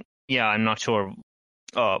 I'm not sure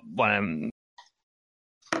what I'm...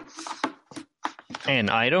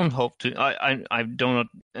 And I don't hope to... I do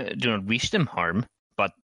not wish them harm,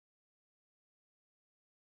 but...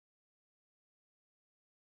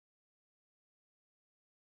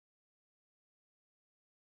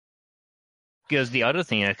 Because the other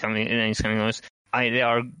thing that's coming is there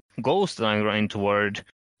are goals that I'm running toward,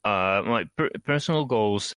 my personal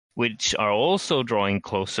goals, which are also drawing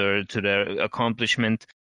closer to their accomplishment,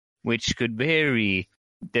 which could very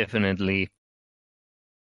definitely,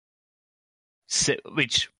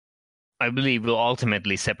 which I believe will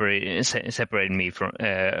ultimately separate me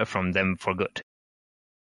from them for good.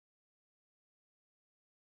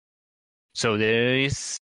 So there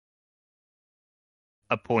is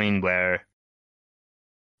a point where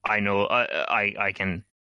I know I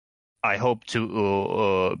hope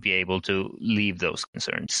to be able to leave those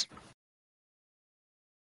concerns.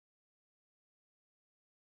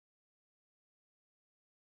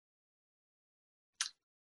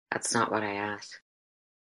 That's not what I asked.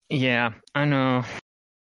 Yeah, I know.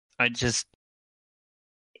 I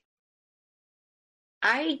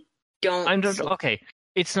don't... Okay.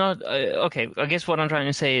 It's not okay. I guess what I'm trying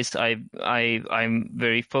to say is I'm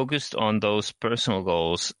very focused on those personal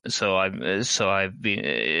goals. So I've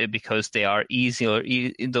been because they are easier.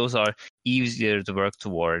 Those are easier to work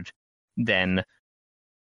toward than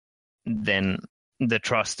the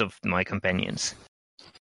trust of my companions.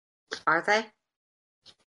 Are they?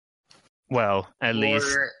 Well, at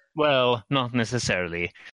least. Well, not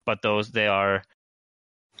necessarily, but they are.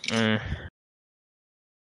 I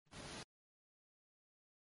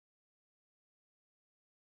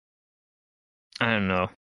don't know.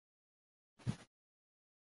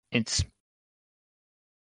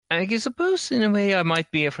 I suppose in a way I might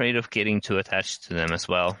be afraid of getting too attached to them as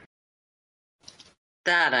well.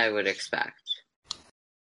 That I would expect.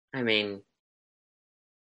 I mean,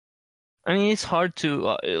 it's hard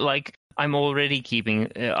to I'm already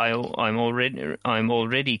keeping. I'm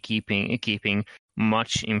already keeping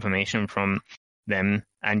much information from them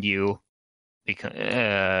and you, because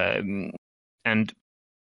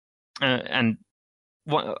and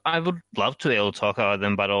I would love to be able to talk about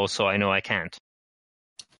them, but also I know I can't.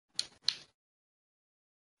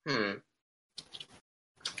 In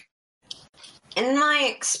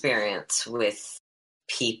my experience with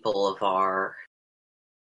people of our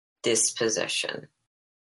disposition,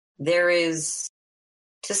 there is,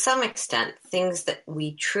 to some extent, things that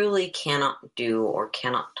we truly cannot do or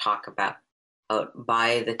cannot talk about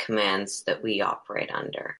by the commands that we operate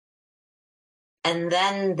under. And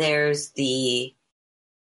then there's the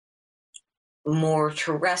more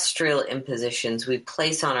terrestrial impositions we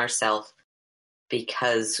place on ourselves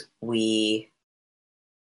because we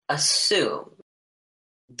assume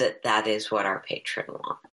that that is what our patron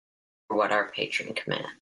wants, or what our patron commands.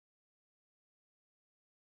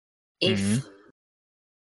 If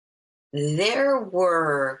there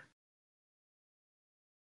were,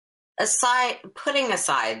 putting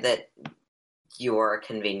aside that you're a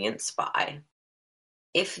convenient spy,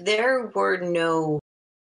 if there were no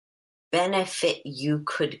benefit you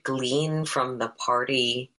could glean from the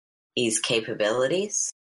party's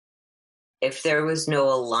capabilities, if there was no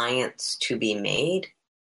alliance to be made,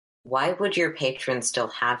 why would your patron still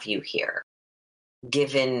have you here?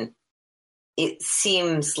 Given it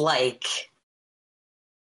seems like,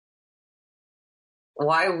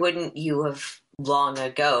 why wouldn't you have long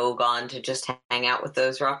ago gone to just hang out with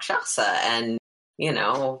those Rakshasa and,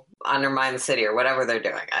 undermine the city or whatever they're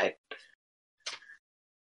doing?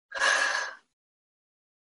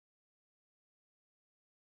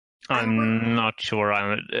 I'm not sure.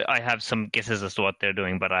 I have some guesses as to what they're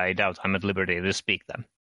doing, but I doubt I'm at liberty to speak them.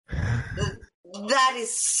 That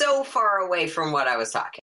is so far away from what I was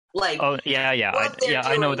talking. I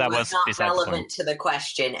know that was not relevant to the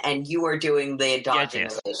question, and you are doing the dodge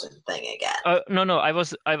innovation thing again. No, I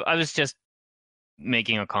was just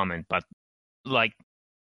making a comment, but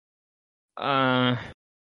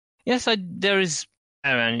yes, there is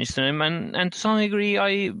Erin and to some degree,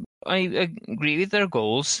 I agree with their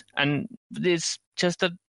goals, and it's just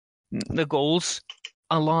that the goals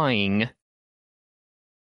align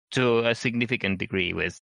to a significant degree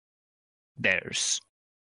with theirs.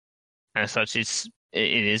 As such, it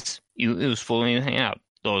is useful in hanging out.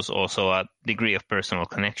 There's also a degree of personal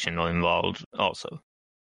connection involved also.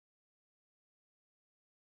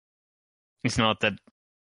 It's not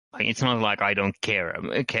like I don't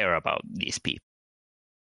care about these people.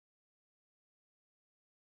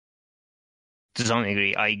 To some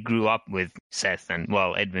degree, I grew up with Seth and,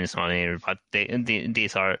 Edwin's not here, but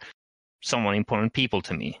these are somewhat important people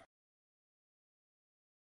to me.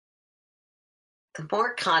 The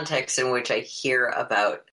more context in which I hear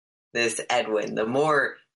about this Edwin, the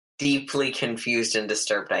more deeply confused and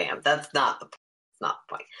disturbed I am. That's not the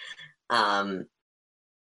point.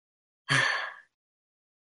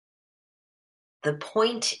 The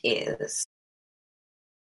point is,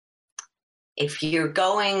 if you're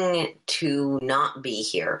going to not be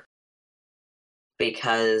here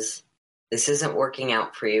because this isn't working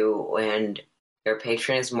out for you and your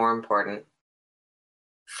patron is more important,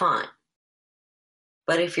 fine.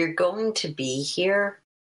 But if you're going to be here,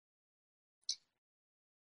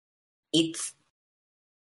 it's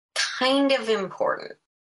kind of important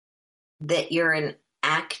that you're an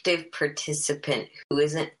active participant who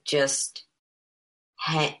isn't just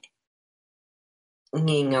hanging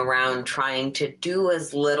around trying to do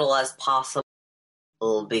as little as possible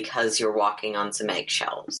because you're walking on some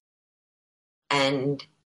eggshells. And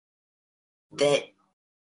that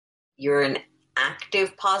you're an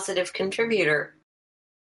active, positive contributor.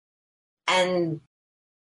 And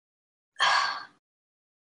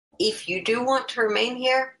if you do want to remain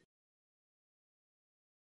here,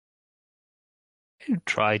 I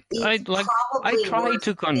try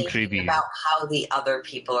to contribute about how the other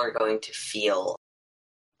people are going to feel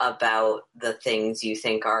about the things you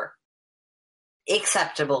think are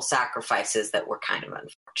acceptable sacrifices that were kind of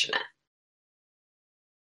unfortunate.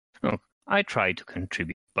 Oh, I try to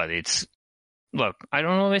contribute, but I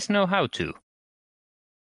don't always know how to.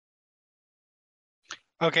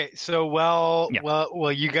 Okay, so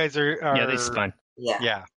you guys are yeah, this is fine.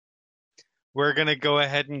 Yeah. We're gonna go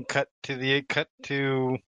ahead and cut to the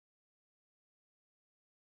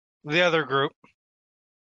other group.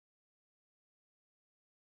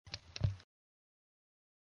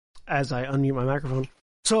 As I unmute my microphone.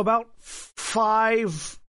 So about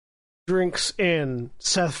 5 drinks in,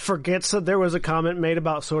 Seth forgets that there was a comment made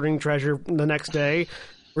about sorting treasure the next day,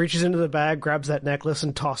 reaches into the bag, grabs that necklace,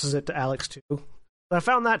 and tosses it to Alex too. I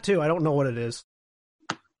found that too. I don't know what it is.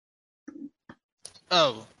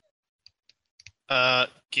 Oh.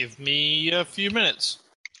 Give me a few minutes.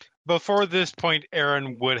 Before this point,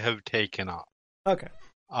 Erin would have taken off. Okay.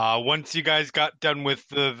 Once you guys got done with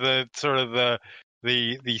the sort of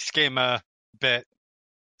the schema bit,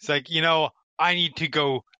 it's like, I need to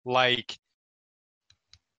go, I've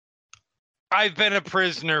been a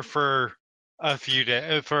prisoner for a few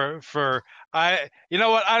days, I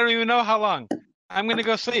don't even know how long. I'm going to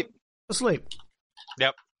go sleep. Sleep.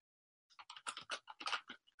 Yep.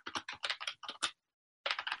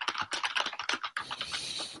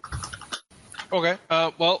 Okay.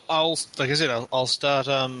 Well, I'll start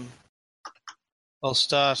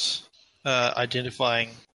identifying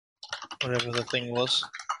whatever the thing was.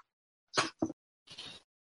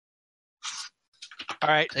 All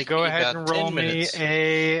right, go ahead and roll me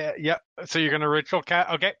a... Yep, so you're going to ritual cat.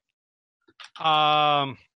 Okay.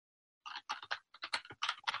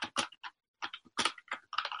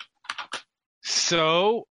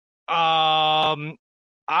 So, I'm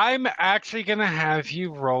actually going to have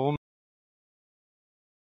you roll...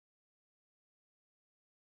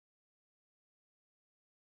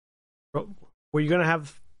 Were you going to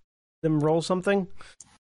have them roll something?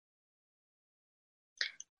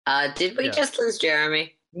 Did we just lose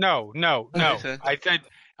Jeremy? No. I said,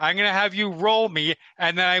 I'm going to have you roll me,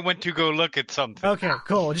 and then I went to go look at something. Okay,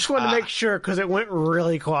 cool. Just wanted to make sure, because it went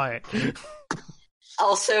really quiet.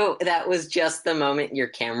 Also, that was just the moment your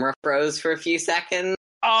camera froze for a few seconds.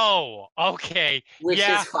 Oh, okay. Which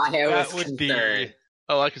is why I was would concerned.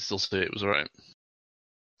 Oh, I could still see it. It was alright.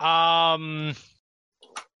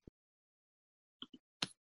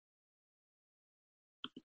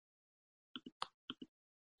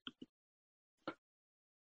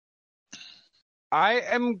 I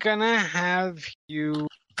am gonna have you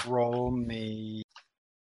roll me.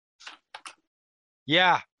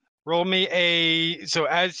 Yeah, roll me a. So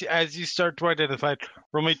as you start to identify,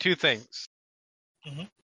 roll me 2 things. Mm-hmm.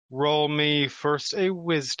 Roll me first a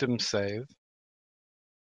wisdom save.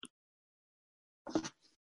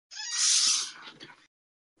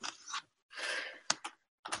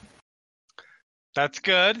 That's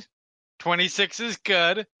good. 26 is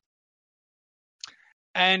good.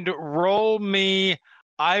 And roll me,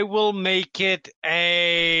 I will make it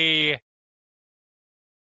a...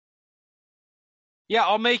 Yeah,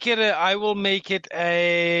 I will make it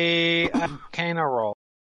a Arcana roll.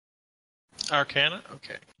 Arcana?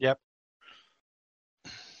 Okay. Yep.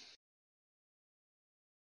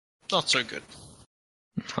 Not so good.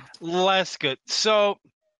 Less good. So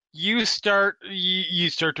you start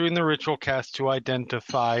doing the ritual cast to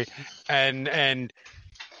identify and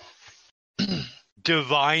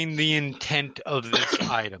divine the intent of this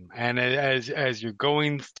item. And as you're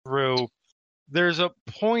going through, there's a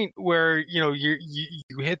point where you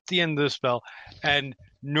hit the end of the spell, and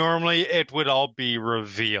normally it would all be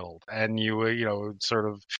revealed, and you would sort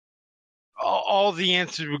of all the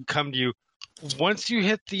answers would come to you. Once you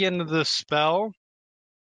hit the end of the spell,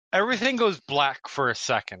 everything goes black for a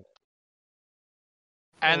second,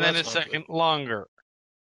 and then a second longer,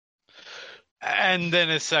 and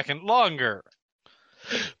then a second longer.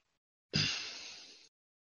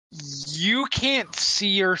 You can't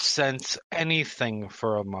see or sense anything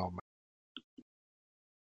for a moment.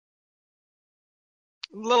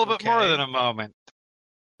 A little bit more than a moment. Is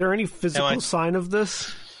there any physical sign of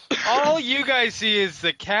this? All you guys see is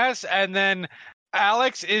the cast, and then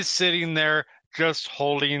Alex is sitting there just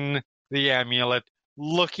holding the amulet,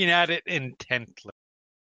 looking at it intently.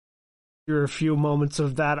 After a few moments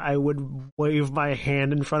of that, I would wave my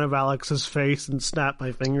hand in front of Alex's face and snap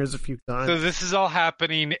my fingers a few times. So this is all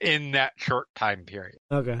happening in that short time period.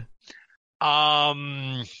 Okay.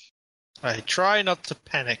 I try not to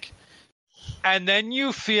panic. And then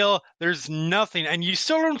you feel there's nothing, and you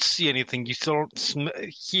still don't see anything. You still don't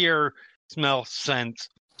hear, smell, sense.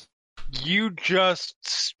 You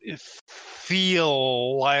just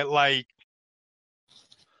feel like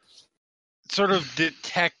sort of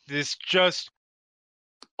detect this just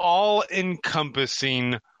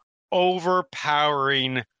all-encompassing,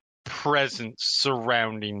 overpowering presence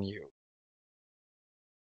surrounding you.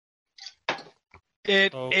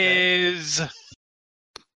 It is...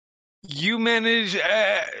 You manage...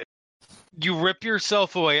 you rip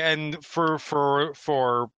yourself away, and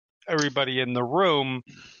for everybody in the room,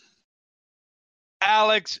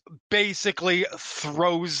 Alex basically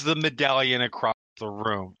throws the medallion across the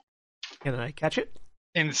room. Can I catch it?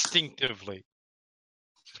 Instinctively.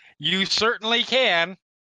 You certainly can.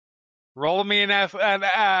 Roll me an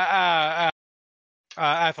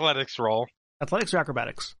athletics roll. Athletics or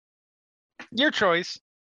acrobatics? Your choice.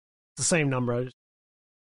 It's the same number.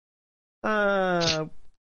 We'll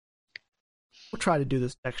try to do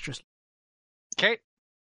this dexterously. Okay.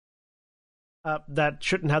 That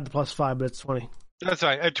shouldn't have the +5, but it's 20. That's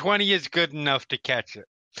right. A 20 is good enough to catch it.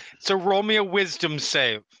 So roll me a wisdom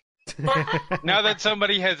save. Now that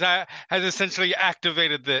somebody has essentially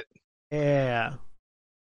activated it. Yeah.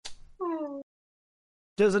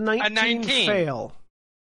 Does a 19 fail?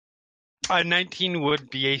 A 19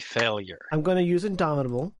 would be a failure. I'm going to use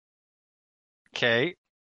Indomitable. Okay.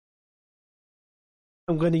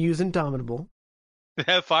 I'm going to use Indomitable.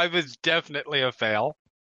 5 is definitely a fail.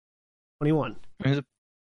 21.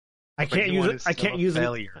 I can't use it. I can't use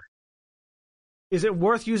failure. It. Is it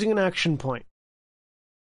worth using an action point?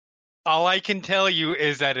 All I can tell you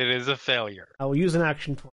is that it is a failure. I will use an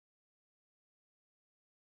action point.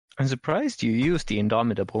 I'm surprised you used the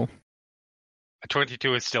Indomitable. A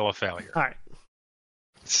 22 is still a failure. All right.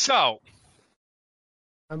 So,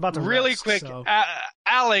 I'm about to really rest, quick, so.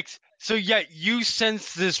 Alex. So yeah, you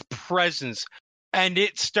sense this presence, and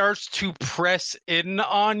it starts to press in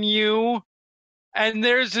on you. And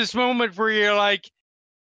there's this moment where you're like,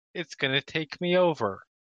 "It's gonna take me over."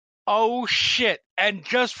 Oh shit! And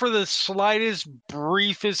just for the slightest,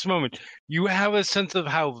 briefest moment, you have a sense of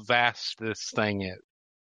how vast this thing is.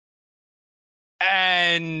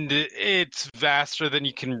 And it's vaster than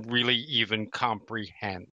you can really even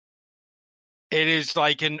comprehend. It is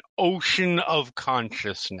like an ocean of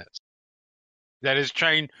consciousness that is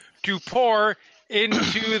trying to pour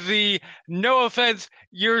into the, no offense,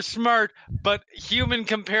 you're smart, but human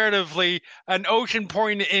comparatively, an ocean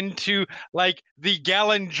pouring into like the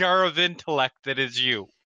gallon jar of intellect that is you.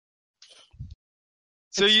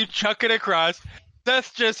 So you chuck it across.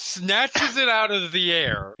 Seth just snatches it out of the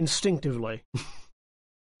air. Instinctively.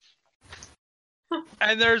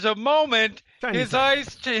 And there's a moment, his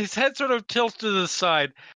head sort of tilts to the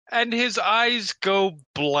side, and his eyes go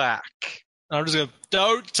black. I'm just going,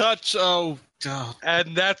 don't touch, oh, God.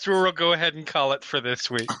 And that's where we'll go ahead and call it for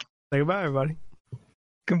this week. Say goodbye, everybody.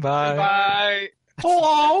 Goodbye. Goodbye.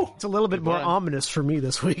 Hello. It's a little bit more ominous for me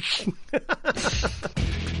this week.